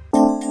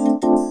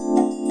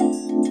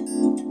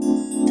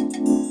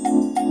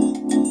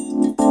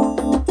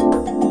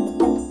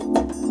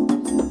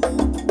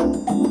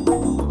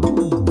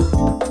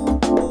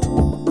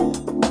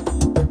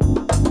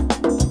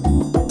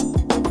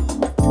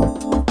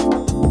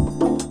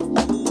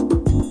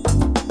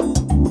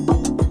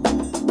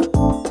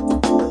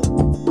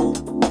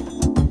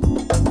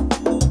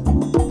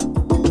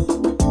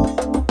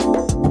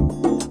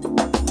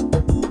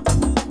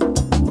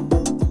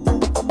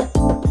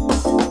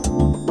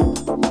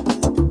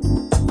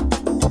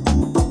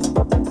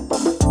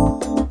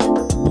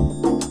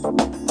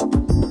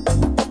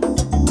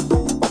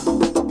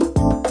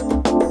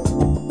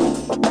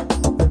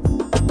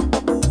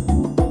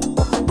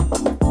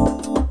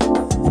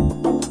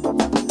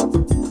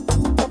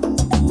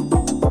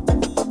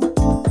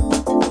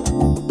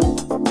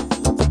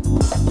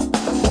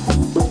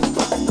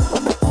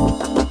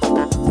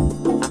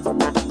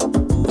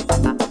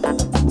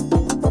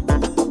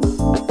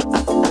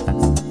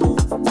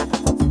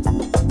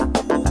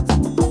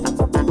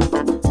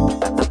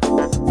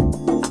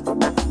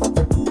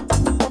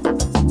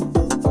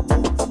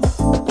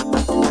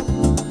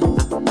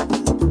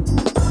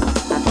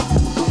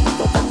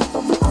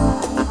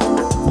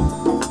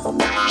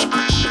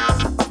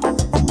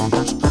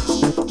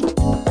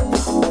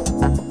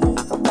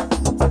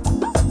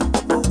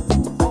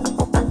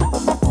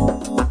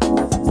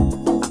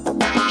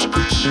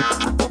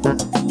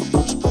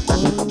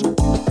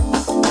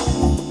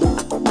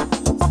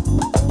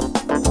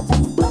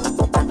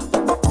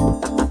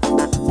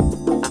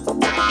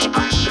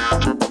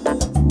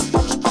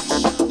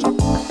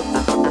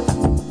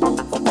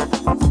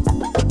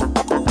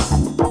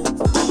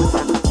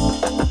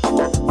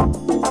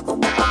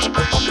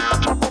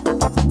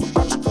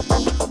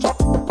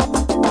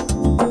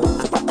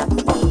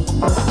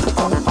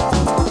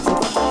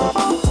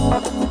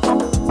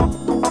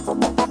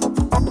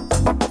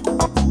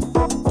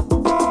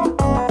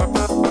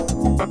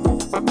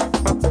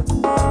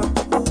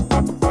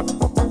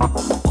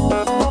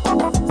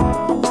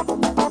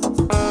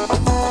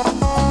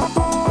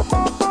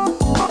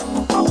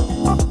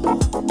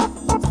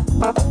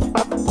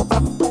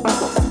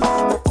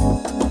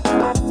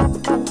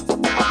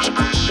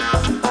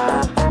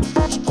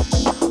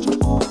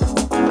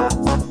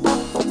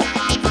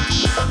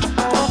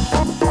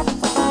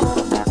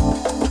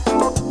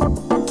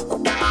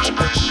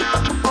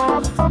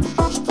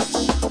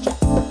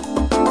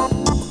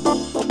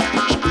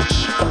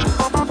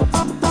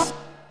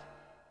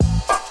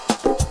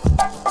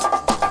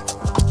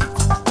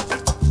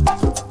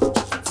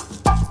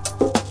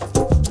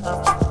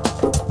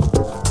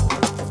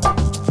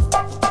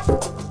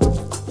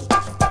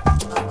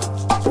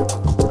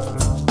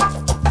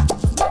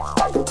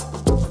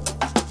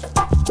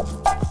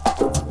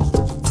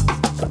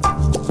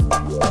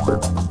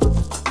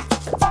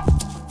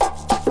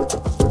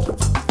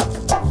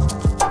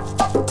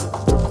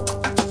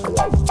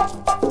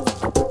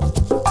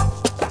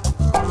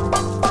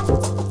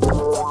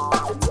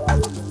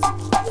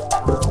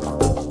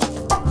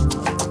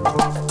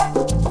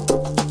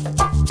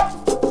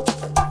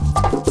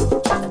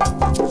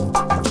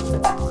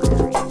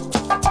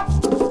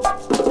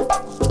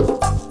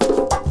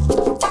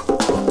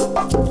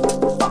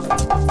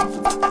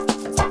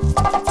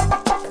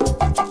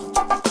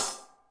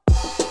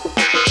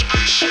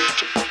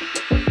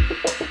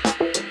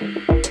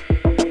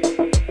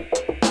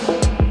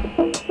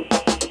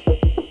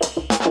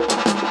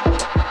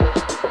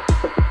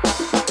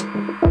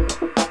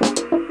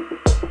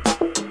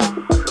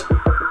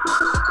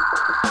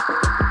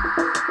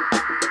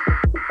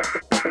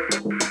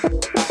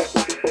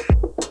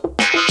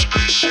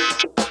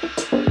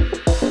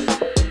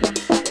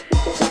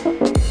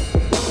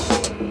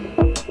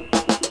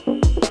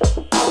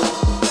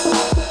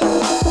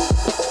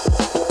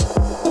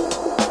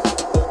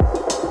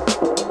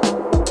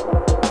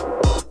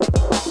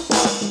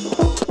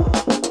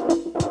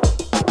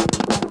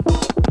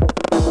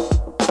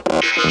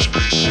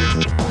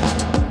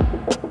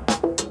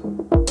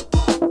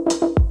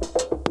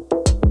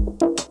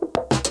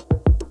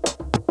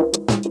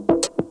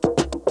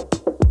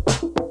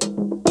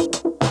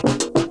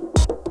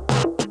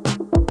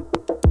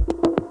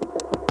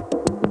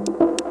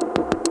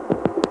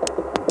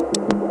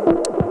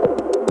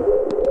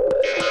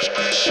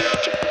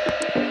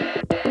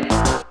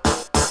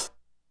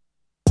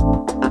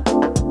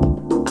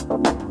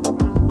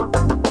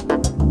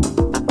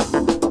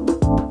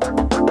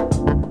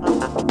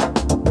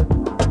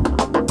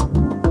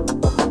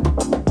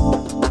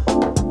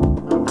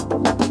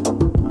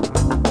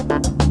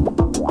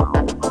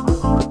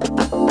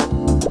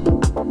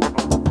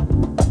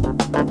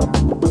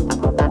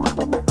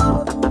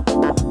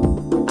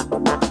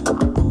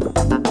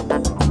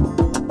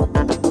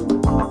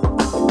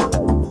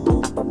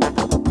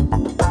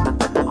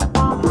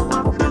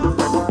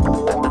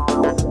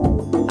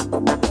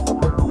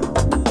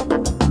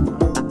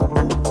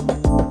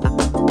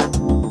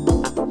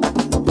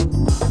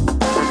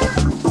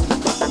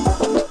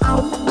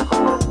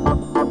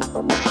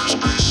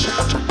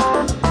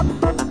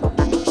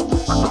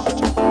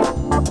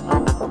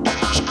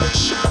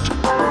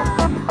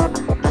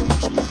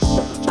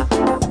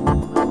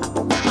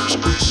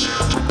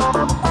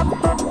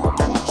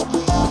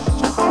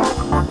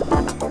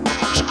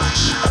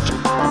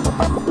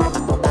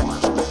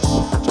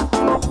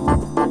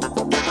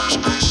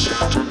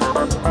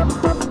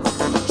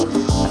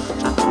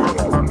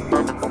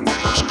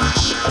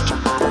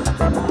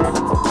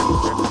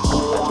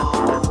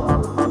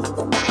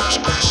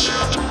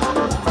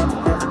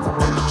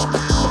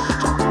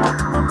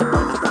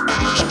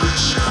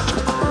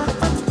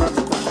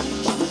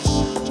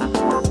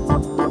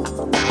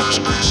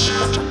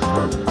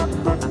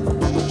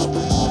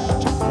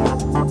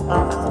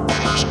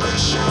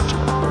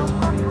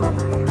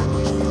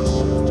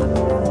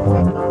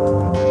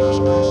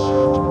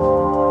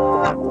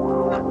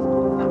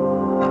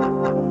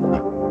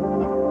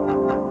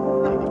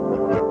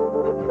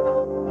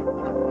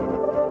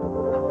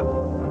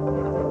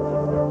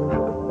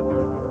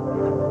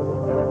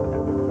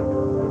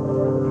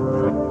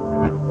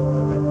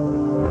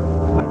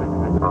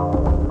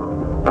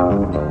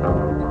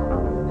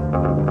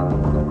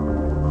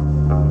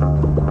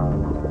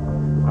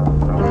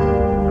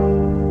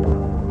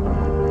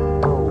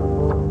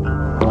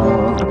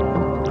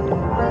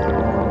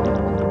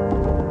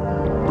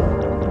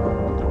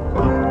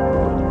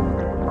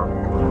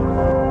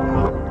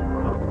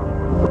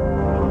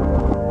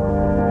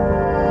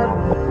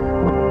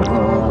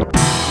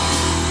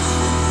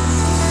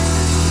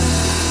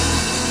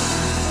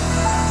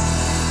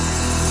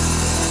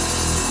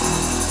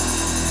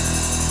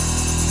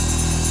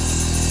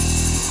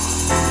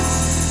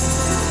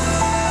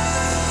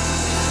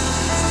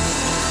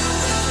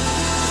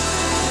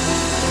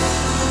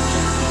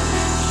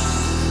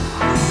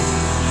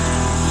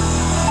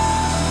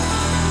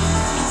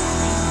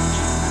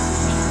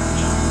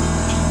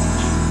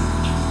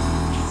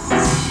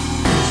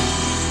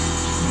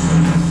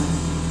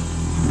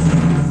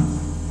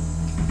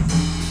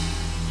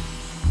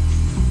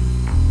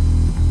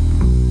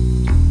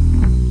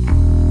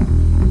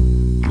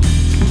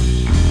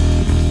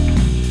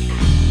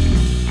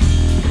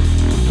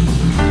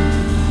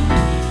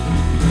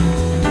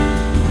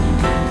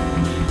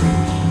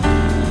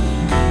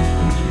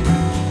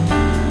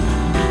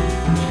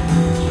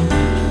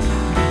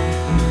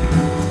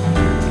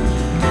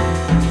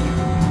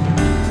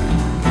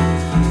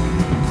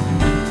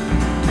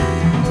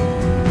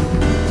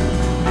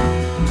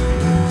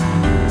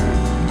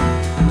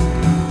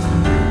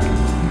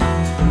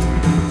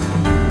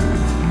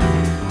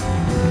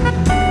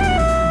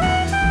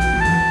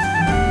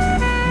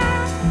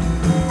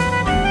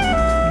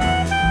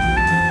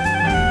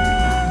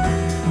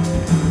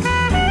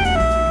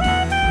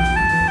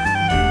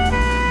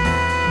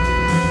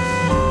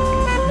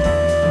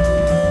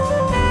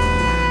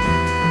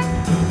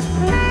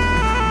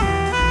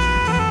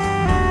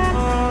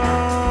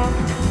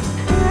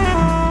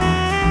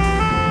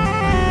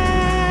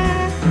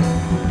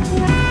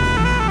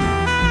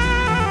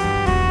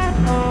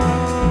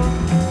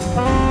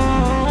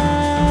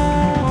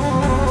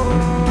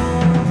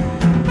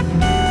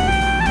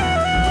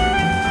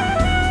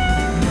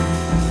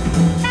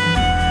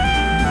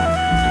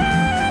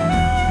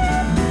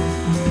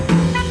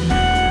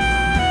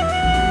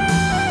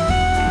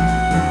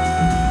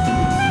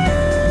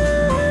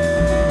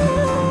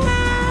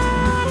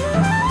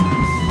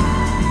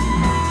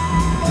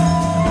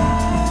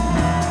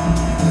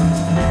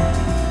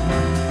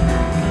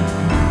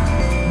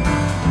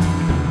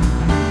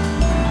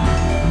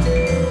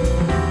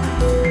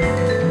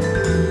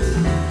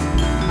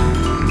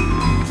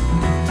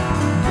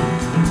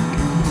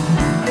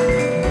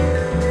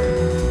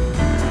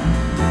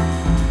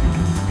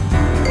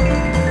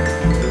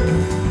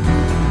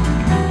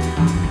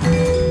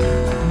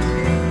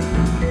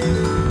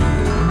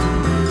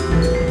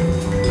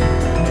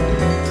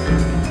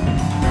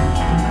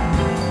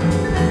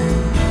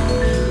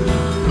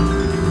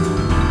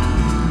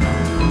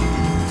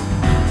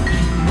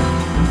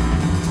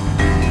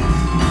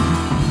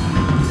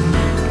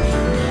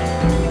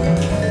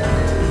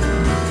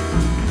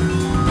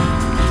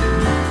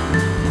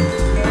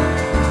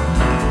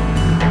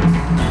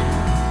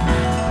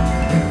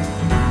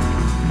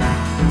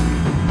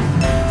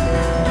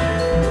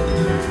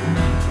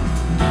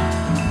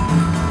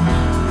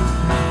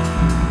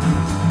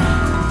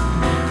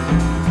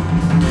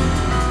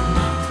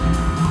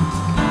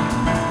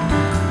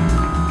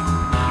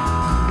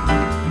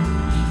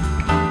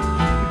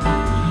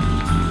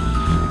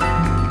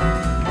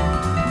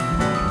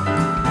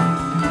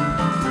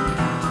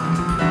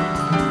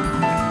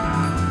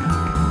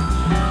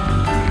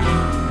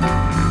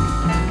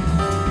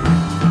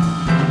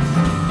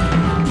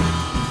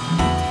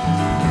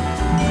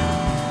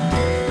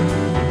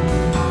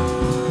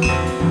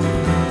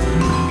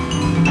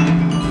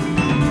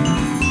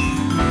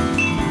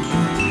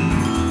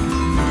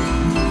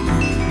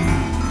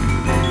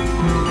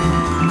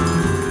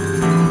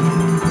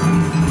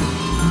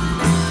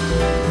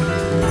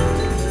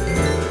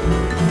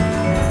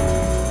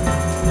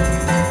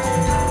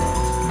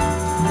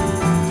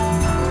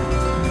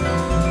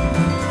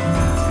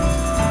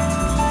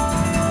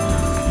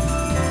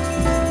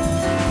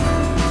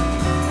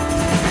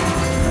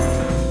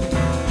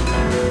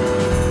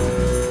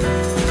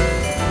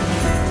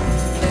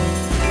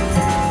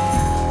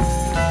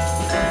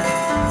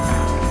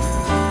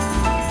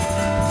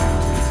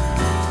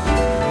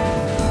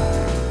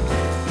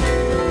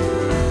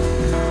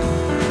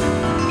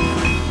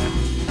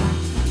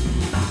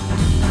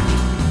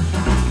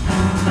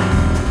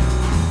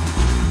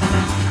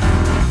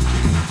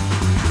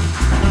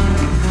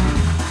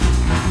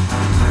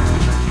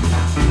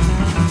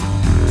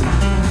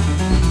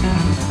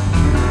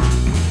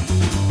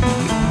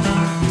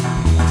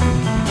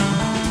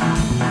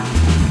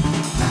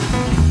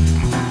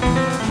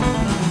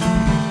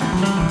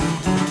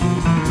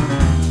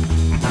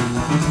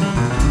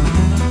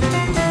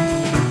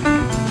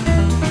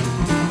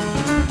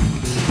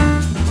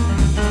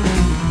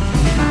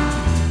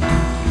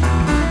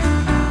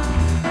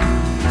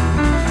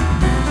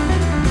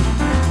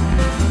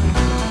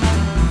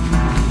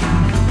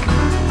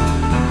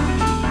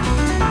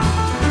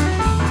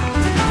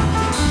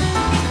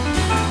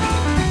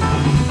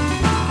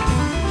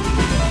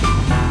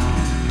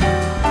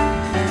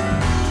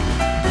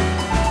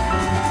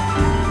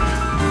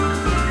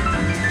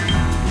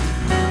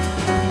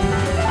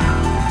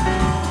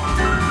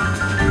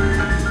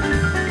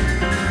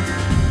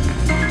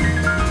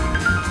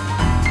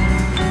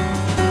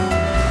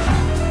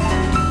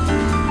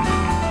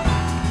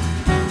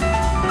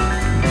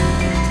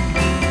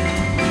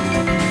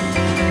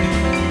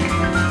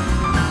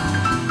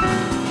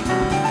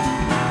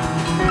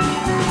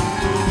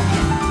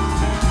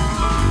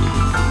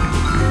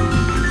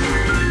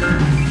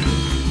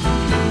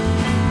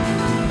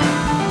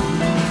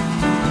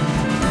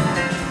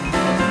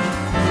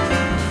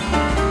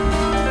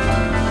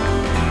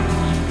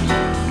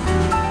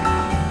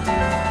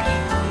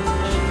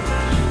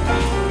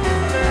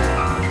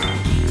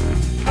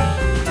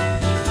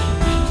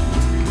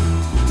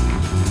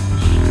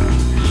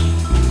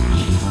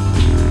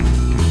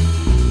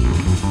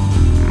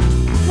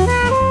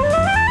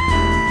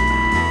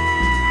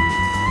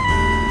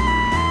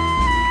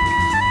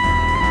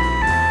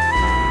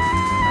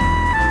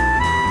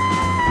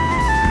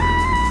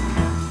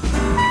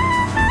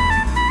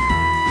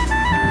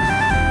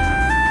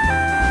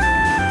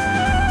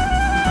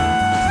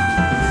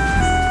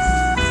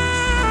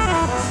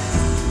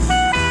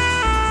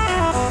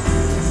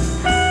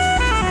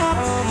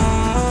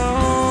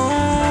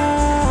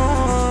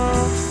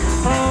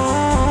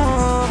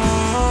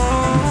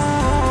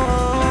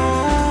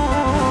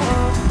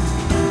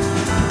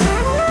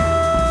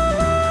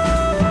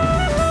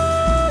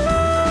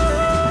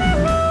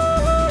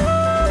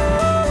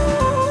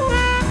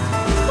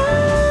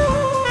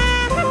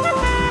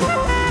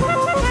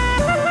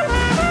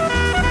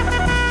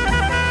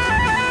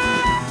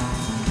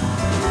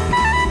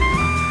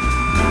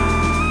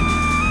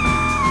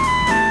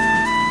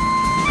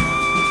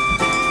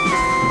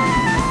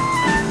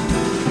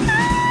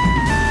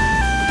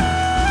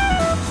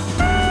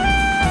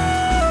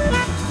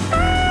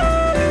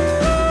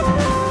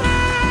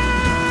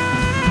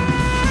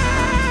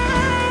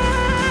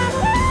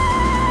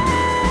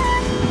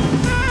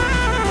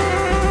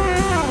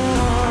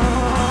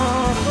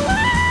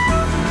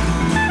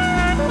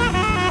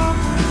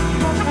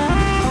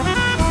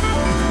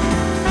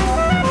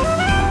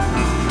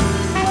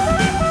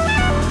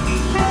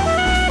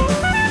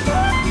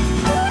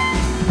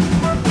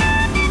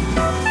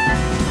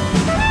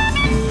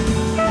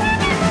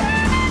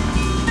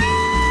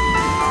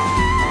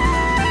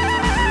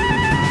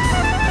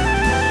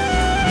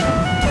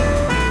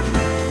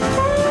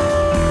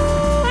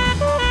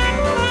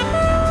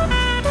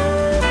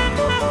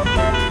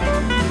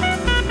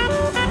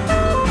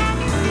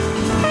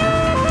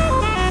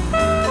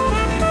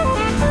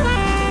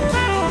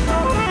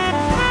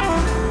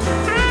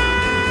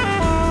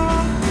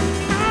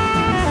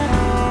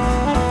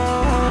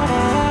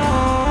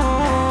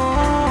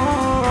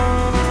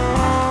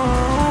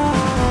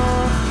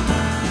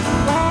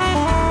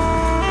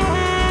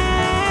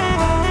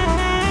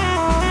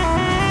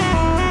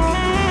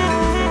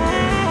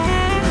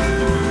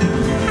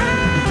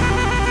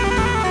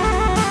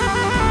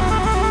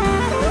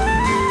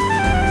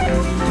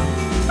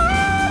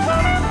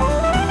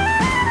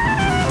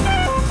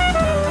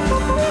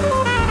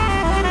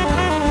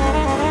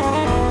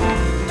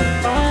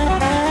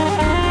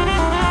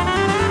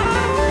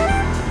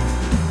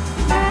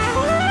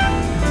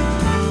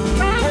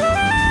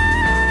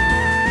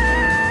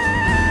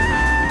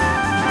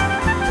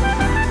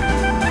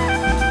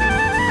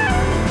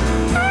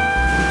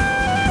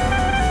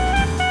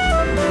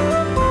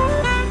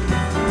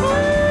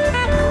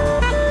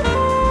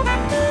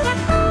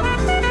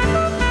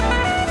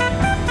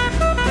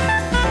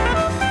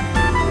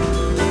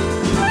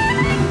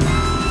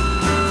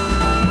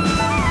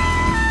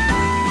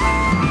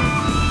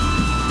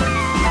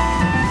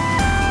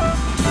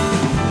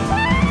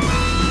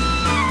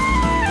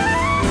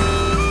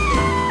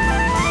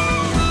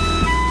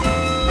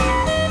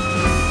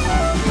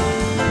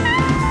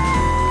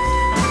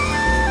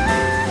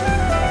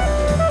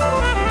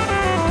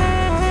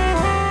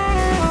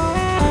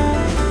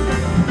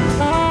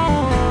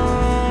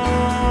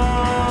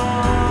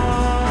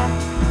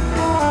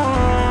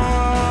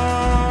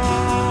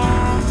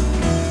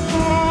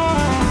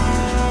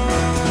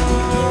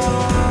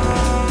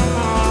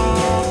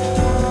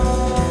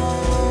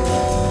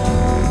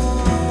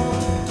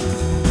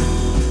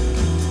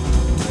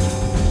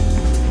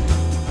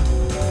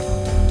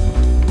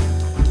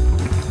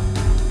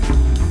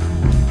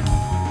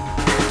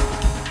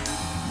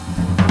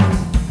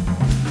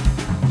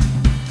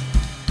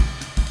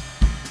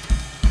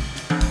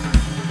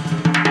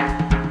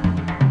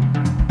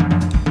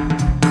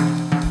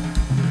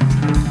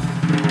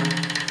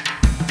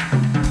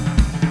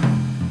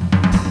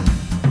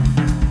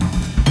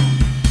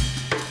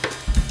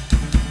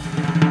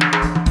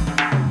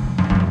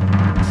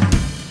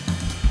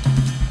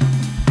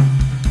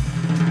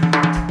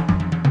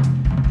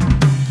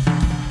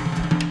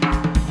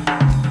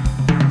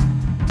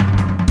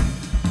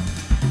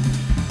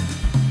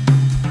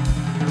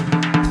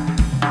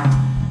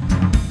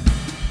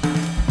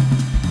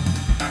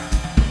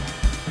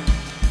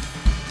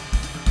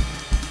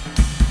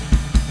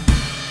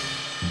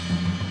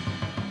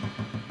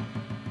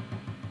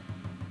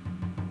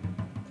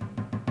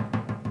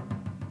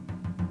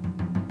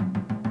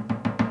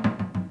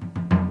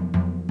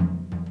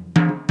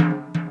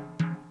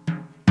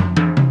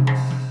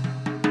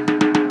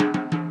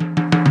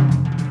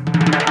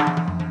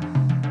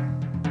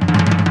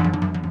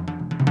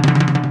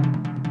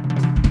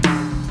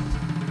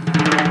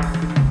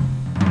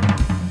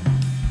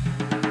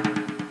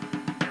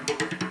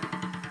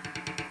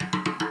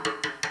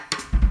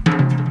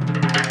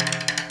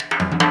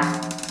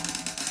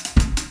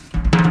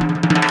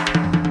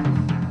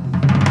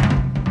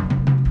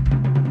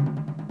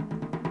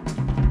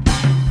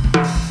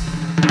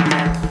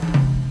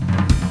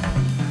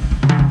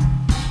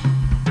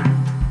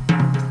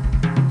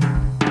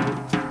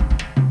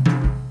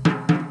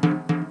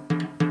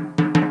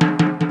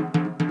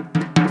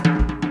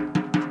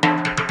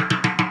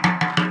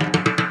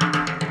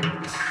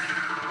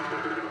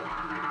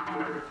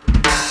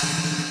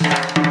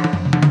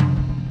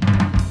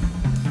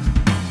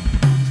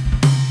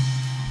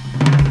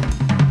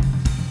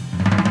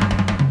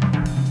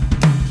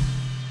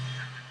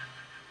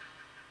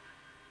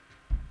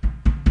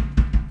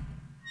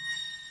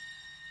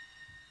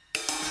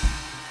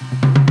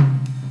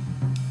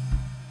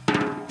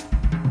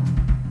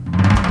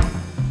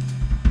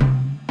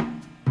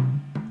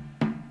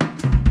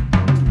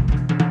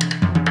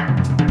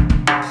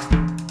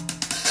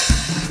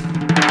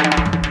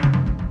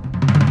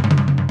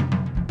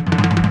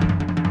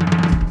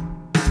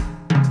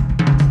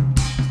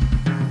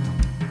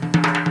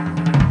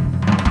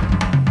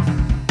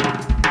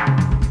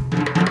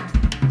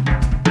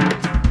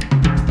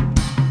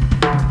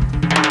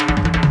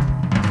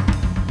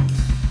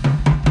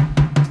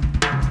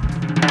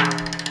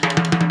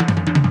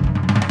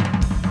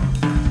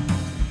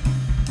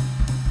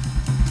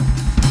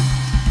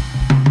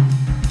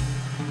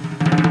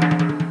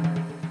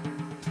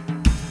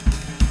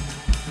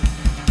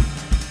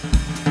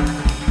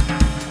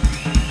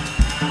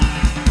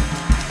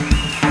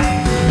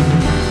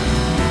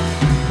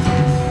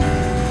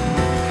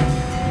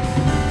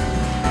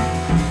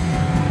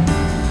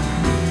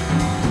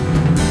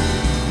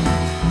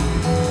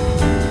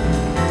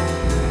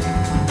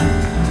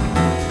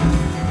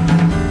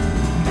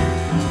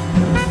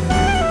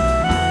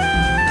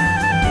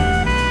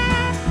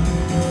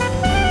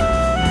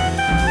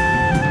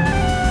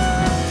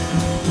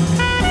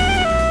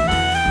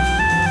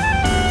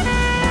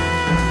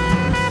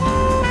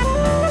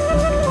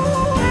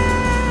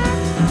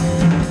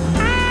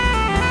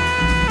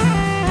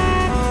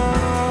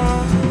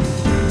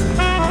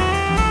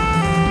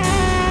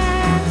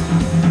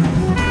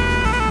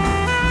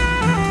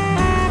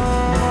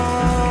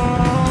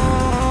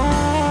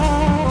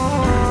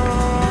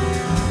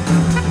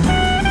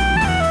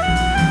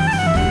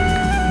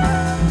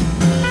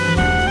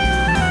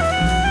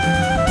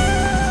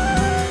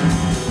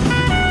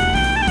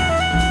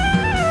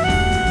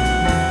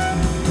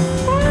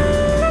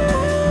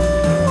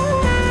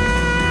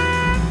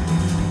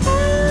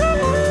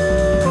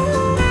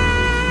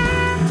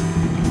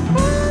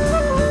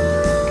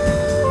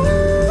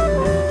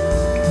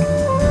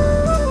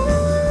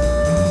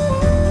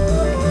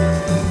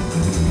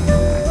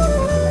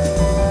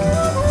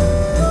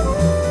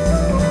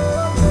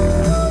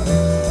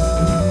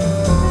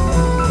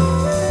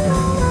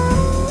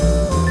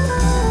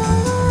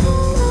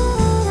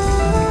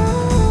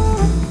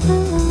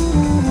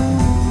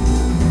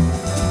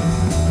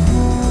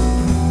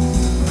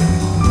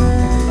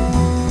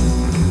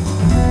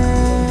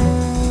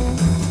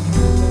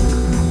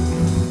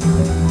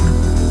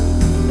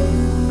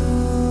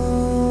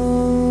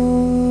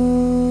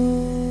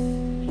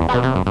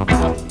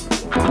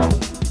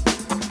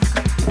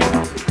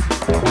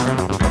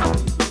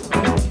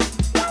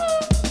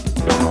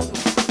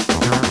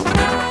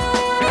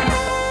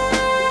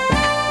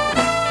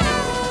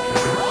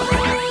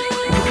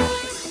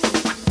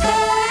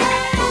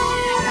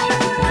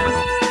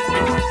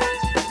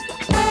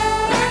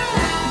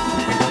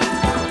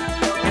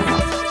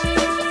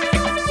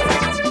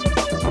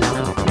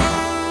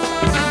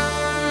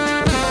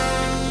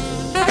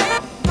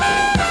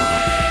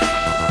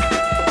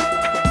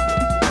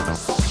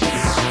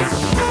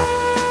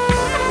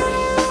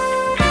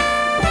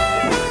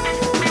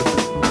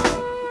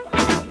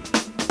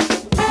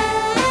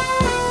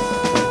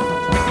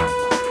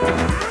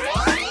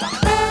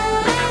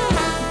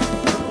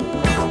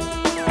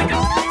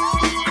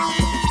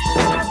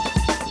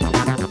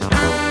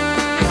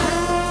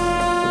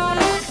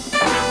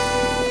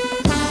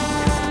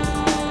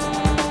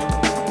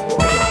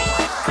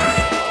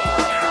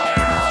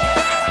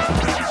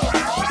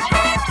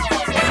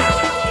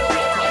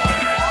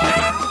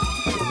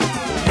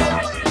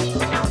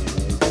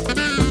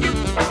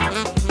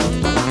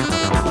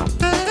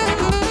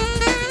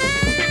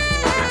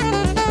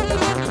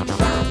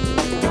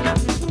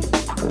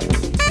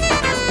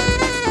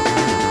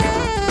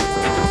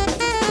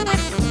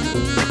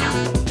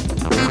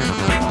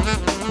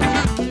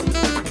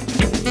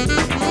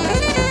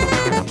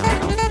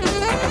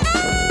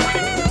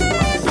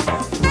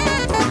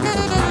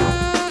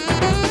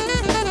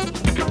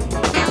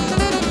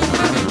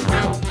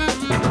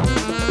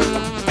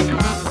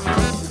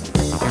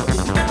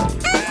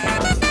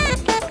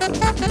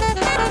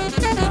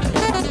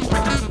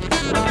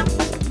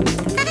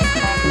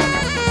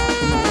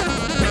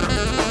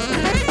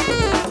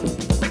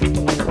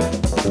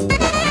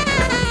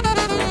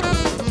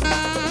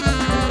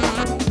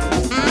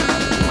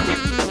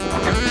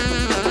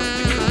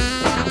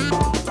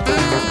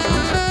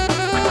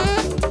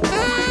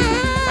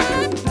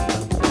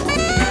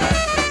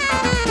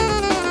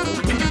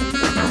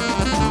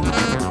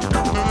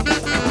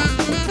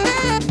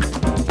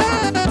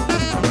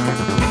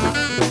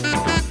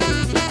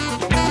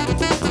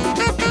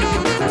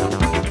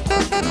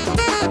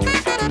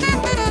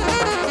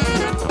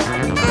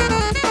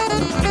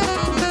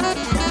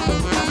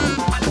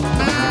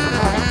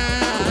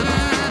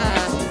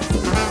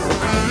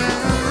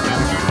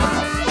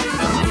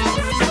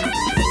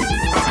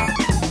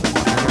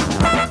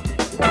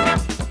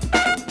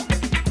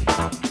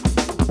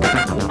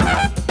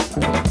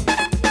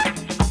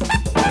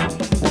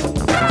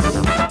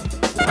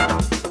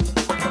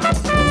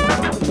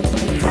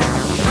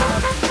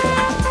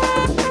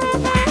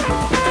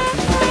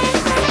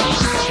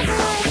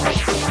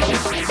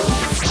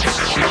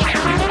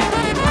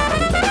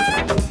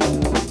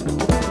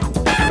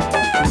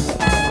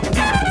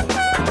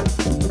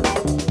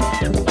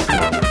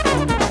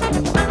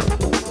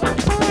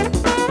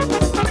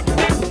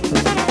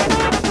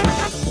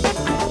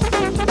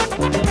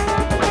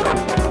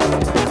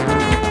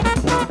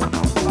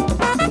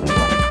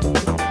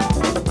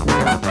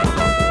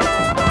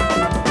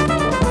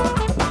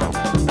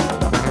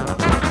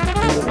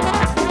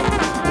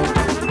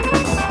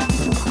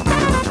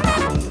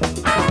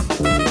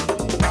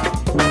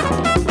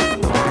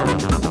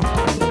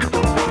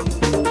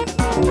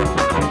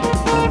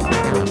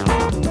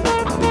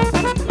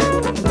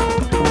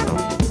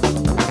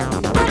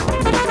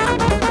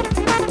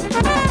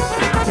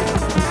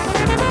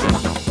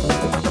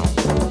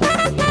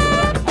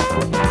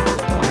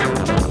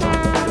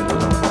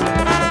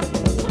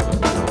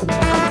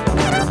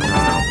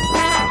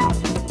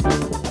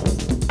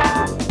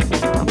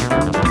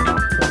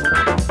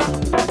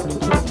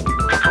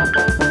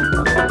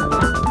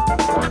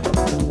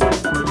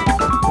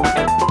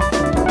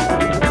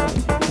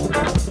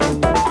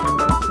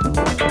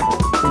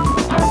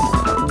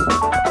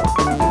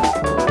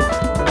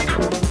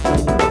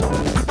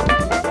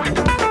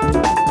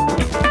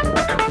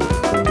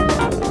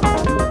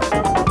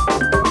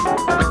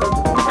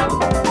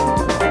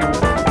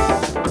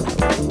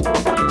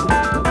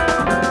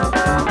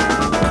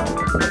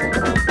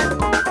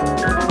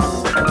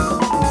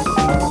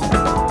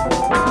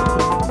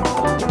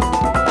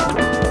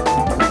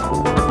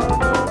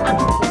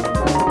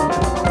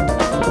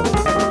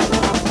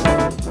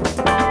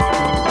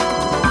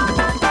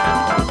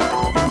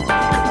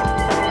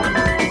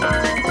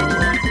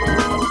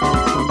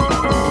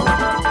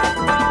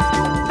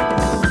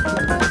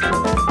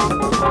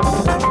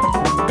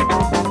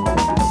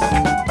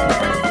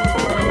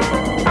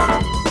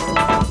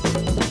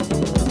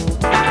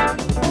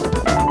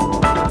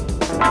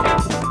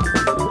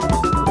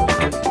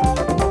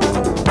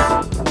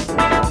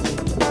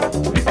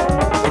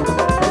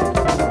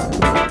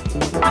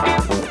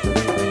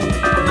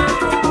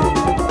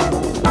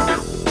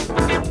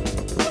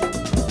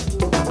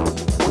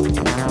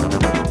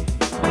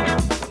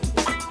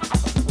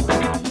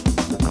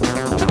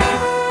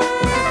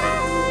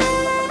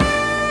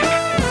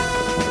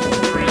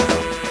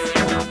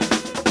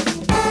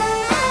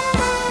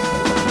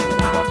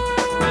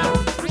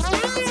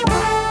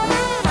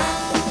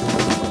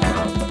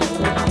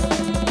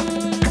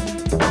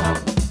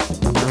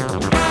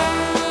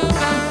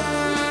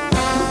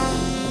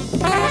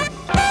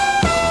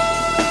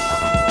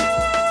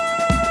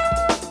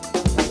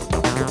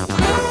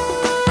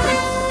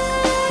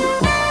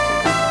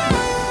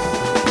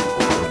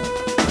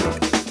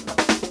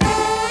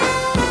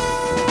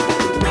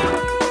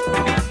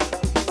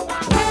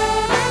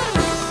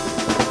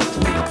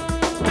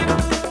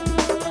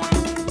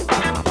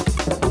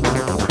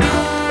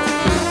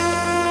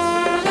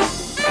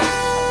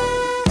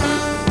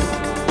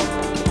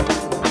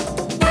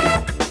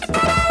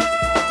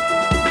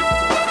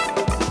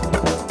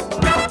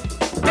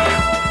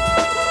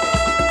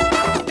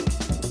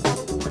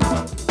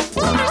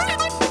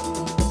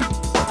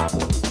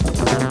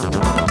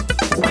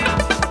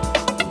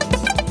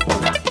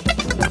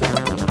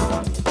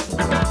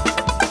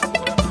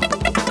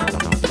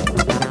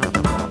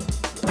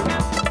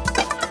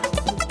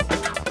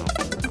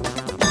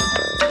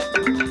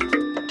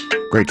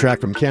 Great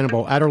track from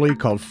Cannonball Adderley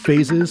called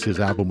Phases. His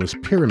album was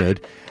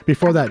Pyramid.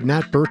 Before that,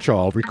 Nat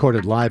Birchall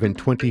recorded live in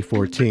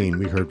 2014.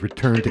 We heard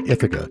Return to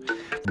Ithaca.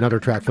 Another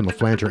track from the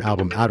Flanger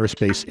album Outer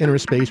Space, Inner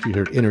Space. We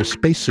heard Inner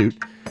Spacesuit.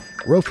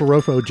 Rofo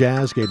Rofo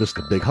Jazz gave us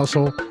The Big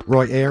Hustle.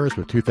 Roy Ayers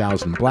with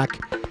 2000 Black.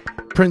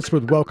 Prince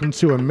with Welcome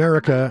to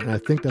America. And I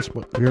think that's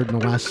what we heard in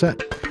the last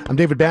set. I'm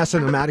David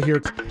Basson. I'm out of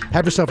here.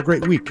 Have yourself a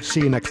great week.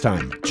 See you next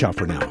time. Ciao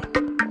for now.